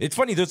 Like, it's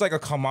funny. There's like a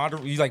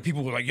camaraderie. Like,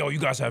 people were like, "Yo, you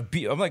guys have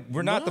beef." I'm like,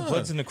 we're not the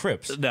Bloods and the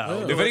Crips.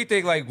 No. If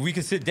anything, like, we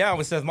could sit down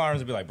with Seth Meyers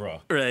and be like,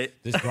 "Bro, Right.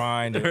 this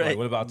grind. and, Right. like,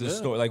 what about this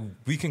story?" Like,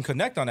 we can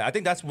connect on that. I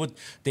think that's what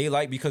they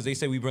like because they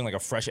say we bring like a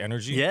fresh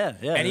energy. Yeah,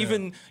 yeah. And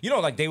even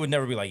like they would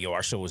never be like, "Yo,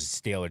 our show was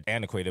stale or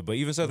antiquated." But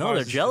even Seth No, Meyers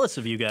they're is- jealous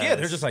of you guys. Yeah,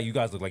 they're just like, you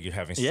guys look like you're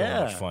having so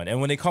Yeah. much fun.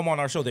 And when they come on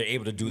our show, they're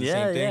able to do the Yeah,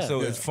 same thing. yeah.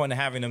 So Yeah. it's fun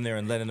having them there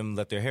and letting them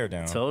let their hair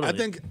down. Totally. I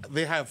think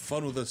they have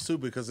fun with us, too,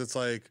 because it's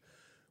like,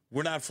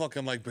 we're not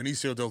fucking like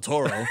Benicio del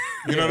Toro.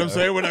 You know what I'm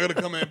saying? We're not going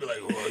to come in and be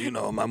like, well, you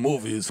know, my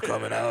movie is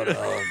coming out.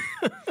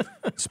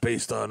 It's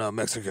based on a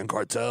Mexican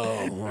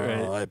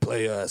cartel. I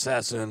play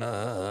assassin.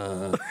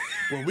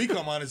 When we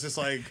come on, it's just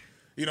like,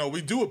 you know,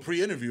 we do a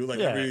pre-interview like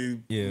every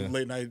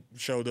late night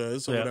show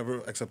does or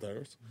whatever, except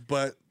ours.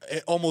 But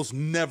it almost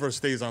never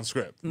stays on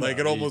script. Like,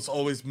 it almost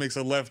always makes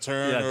a left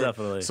turn. Yeah, or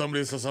definitely.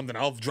 somebody says something,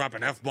 I'll drop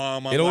an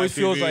F-bomb on It always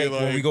live feels TV,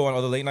 like when we go on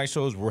other late night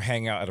shows, we're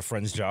hanging out at a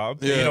friend's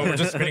job. Yeah. You know, we're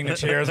just spinning the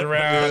chairs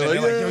around. and like,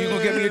 they're like, yo, you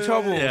gonna get me in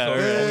trouble. Yeah, So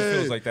it always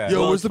feels like that. Yo,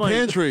 Well, where's it's the funny.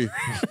 pantry?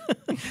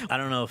 I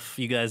don't know if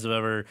you guys have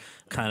ever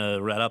kind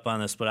of read up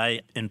on this,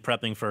 but in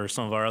prepping for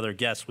some of our other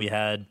guests, we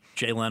had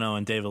Jay Leno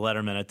and David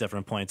Letterman at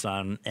different points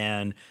on,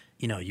 and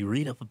you know, you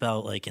read up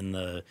about like in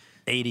the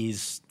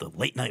 80s, the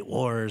late night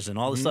wars and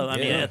all this stuff. I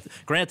mean,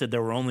 granted,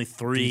 there were only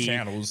three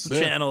channels.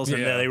 and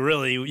Yeah. they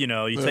really, you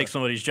know, you take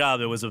somebody's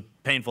job, it was a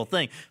painful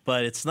thing.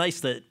 But it's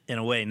nice that in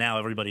a way now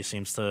everybody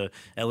seems to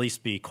at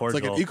least be cordial.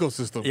 It's like an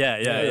ecosystem.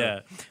 Yeah.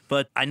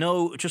 But I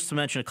know, just to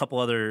mention a couple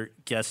other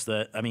guests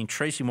that, I mean,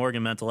 Tracy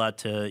Morgan meant a lot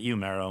to you,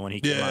 Mero, when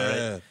he came on,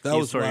 right? That He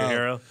was sort of your wild.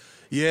 hero.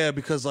 Yeah,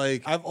 because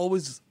like I've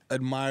always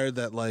admired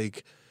that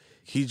like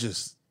he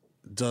just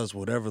does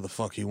whatever the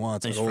fuck he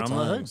wants He's at all from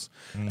the hood. times.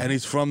 And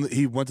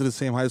he went to the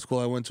same high school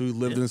I went to. He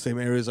lived in the same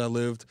areas I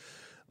lived.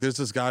 There's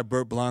this guy,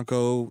 Bert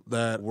Blanco,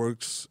 that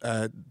works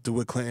at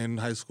DeWitt Clinton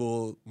High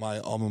School, my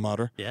alma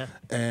mater. Yeah.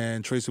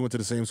 And Tracy went to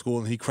the same school,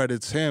 and he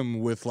credits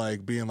him with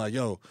like being like,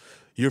 "Yo,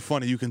 you're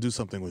funny. You can do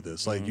something with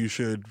this. Like you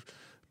should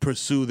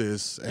pursue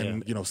this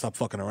and you know, stop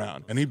fucking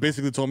around." And he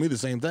basically told me the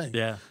same thing.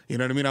 Yeah. You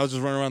know what I mean? I was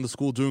just running around the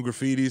school doing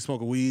graffiti,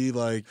 smoking weed.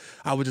 Like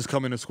I would just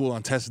come into school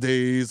on test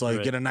days,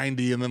 like get a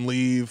 90 and then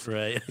leave.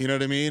 Right. You know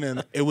what I mean?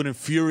 And it would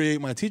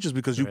infuriate my teachers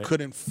because you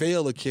couldn't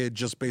fail a kid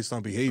just based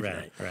on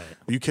behavior. Right.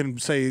 You can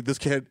say this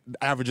kid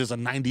averages a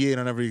 98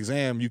 on every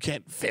exam. You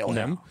can't fail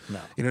him. No.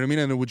 You know what I mean?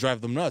 And it would drive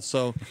them nuts.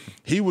 So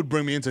he would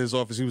bring me into his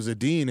office. He was a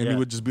dean, and he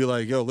would just be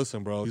like, "Yo,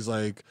 listen, bro." He's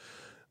like,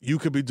 "You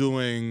could be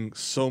doing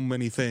so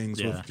many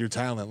things with your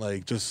talent.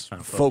 Like, just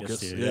focus."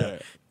 Dude, Yeah.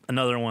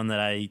 another one that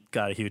I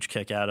got a huge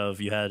kick out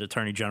of. You had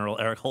Attorney General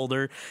Eric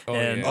Holder,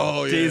 and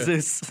yeah.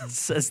 Jesus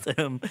says to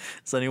him,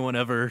 "Has anyone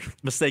ever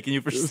mistaken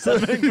you for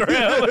Stedman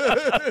Graham?"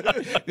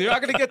 You're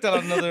not gonna get that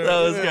on another.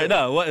 That was great.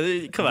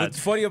 No, come on. What's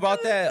funny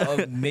about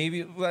that?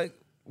 Maybe like.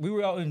 We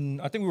were out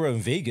I think we were in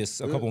Vegas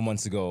a couple of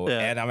months ago,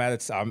 and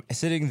I'm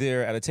sitting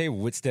there at a table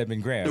with Stedman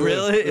Graham.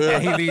 Really?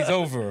 And he leans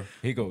over.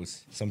 He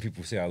goes, "Some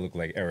people say I look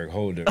like Eric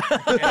Holder."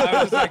 And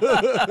I was like,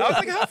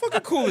 how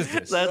fucking cool is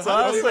this? That's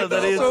awesome.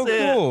 That's so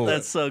cool.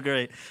 That's so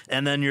great.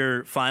 And then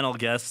your final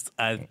guest,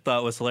 I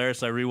thought was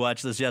hilarious. I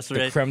rewatched this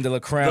yesterday. The creme de la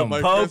creme.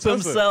 The Pope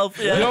himself.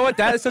 Yeah. You know what?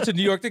 That is such a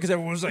New York thing because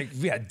everyone was like,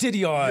 "We had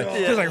Diddy on."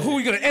 They're like, "Who are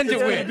you gonna end it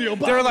with?"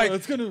 They're like,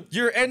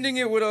 "You're ending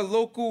it with a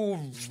local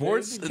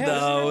sports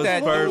No,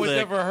 that no one's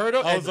never heard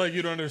of." I was like,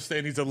 you don't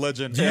understand. He's a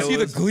legend. Do you see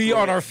the glee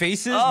on our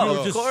faces? Oh, we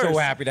were just so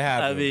happy to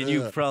have him. I mean,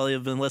 you probably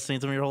have been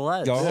listening to me your whole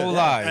life. The whole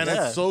life. And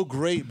it's so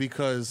great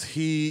because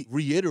he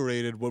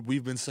reiterated what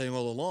we've been saying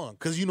all along.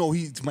 Because,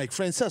 he's Mike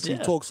Francesa. He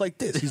talks like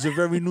this. He's a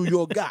very New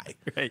York guy.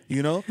 Right.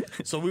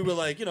 So we were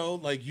like,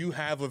 you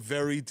have a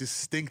very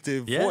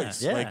distinctive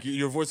voice. Yeah. Like,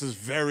 your voice is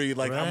very,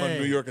 like, I'm a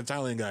New York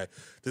Italian guy.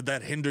 Did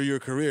that hinder your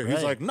career?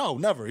 He's like, no,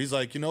 never. He's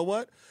like, you know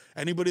what?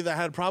 Anybody that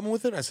had a problem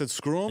with it, I said,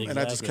 screw him. And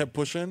I just kept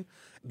pushing.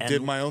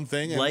 Did my own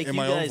thing like in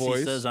my own voice.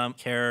 He says,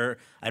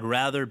 I'd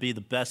rather be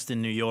the best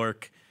in New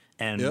York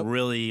and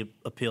really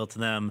appeal to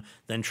them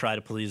than try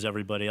to please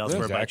everybody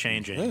elsewhere by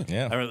changing.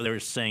 Yeah. I remember they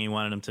were saying you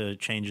wanted him to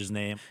change his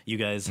name. You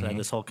guys had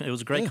this whole... It was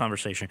a great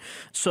conversation.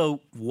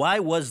 So why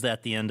was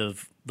that the end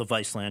of the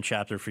Viceland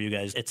chapter for you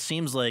guys? It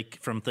seems like,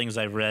 from things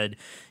I've read,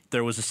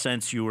 there was a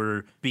sense you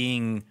were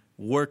being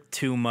worked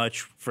too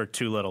much for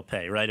too little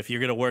pay, right? If you're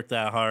going to work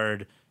that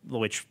hard,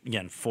 which,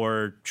 again,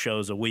 4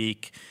 shows a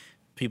week...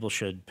 people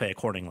should pay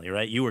accordingly,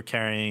 right? You were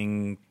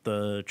carrying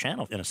the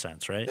channel in a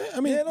sense, right? Yeah,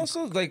 I mean, and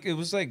also it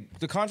was like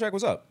the contract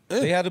was up.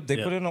 They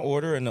put in an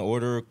order, and the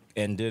order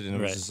ended, and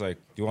it was just like,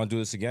 "Do you want to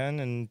do this again?"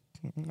 And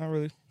not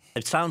really.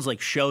 It sounds like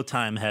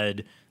Showtime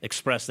had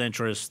expressed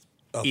interest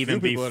even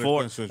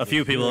before a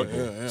few people.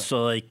 Yeah.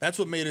 So like that's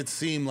what made it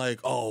seem like,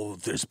 oh,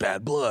 there's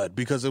bad blood,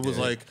 because it was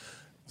like.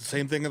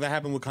 Same thing that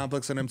happened with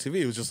Complex and MTV.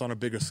 It was just on a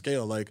bigger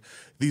scale. Like,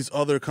 these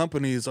other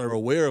companies are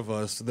aware of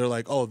us. They're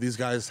like, oh, these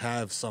guys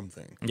have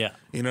something. Yeah.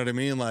 You know what I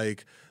mean?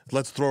 Like,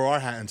 let's throw our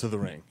hat into the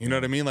ring. You know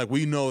what I mean? Like,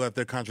 we know that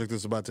their contract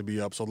is about to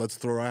be up, so let's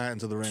throw our hat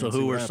into the ring. So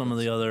who were some of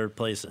the other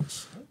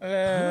places?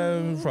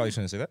 Probably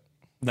shouldn't say that.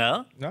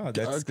 No? No,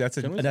 that's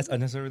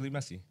unnecessarily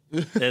messy.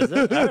 Is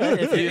it? All right.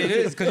 It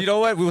is, because you know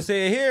what? We'll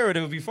say it here and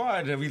it'll be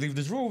fine. Then we leave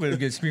this room and it'll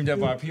get screamed at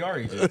by a PR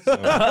agent. So.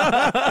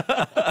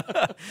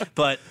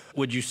 But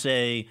would you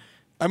say...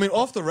 I mean,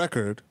 off the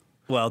record...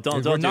 Well,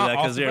 don't do that,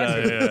 because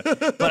you're...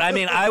 But I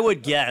mean, I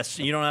would guess,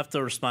 you don't have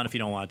to respond if you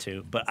don't want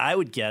to, but I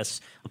would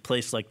guess a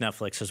place like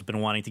Netflix has been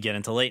wanting to get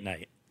into late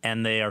night,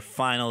 and they are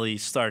finally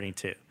starting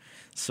to.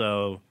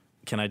 So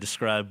can I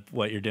describe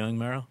what you're doing,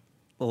 Mero?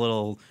 A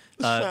little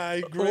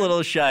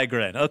shy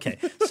grin. Okay,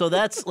 so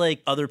that's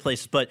like other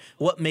places. But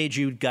what made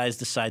you guys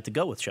decide to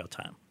go with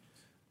Showtime?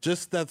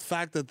 Just that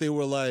fact that they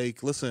were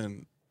like,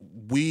 listen,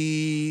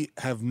 we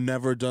have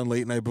never done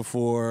late night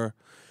before.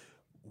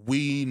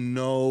 We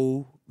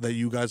know that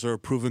you guys are a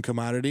proven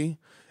commodity,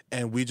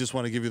 and we just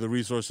want to give you the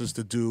resources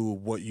to do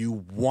what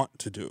you want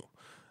to do.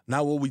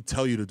 Not what we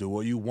tell you to do,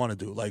 what you want to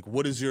do. Like,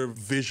 what is your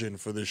vision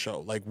for this show?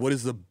 Like, what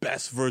is the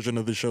best version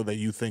of the show that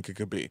you think it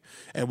could be?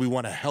 And we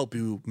want to help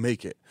you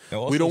make it.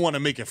 Also, we don't want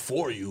to make it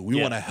for you. We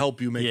want to help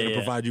you make it and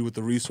provide you with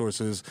the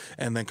resources,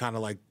 and then kind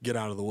of like get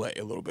out of the way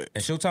a little bit.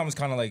 And Showtime is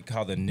kind of like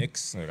how the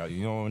Knicks, I'm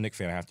a Knicks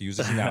fan, I have to use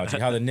this analogy,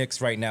 how the Knicks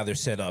right now, they're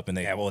set up and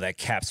they have all that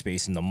cap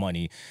space and the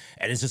money.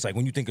 And it's just like,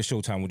 when you think of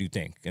Showtime, what do you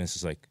think? And it's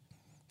just like,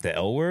 the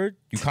L word,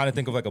 you kind of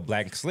think of like a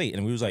blank slate.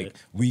 And we was like,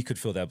 we could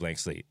fill that blank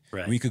slate.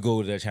 Right. We could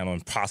go to that channel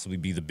and possibly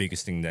be the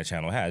biggest thing that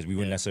channel has. We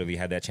wouldn't necessarily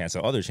have that chance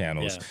on other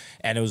channels. Yeah.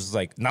 And it was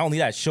like, not only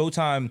that,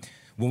 Showtime,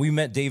 when we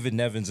met David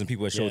Nevins and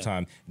people at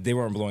Showtime, they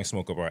weren't blowing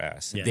smoke up our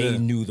ass. Yeah. They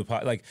knew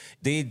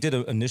they did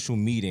an initial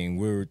meeting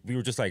where we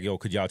were just like, yo,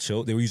 could y'all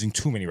chill? They were using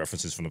too many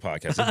references from the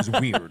podcast. It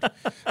was weird.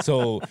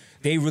 So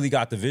they really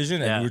got the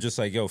vision, and we were just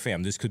like, yo,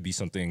 fam, this could be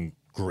something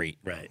great.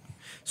 Right.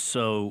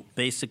 So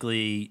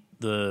basically,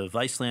 the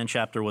Viceland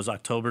chapter was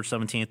October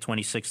 17th,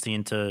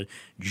 2016 to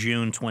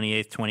June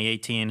 28th,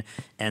 2018.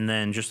 And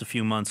then just a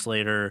few months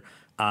later,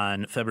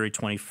 on February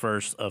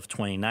 21st of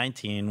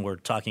 2019, we're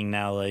talking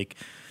now like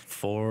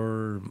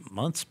 4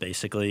 months,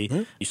 basically.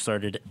 Mm-hmm. You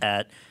started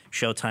at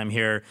Showtime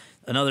here.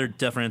 Another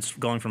difference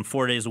going from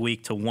 4 days a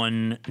week to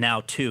 1,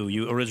 now 2.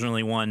 You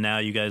originally 1, now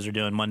you guys are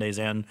doing Mondays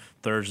and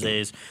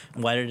Thursdays.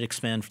 Why did it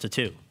expand to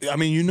 2? I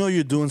mean,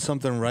 you're doing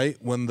something right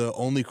when the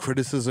only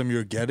criticism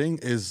you're getting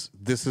is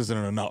this isn't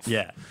enough.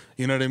 Yeah.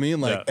 You know what I mean?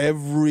 Like,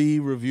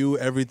 every review,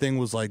 everything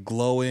was like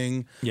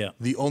glowing. Yeah.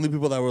 The only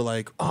people that were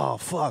like, oh,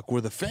 fuck,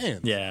 were the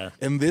fans. Yeah.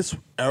 In this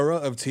era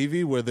of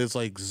TV where there's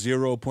like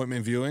 0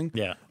 appointment viewing,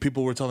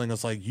 people were telling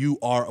us, like, you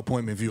are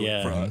appointment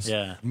viewing for us.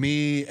 Yeah.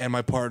 Me and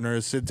my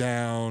partners sit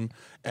down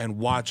and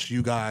watch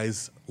you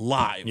guys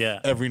live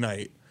every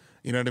night.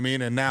 You know what I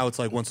mean? And now it's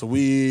like once a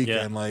week,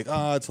 Yeah. and like,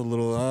 it's a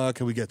little,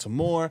 can we get some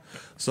more?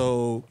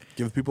 So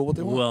give people what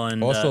they want. Well,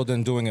 and Also,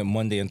 then doing it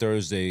Monday and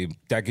Thursday,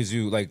 that gives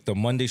you like the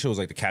Monday show is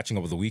like the catching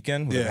up of the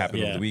weekend, what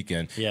happened over the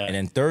weekend, and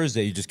then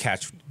Thursday you just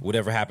catch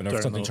whatever happened, or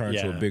if something turned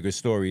into a bigger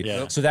story.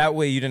 Yeah. So that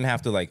way you didn't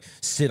have to like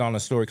sit on a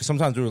story, because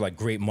sometimes there were like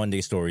great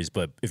Monday stories,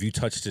 but if you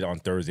touched it on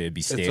Thursday, it'd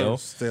be stale.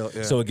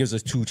 So it gives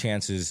us 2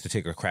 chances to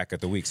take a crack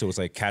at the week. So it's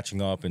like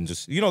catching up and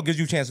just it gives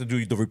you a chance to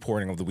do the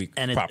reporting of the week.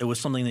 And it was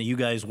something that you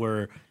guys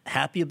were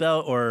happy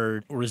about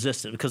or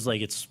resisted, because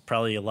like it's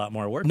probably a lot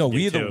more work. No,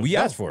 to do, we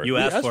asked for it. You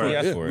asked for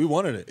it. We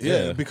wanted it.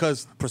 Yeah,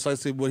 because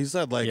precisely what he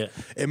said. Like,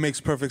 it makes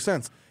perfect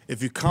sense.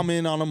 If you come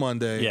in on a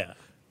Monday,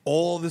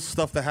 all this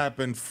stuff that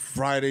happened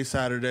Friday,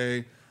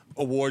 Saturday,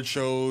 award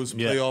shows,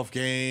 playoff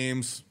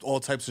games, all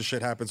types of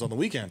shit happens on the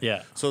weekend.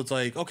 Yeah. So it's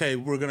like, okay,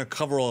 we're gonna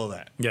cover all of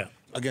that. Yeah.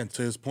 Again,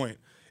 to his point,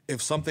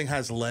 if something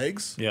has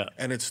legs,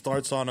 and it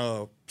starts on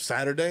a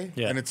Saturday,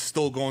 and it's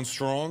still going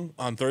strong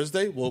on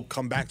Thursday, we'll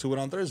come back to it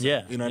on Thursday.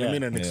 Yeah. You know what I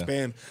mean? And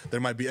expand. There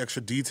might be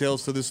extra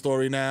details to this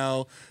story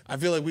now. I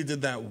feel like we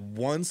did that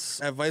once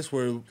at Vice,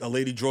 where a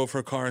lady drove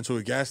her car into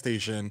a gas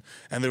station,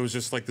 and there was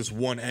just like this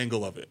one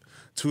angle of it.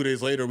 2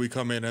 days later, we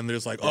come in, and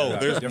there's like,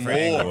 there's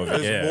more.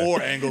 There's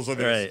more angles of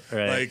this.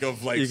 Right. Like,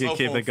 of like cell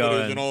phone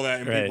footage and all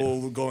that, and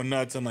people going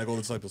nuts and like all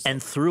this type of stuff.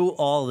 And through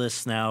all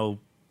this now,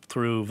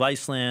 through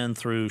Viceland,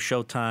 through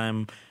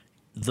Showtime,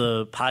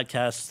 the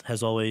podcast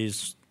has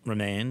always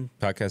remained.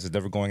 Podcast is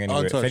never going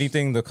anywhere. Untouched. If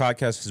anything, the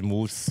podcast has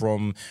moved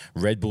from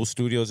Red Bull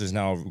Studios, is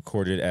now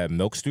recorded at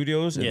Milk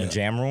Studios in the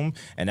Jam Room,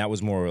 and that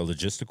was more a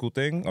logistical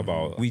thing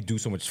about we do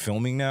so much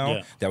filming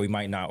now that we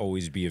might not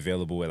always be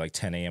available at like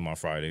 10 a.m. on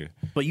Friday.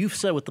 But you've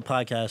said with the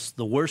podcast,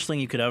 the worst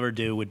thing you could ever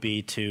do would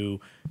be to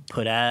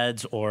put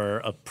ads or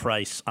a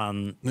price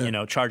on,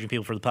 charging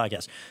people for the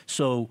podcast.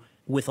 So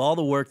with all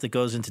the work that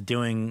goes into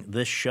doing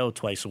this show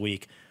twice a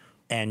week,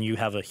 and you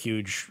have a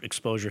huge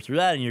exposure through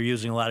that, and you're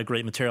using a lot of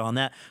great material on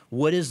that,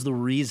 what is the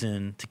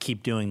reason to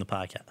keep doing the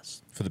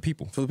podcast? For the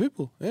people. For the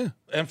people, yeah.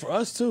 And for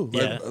us, too.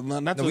 Yeah.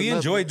 Like, we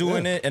enjoy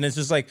doing it, and it's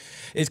just like,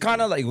 it's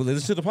kind of like,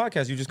 listen to the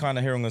podcast, you're just kind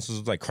of hearing us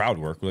as like crowd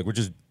work. Like, we're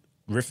just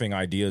riffing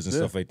ideas and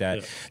stuff like that.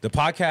 Yeah. The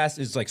podcast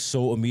is like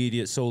so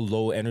immediate, so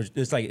low energy.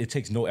 It's like it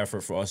takes no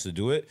effort for us to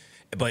do it.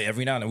 But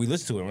every now and then we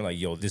listen to it and we're like,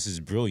 yo, this is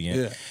brilliant.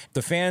 Yeah.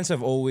 The fans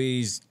have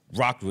always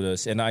rocked with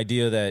us, and the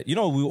idea that, we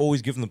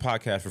always give them the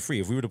podcast for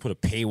free. If we were to put a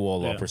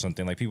paywall up or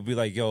something, like people be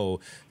like, yo,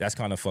 that's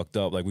kind of fucked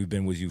up. Like, we've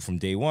been with you from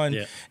day one.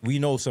 Yeah. We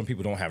know some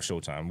people don't have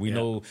Showtime. We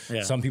know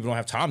some people don't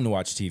have time to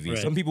watch TV. Right.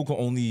 Some people can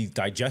only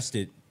digest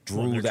it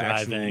through the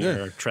actual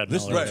or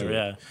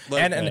treadmill.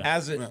 And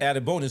as an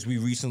added bonus, we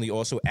recently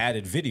also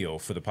added video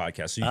for the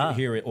podcast, so you can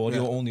hear it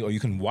audio only, or you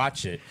can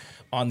watch it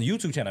on the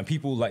YouTube channel. And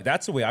people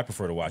that's the way I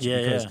prefer to watch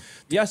it, because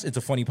yes, it's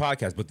a funny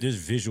podcast, but there's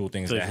visual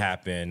things that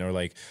happen, or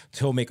like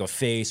he'll make a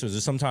face, or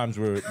there's sometimes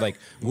where like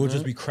we'll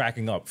just be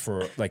cracking up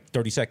for like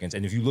 30 seconds,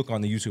 and if you look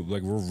on the YouTube,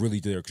 like we're really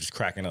there just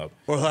cracking up.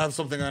 Or he'll have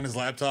something on his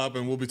laptop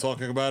and we'll be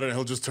talking about it, and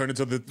he'll just turn it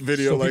to the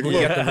video, so like, look,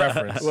 get the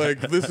reference.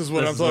 Like, this is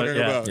what I'm talking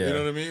about. You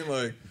know what I mean?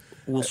 Like,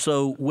 well,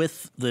 so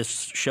with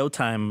this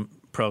Showtime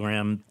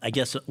program, I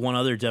guess one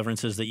other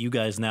difference is that you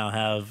guys now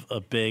have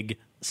a big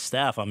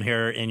staff. I'm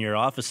here in your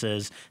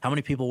offices. How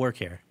many people work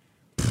here?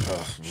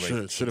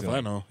 Shit, if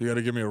I know. You got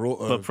to give me a roll.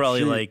 But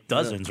probably like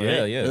dozens,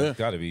 right? Yeah.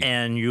 Got to be.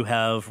 And you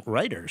have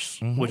writers,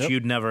 which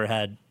you'd never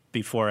had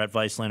before at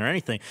Viceland or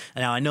anything.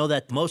 Now, I know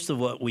that most of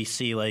what we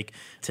see, like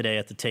today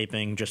at the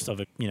taping, just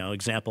of a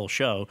example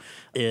show,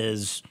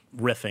 is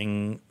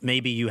riffing.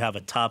 Maybe you have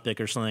a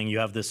topic or something. You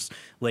have this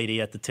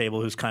lady at the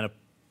table who's kind of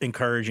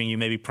encouraging you,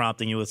 maybe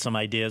prompting you with some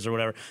ideas or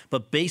whatever.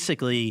 But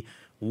basically,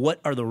 what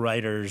are the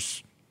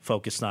writers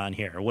focused on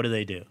here? What do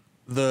they do?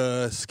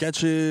 The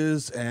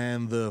sketches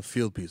and the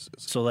field pieces.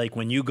 So, like,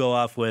 when you go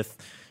off with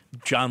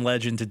John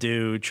Legend to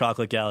do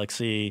Chocolate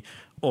Galaxy,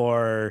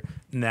 or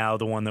now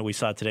the one that we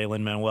saw today,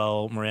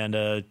 Lin-Manuel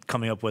Miranda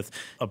coming up with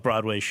a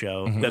Broadway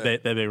show,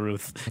 Bebe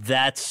Ruth,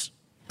 that's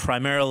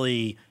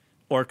primarily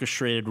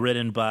orchestrated,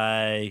 written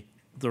by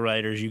the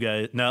writers. You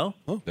guys know?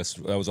 That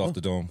was off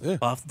the dome. Yeah.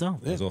 Off the dome.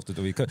 That was off the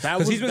dome.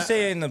 Because he's been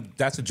saying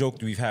that's a joke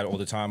that we've had all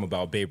the time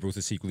about Babe Ruth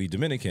is secretly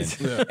Dominican.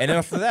 And then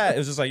after that, it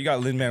was just like, you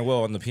got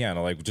Lin-Manuel on the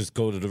piano, like, just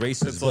go to the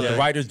races. But the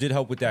writers did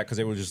help with that, because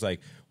they were just like,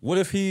 what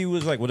if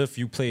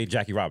you played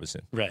Jackie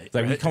Robinson? Right.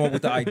 Like, we come up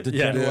with the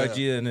general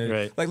idea, and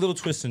then, like little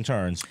twists and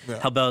turns.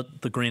 How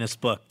about The Greenest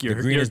Book? Your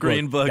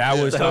green book.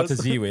 That was out to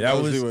Z-Way.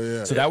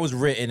 So that was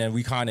written, and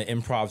we kind of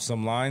improv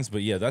some lines.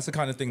 But yeah, that's the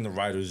kind of thing the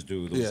writers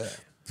do.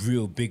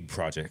 Real big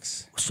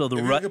projects. So if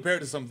you compare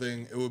it to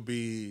something, it would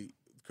be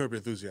Curb Your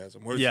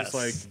Enthusiasm, where it's just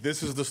like,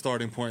 this is the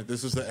starting point,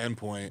 this is the end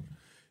point.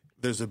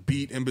 There's a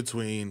beat in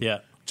between.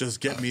 Yeah.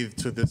 Just get me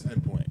to this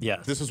end point. Yeah.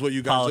 This is what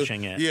you guys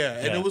polishing it. Yeah.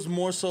 And it was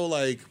more so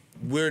like,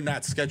 we're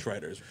not sketch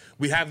writers.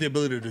 We have the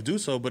ability to do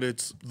so, but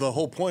it's the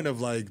whole point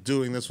of like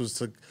doing this was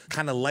to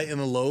kind of lighten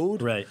the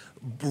load, right?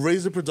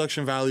 Raise the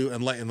production value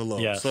and lighten the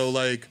load. Yeah. So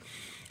like,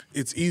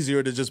 it's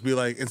easier to just be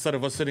like, instead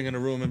of us sitting in a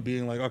room and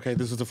being like, okay,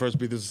 this is the first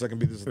beat, this is the second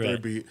beat, this is the third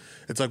beat.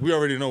 It's like, we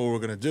already know what we're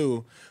going to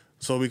do.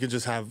 So we could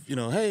just have,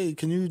 hey,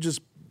 can you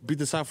just beat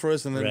this out for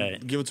us and then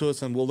give it to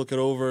us and we'll look it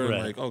over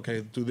and like,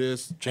 okay, do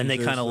this. And they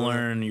kind of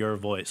learn your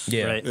voice,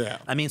 right? Yeah.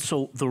 I mean,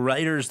 so the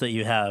writers that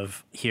you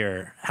have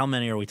here, how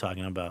many are we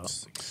talking about?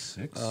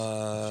 6.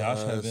 Josh,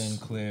 Heaven,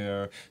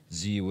 Claire,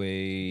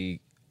 Z-Way,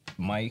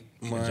 Mike,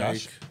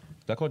 Josh.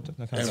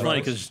 It's funny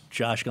because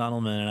Josh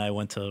Gondelman and I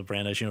went to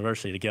Brandeis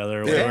University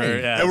together.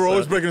 And we're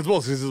always breaking his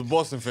balls because he's a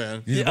Boston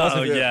fan. He's a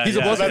Boston fan. He's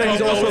a Boston fan.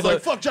 He's also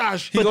like, fuck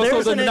Josh. He's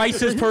also the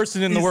nicest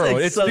person in the world.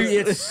 It's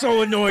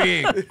so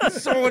annoying.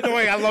 It's so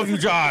annoying. I love you,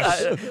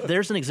 Josh.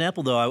 There's an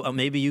example, though.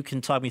 Maybe you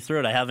can talk me through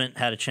it. I haven't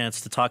had a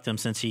chance to talk to him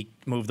since he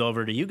moved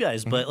over to you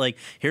guys. But, like,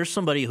 here's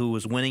somebody who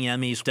was winning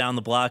Emmys down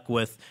the block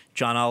with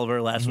John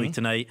Oliver last week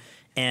tonight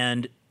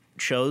and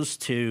chose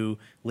to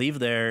leave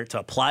there to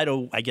apply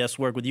to, I guess,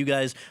 work with you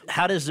guys.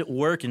 How does it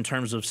work in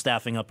terms of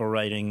staffing up a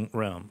writing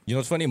room? You know,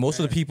 it's funny. Most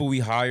of the people we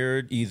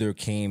hired either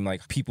came,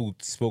 like, people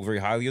spoke very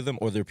highly of them,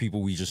 or they're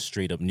people we just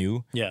straight up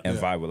knew and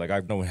vibe with. Like,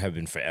 I've known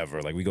Heaven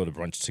forever. Like, we go to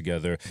brunch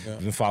together. We've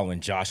been following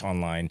Josh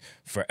online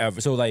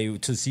forever. So, like,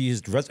 to see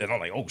his resume, and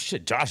I'm like, oh,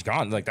 shit, Josh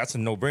gone. Like, that's a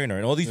no-brainer.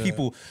 And all these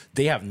people,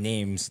 they have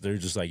names. They're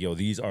just like, yo,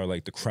 these are,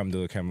 like, the creme de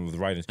la creme of the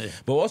writers.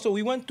 But also,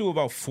 we went through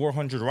about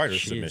 400 writer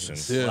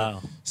submissions.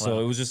 Wow.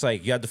 So it was just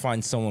like, you had to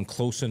find someone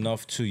close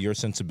enough to your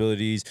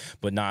sensibilities,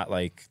 but not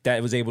like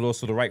that was able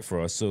also to write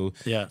for us. So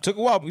it took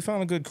a while, but we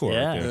found a good core.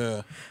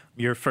 Yeah.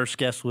 Your first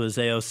guest was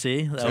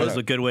AOC. That was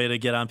a good way to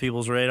get on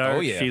people's radar. Oh,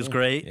 yeah. She's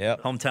great.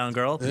 Hometown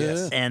girl.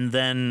 Yes. And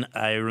then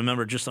I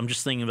remember I'm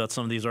just thinking about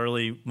some of these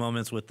early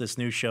moments with this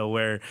new show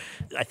where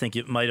I think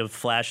it might have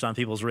flashed on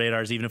people's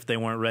radars, even if they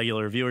weren't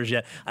regular viewers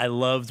yet. I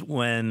loved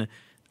when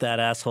that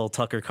asshole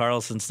Tucker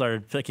Carlson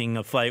started picking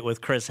a fight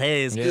with Chris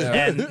Hayes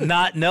and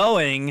not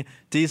knowing.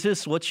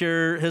 Desus, what's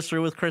your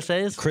history with Chris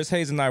Hayes? Chris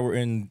Hayes and I were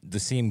in the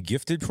same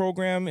gifted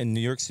program in New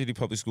York City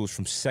public schools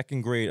from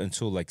 2nd grade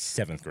until like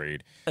 7th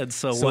grade. And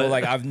so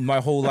like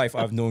my whole life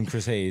I've known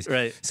Chris Hayes.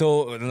 Right.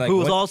 So like who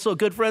was also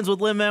good friends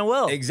with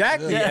Lin-Manuel.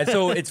 Exactly. And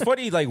so it's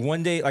funny, like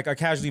one day, like I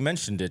casually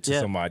mentioned it to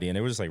somebody and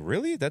they were just like,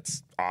 really?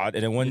 That's odd.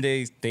 And then one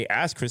day they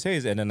asked Chris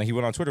Hayes and then he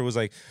went on Twitter, was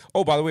like,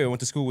 oh, by the way, I went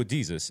to school with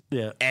Desus.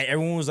 Yeah. And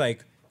everyone was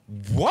like,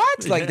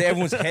 what? Like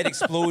everyone's head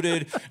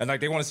exploded, and like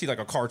they want to see like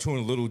a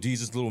cartoon, little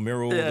Desus, little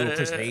Mero, little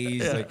Chris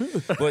Hayes. Like,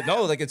 but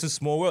no, like it's a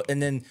small world.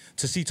 And then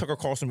to see Tucker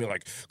Carlson be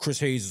like, Chris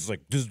Hayes is like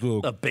this is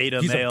a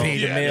beta he's male. A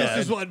beta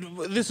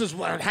male. This is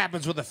what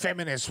happens with a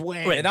feminist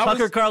wing. Right, and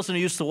Tucker Carlson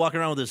used to walk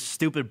around with his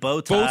stupid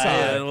bow tie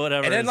and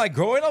whatever. And then like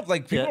growing up,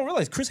 like people don't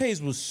realize Chris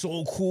Hayes was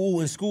so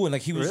cool in school, and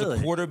like he was a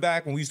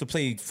quarterback when we used to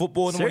play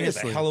football. And he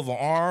has a hell of an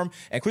arm,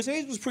 and Chris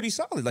Hayes was pretty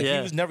solid. Like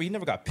he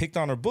never got picked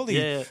on or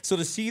bullied. So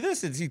to see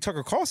this and see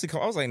Tucker Carlson,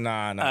 I was like,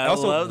 nah. I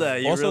love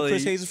that.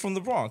 Chris Hayes is from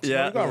the Bronx.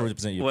 Yeah, you gotta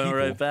represent your went people.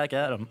 right back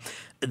at him.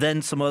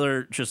 Then some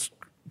other just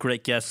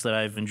great guests that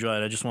I've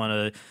enjoyed. I just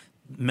want to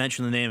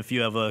mention the name. If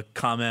you have a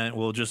comment,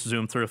 we'll just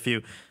zoom through a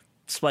few.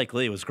 Spike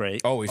Lee was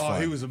great. Always fun.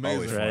 He was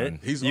amazing. Right?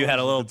 You had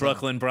a little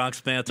Brooklyn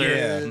Bronx banter.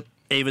 Yeah.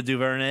 Ava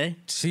DuVernay.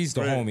 She's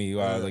the homie.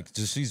 Like,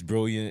 she's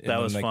brilliant. That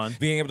was like, fun.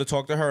 Being able to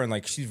talk to her and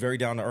like she's very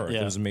down to earth.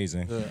 It was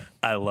amazing. Yeah.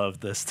 I love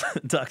this.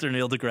 Dr.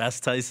 Neil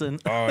deGrasse Tyson.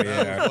 Oh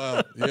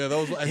yeah, that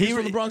was. He's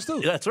from the Bronx too.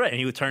 That's right.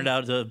 And he turned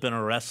out to have been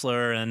a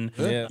wrestler, and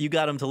you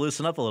got him to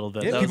loosen up a little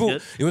bit. That was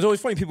good. It was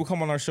always funny. People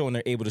come on our show and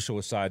they're able to show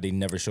a side they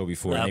never showed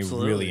before, and they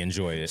really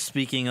enjoy it.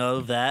 Speaking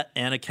of that,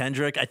 Anna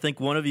Kendrick. I think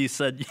one of you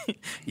said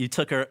you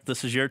took her.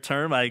 This is your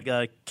term. I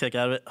got a kick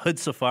out of it. Hood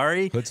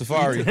Safari. Hood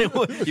Safari.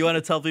 You want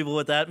to tell people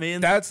what that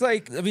means? That's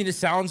like. I mean, it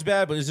sounds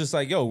bad, but it's just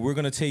like, yo, we're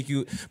gonna take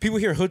you. People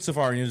hear Hood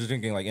Safari and you're just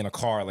thinking like in a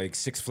car, like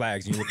Six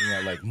Flags, and you're looking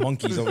at like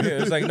monkeys over here.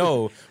 It's like,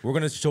 no, we're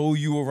gonna show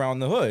you around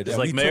the hood. It's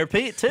like Mayor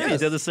Pete too. He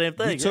did the same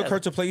thing. We took her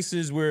to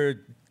places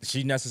where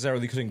she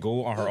necessarily couldn't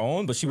go on her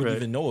own, but she wouldn't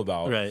even know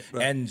about. Right.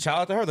 And shout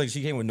out to her, like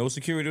she came with no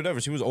security or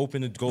whatever. She was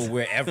open to go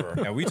wherever.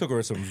 And we took her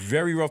to some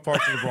very rough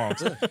parts of the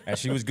Bronx, and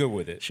she was good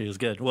with it. She was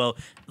good. Well,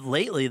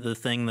 lately the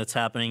thing that's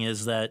happening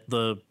is that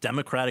the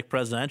Democratic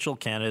presidential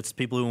candidates,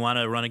 people who want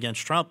to run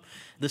against Trump,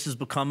 this has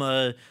become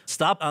a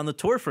stop on the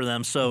tour for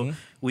them. So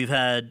we've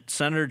had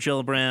Senator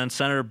Gillibrand,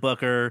 Senator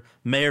Booker,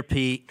 Mayor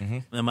Pete.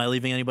 Am I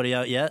leaving anybody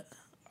out yet?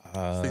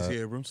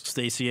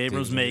 Stacey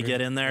Abrams may get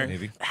in there.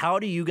 Maybe. How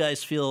do you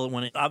guys feel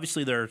when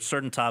obviously there are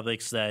certain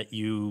topics that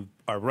you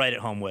are right at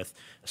home with?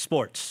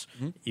 Sports.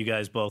 You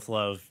guys both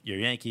love your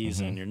Yankees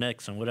and your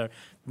Knicks and whatever.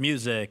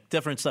 Music,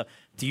 different stuff.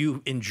 Do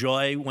you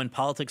enjoy when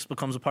politics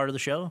becomes a part of the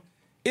show?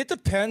 It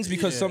depends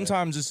because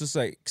sometimes it's just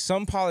like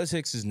some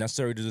politics is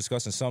necessary to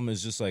discuss and some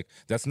is just like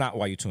that's not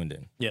why you tuned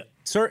in. Yeah.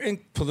 Certain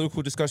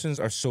political discussions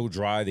are so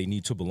dry they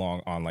need to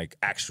belong on like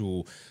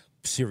actual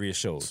serious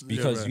shows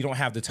because you don't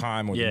have the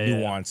time or the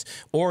nuance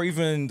or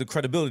even the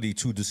credibility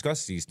to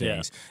discuss these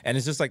things. And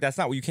it's just like, that's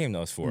not what you came to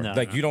us for. No,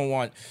 you don't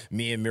want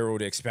me and Mero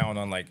to expound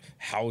on like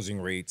housing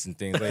rates and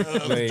things like,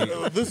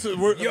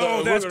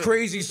 that's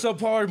crazy.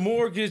 Subpar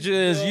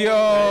mortgages.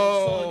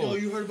 Yo,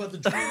 you heard about the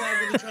Dream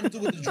Act? What they're trying to do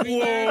with the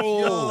Dream Act?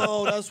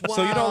 Yo, that's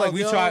wild. So, like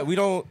we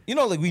don't,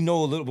 like we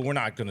know a little, but we're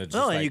not going to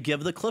just and you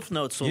give the cliff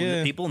notes so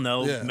that people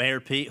know Mayor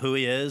Pete, who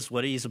he is,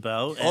 what he's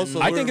about.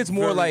 Also, I think it's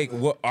more like,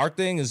 what our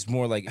thing is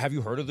more like, have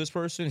you heard of this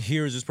person?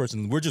 Here's this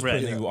person. We're just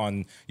putting you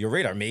on your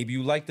radar. Maybe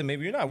you like them,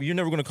 maybe you're not. You're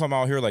never going to come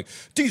out here like,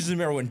 Desus and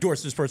Mero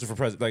endorse this person for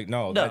president. Like,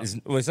 no. That is,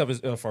 what's up is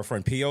for our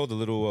friend Pio, the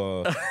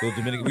little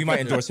Dominican. We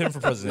might endorse him for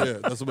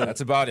president.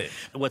 That's about it.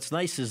 What's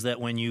nice is that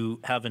when you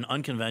have an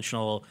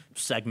unconventional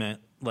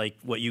segment like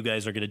what you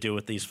guys are going to do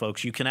with these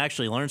folks, you can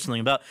actually learn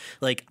something about,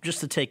 like,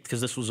 just to take,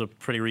 because this was a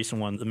pretty recent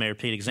one, the Mayor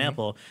Pete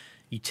example,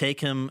 you take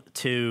him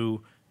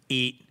to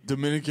eat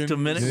Dominican,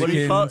 what do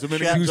you call it?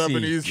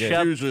 Japanese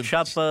fusion.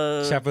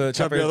 Chapadoras.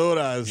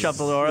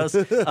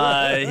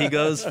 He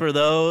goes for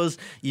those.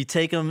 You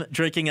take him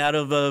drinking out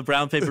of a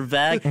brown paper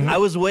bag. I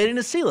was waiting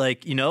to see,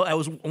 like, I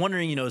was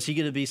wondering, is he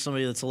going to be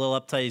somebody that's a little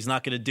uptight? He's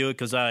not going to do it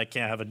because I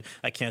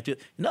can't do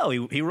it. No,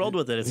 he rolled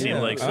with it. It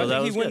seemed like so.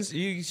 That was good.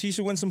 He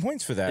should win some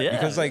points for that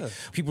because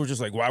people are just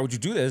like, why would you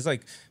do that? It's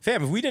like,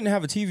 fam, if we didn't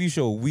have a TV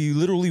show, we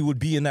literally would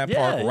be in that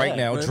park right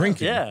now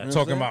drinking,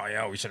 talking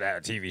about we should have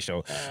a TV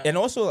show. And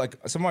also, like,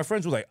 some of my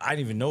friends were like, I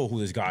didn't even know who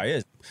this guy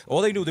is.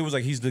 All they knew, they was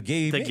like, he's the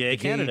gay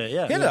candidate.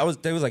 Yeah.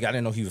 They was like, I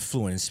didn't know he was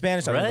fluent in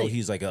Spanish. I didn't know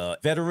he's like a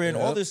veteran.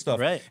 All this stuff.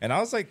 Right. And I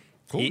was like,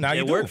 cool.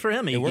 It worked for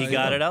him. He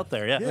got it out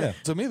there. Yeah.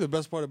 To me, the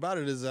best part about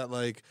it is that,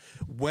 like,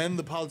 when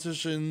the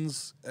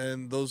politicians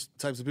and those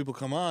types of people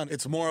come on,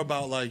 it's more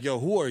about like, yo,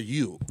 who are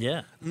you?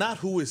 Yeah. Not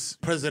who is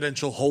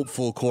presidential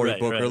hopeful Cory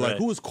Booker.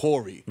 Who is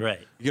Cory? Right.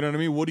 You know what I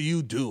mean? What do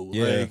you do?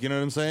 Yeah. Like, you know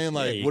what I'm saying?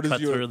 Like, what is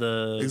your cut through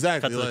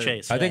the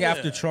chase? I think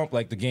after Trump,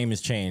 like, the game has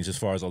changed as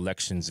far as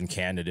elections and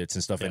candidates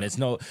and stuff. Yeah. And it's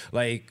what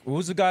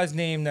was the guy's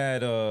name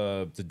that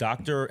the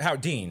doctor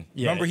Howard Dean?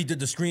 Yeah. Remember he did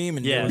the scream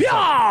and they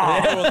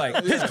were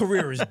like, his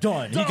career is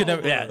done. He could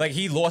never like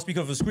he lost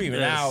because of the scream.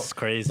 And now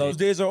crazy. Those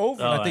days are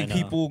over. And I think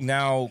people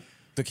now.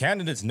 The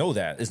candidates know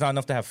that. It's not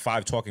enough to have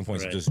 5 talking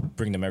points and just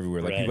bring them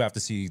everywhere. Like, people have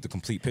to see the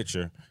complete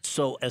picture.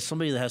 So, as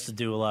somebody that has to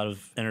do a lot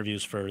of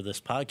interviews for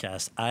this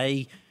podcast,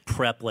 I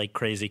prep like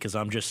crazy because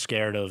I'm just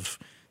scared of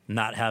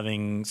not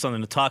having something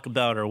to talk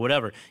about or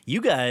whatever.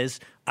 You guys,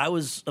 I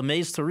was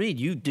amazed to read.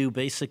 You do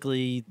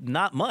basically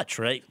not much,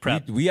 right?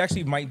 Prep. We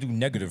actually might do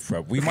negative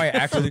prep. We might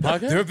actually. There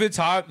have been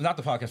times, not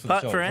the podcast, for the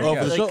show. For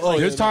the show.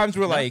 There's times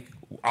where like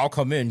I'll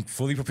come in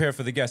fully prepared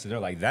for the guest, and they're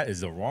like, "That is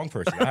the wrong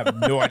person. I have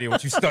no idea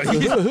what you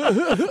studied."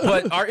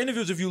 But our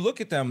interviews, if you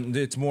look at them,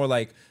 it's more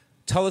like,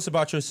 tell us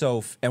about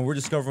yourself, and we're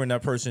discovering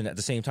that person at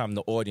the same time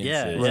the audience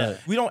is. Yeah.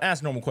 We don't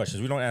ask normal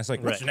questions. We don't ask,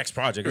 like, what's your next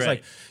project? It's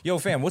like, yo,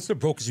 fam, what's the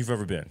brokest you've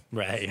ever been?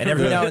 Right. And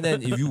every now and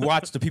then, if you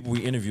watch the people we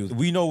interview,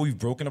 we know we've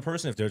broken a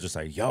person if they're just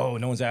like, yo,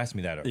 no one's asked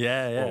me that.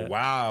 Or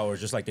wow. Or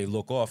just like they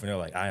look off and they're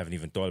like, I haven't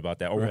even thought about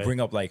that. Or we'll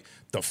bring up like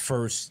the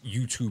first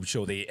YouTube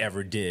show they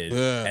ever did.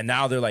 Yeah. And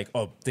now they're like,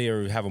 oh, they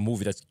have a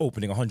movie that's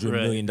opening $100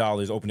 million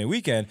opening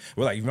weekend.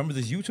 We're like, you remember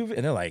this YouTube?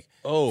 And they're like,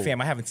 oh, fam,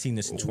 I haven't seen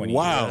this in 20 years.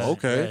 Wow,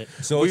 okay. Right.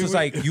 So it's just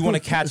like, you want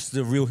to catch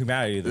the real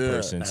humanity of the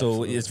person.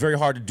 Absolutely. So it's very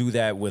hard to do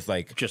that with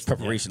like just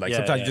preparation. Like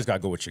sometimes you just gotta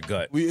go with your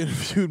gut. We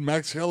interviewed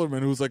Max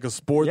Kellerman, who's like a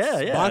sports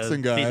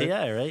boxing guy.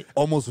 PTI, right?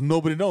 Almost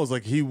nobody knows.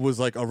 Like, he was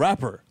like a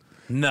rapper.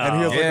 No. And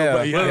he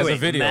has he has a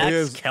video.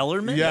 Max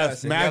Kellerman?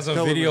 Yes, Max has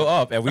a video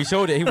up, and we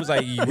showed it. He was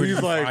like, where did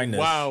you find this?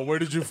 Wow, where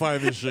did you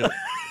find this shit?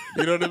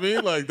 You know what I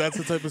mean? Like, that's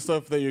the type of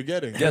stuff that you're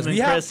getting. Yes,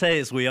 Chris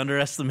Hayes, we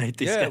underestimate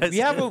these guys.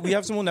 We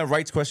have someone that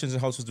writes questions and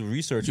helps us do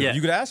research. Yeah.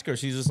 You could ask her.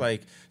 She's just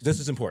like, this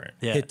is important.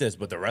 Yeah. Hit this.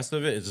 But the rest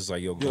of it is just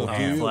like, yo, go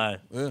fly.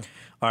 Yeah.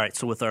 All right,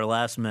 so with our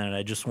last minute,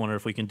 I just wonder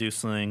if we can do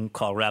something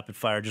called rapid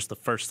fire, just the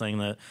first thing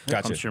that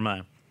comes to your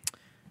mind.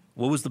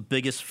 What was the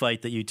biggest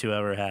fight that you two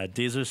ever had?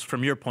 Desus,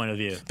 from your point of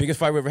view. Biggest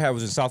fight we ever had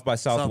was in South by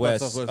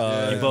Southwest. You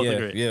both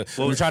agree. Yeah.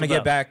 We were trying to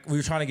get back. We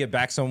were trying to get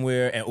back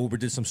somewhere, and Uber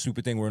did some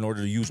stupid thing where, in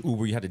order to use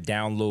Uber, you had to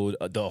download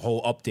the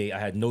whole update. I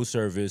had no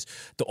service.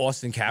 The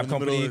Austin cab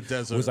company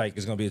was like,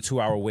 it's gonna be a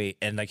 2-hour wait,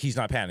 and like he's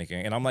not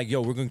panicking, and I'm like,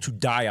 yo, we're going to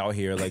die out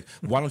here. Like,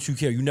 why don't you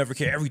care? You never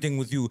care. Everything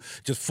with you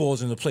just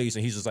falls into place,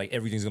 and he's just like,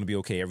 everything's gonna be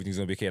okay. Everything's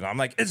gonna be okay. And I'm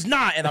like, it's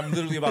not. And I'm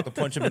literally about to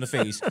punch him in the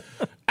face.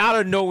 Out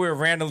of nowhere,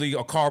 randomly,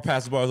 a car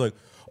passes by. I was like,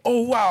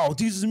 oh, wow,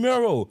 Desus and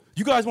Mero,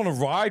 you guys want to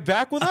ride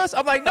back with us?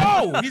 I'm like,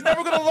 no, he's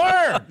never going to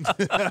learn.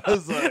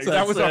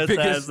 That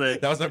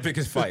was our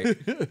biggest fight.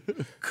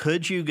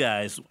 Could you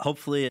guys,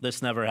 hopefully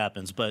this never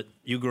happens, but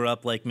you grew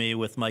up like me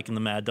with Mike and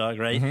the Mad Dog,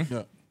 right? Mm-hmm.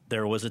 Yeah.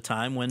 There was a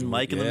time when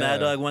Mike and the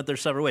Mad Dog went their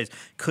separate ways.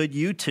 Could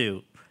you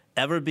two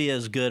ever be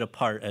as good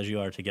apart as you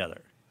are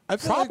together?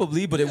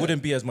 Probably, but it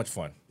wouldn't be as much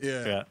fun.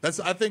 Yeah.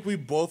 I think we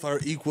both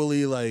are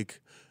equally, like,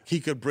 he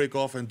could break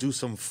off and do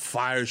some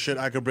fire shit.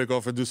 I could break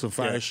off and do some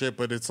fire shit,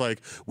 but it's like,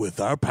 with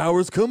our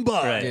powers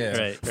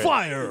combined,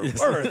 fire,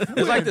 earth,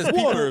 it's like this.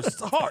 water,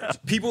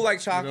 heart. People like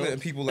chocolate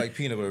and people like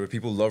peanut butter.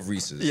 People love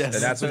Reese's, and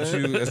that's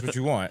what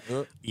you want.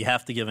 You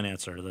have to give an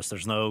answer to this.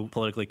 There's no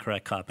politically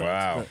correct cop-out.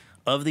 Wow.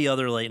 Of the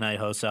other late night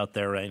hosts out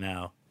there right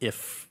now,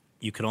 if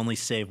you could only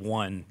save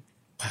one,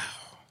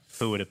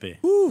 who would it be?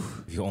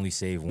 If you only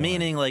save one.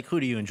 Meaning, like,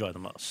 who do you enjoy the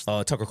most?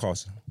 Tucker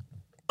Carlson.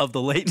 Of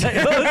the late night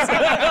hosts?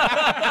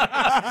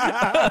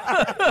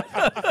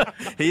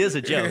 He is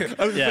a joke.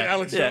 I was gonna say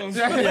Alex Jones.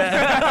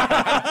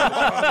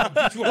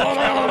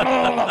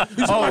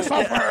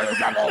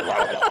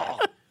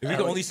 If we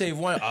could only save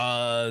one,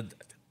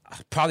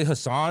 probably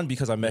Hassan,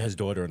 because I met his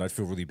daughter and I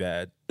feel really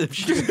bad.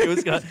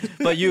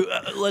 But you,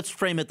 let's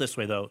frame it this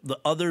way, though. The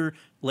other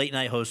late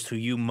night hosts who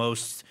you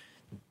most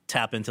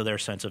tap into their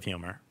sense of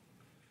humor.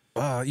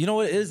 You know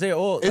what it is? They're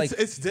all like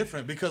it's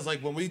different because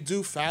like when we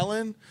do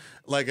Fallon,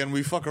 like and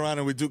we fuck around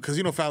and we do because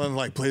you know Fallon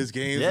like plays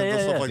games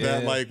and stuff like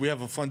that. Like we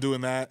have fun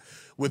doing that.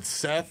 With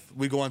Seth,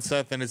 we go on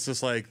Seth and it's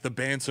just like the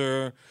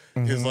banter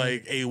is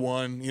like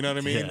A1. You know what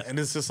I mean? And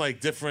it's just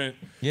like different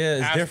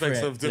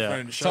aspects of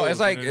different shows. So it's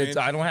like you know what I mean?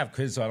 I don't have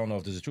kids, so I don't know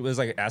if this is true. It's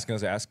like asking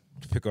us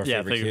to pick our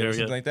favorite figure kid or it,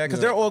 something like that because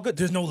they're all good.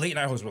 There's no late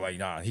night hosts who are like,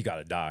 nah, he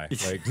gotta die.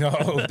 Like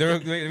no,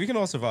 we can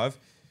all survive.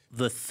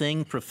 The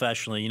thing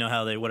professionally, you know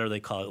how whatever they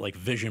call it, like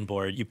vision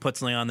board, you put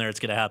something on there, it's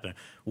going to happen.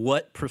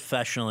 What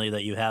professionally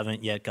that you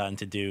haven't yet gotten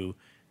to do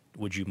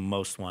would you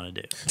most want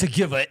to do? To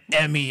give an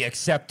Emmy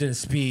acceptance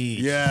speech.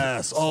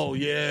 Yes. Oh,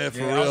 yeah, for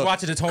real. I was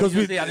watching the Tony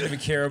Tuesday. I didn't even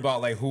care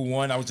about like who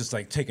won. I was just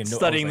like taking notes.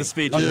 Studying the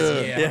speeches.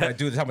 Like,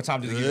 dude, how much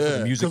time did you use for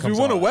the music? Because we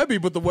won a Webby,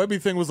 but the Webby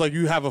thing was like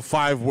you have a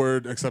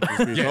 5-word acceptance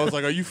speech. I was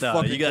like, are you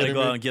fucking you got to kidding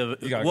go me? out and give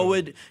it. What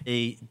would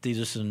a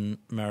Desus and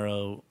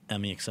Mero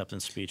Emmy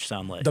acceptance speech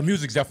sound like? The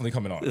music's definitely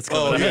coming on. It's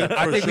coming on.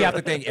 I think we have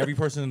to thank every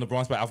person in the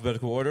Bronx by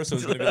alphabetical order. So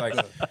it's going to be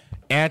like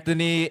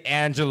Anthony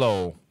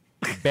Angelo,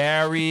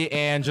 Barry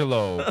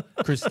Angelo,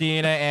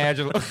 Christina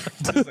Angelo.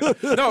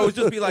 No, it would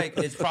just be like,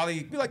 it's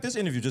probably be like this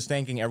interview, just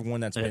thanking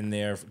everyone that's been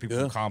there, people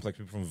from Complex,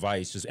 people from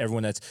Vice, just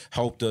everyone that's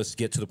helped us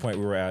get to the point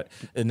where we're at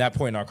in that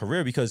point in our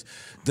career. Because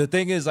the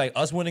thing is, like,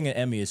 us winning an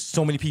Emmy is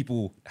so many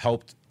people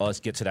helped us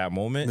get to that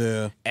moment.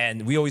 Yeah.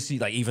 And we always see,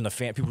 like, even the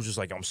fan, people just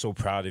like, I'm so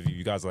proud of you.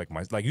 You guys are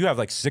like you have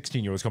like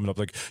 16-year-olds coming up,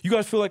 like, you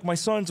guys feel like my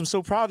sons. I'm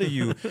so proud of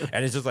you.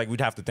 And it's just like,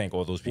 we'd have to thank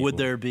all those people. Would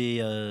there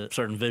be a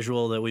certain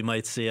visual that we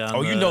might see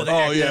on you know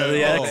that. Oh, yeah.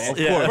 the X? Of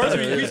course. First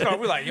we start,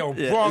 we're like, yo,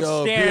 Bronx,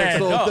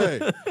 stand up.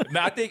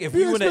 Man, I think if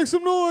we win make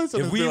some noise.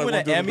 if we win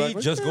an Emmy,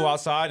 just go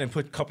outside and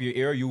put cup of your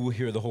ear, you will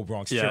hear the whole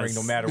Bronx cheering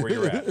no matter where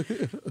you're at.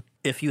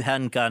 If you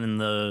hadn't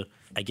gotten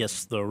I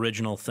guess the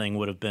original thing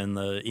would have been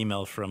the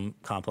email from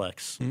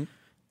Complex,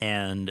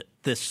 and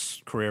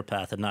this career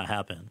path had not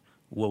happened,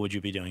 what would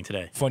you be doing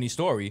today? Funny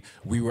story,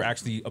 we were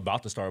actually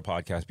about to start a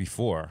podcast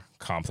before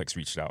Complex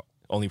reached out.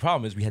 Only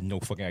problem is we had no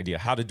fucking idea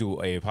how to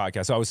do a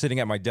podcast. So I was sitting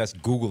at my desk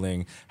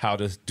Googling how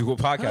to do a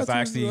podcast. I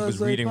actually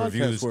was reading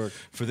reviews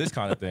for this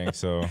kind of thing.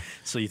 So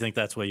you think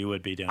that's what you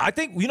would be doing? I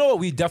think, you know what,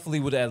 we definitely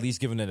would have at least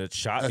given it a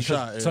shot.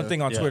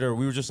 Something on Twitter,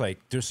 we were just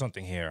like, there's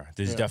something here.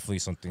 There's definitely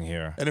something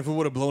here. And if it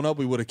would have blown up,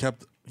 we would have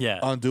kept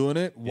on doing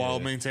it while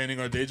maintaining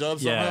our day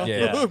jobs somehow.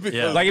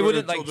 Like it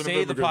would like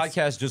say the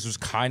podcast just was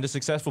kind of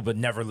successful but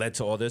never led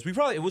to all this.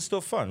 It was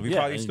still fun. We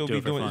probably still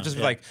be doing it. Just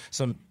like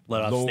some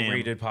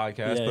low-rated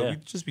podcast, but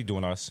we'd just be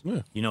doing us.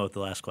 You know what the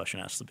last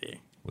question has to be.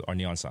 With our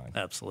neon sign.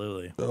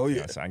 Absolutely. Oh,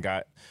 yeah. I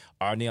got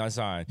our neon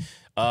sign.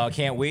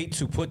 Can't wait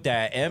to put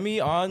that Emmy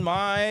on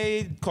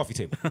my coffee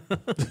table.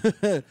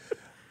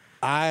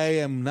 I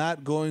am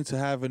not going to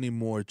have any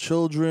more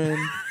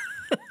children,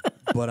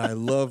 but I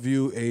love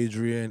you,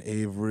 Adrian,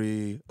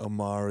 Avery,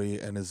 Amari,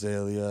 and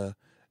Azalea,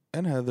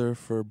 and Heather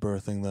for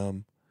birthing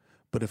them.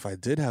 But if I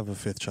did have a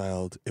 5th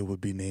child, it would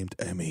be named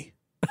Emmy.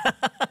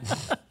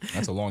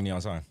 That's a long neon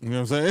sign. You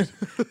know what I'm saying?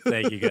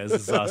 Thank you, guys.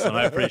 This is awesome.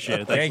 I appreciate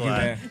it. Thank you,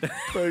 man.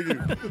 Thank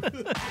you.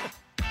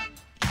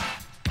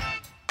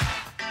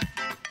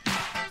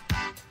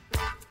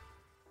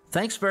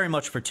 Thanks very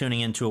much for tuning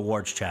in to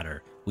Awards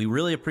Chatter. We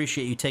really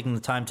appreciate you taking the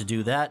time to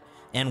do that,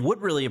 and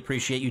would really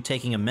appreciate you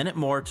taking a minute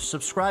more to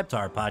subscribe to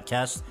our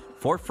podcast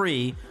for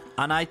free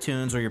on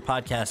iTunes or your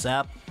podcast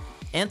app,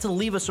 and to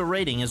leave us a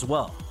rating as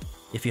well.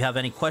 If you have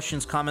any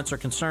questions, comments, or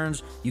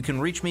concerns, you can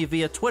reach me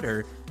via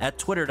Twitter at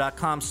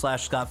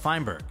twitter.com/Scott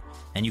Feinberg.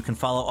 And you can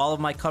follow all of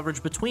my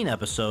coverage between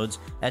episodes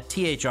at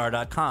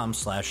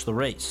thr.com/The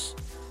Race.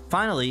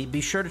 Finally,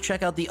 be sure to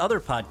check out the other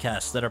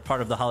podcasts that are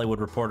part of the Hollywood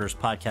Reporters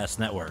Podcast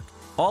Network,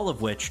 all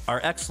of which are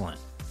excellent.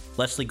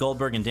 Leslie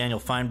Goldberg and Daniel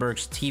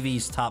Feinberg's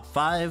TV's Top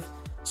 5,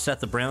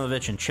 Seth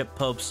Abramovich and Chip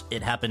Pope's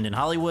It Happened in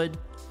Hollywood,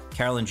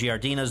 Carolyn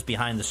Giardina's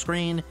Behind the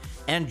Screen,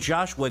 and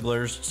Josh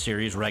Wigler's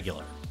Series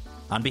Regular.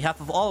 On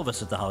behalf of all of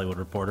us at The Hollywood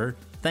Reporter,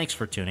 thanks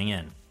for tuning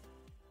in.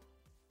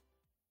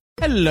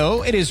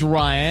 Hello, it is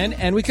Ryan,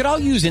 and we could all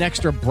use an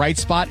extra bright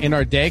spot in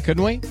our day,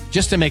 couldn't we?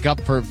 Just to make up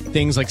for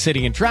things like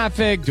sitting in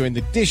traffic, doing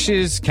the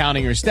dishes,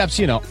 counting your steps,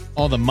 you know,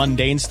 all the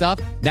mundane stuff.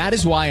 That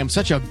is why I'm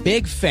such a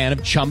big fan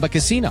of Chumba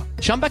Casino.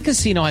 Chumba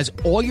Casino has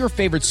all your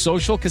favorite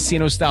social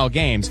casino-style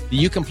games that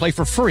you can play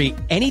for free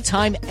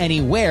anytime,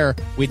 anywhere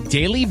with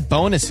daily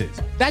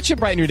bonuses. That should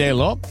brighten your day a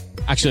little.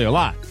 Actually, a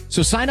lot.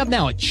 So sign up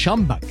now at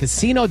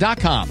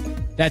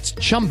ChumbaCasino.com. That's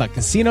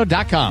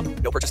ChumbaCasino.com.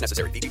 No purchase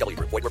necessary. VGW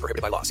Group. Void where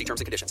prohibited by law. See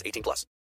terms and conditions. 18+.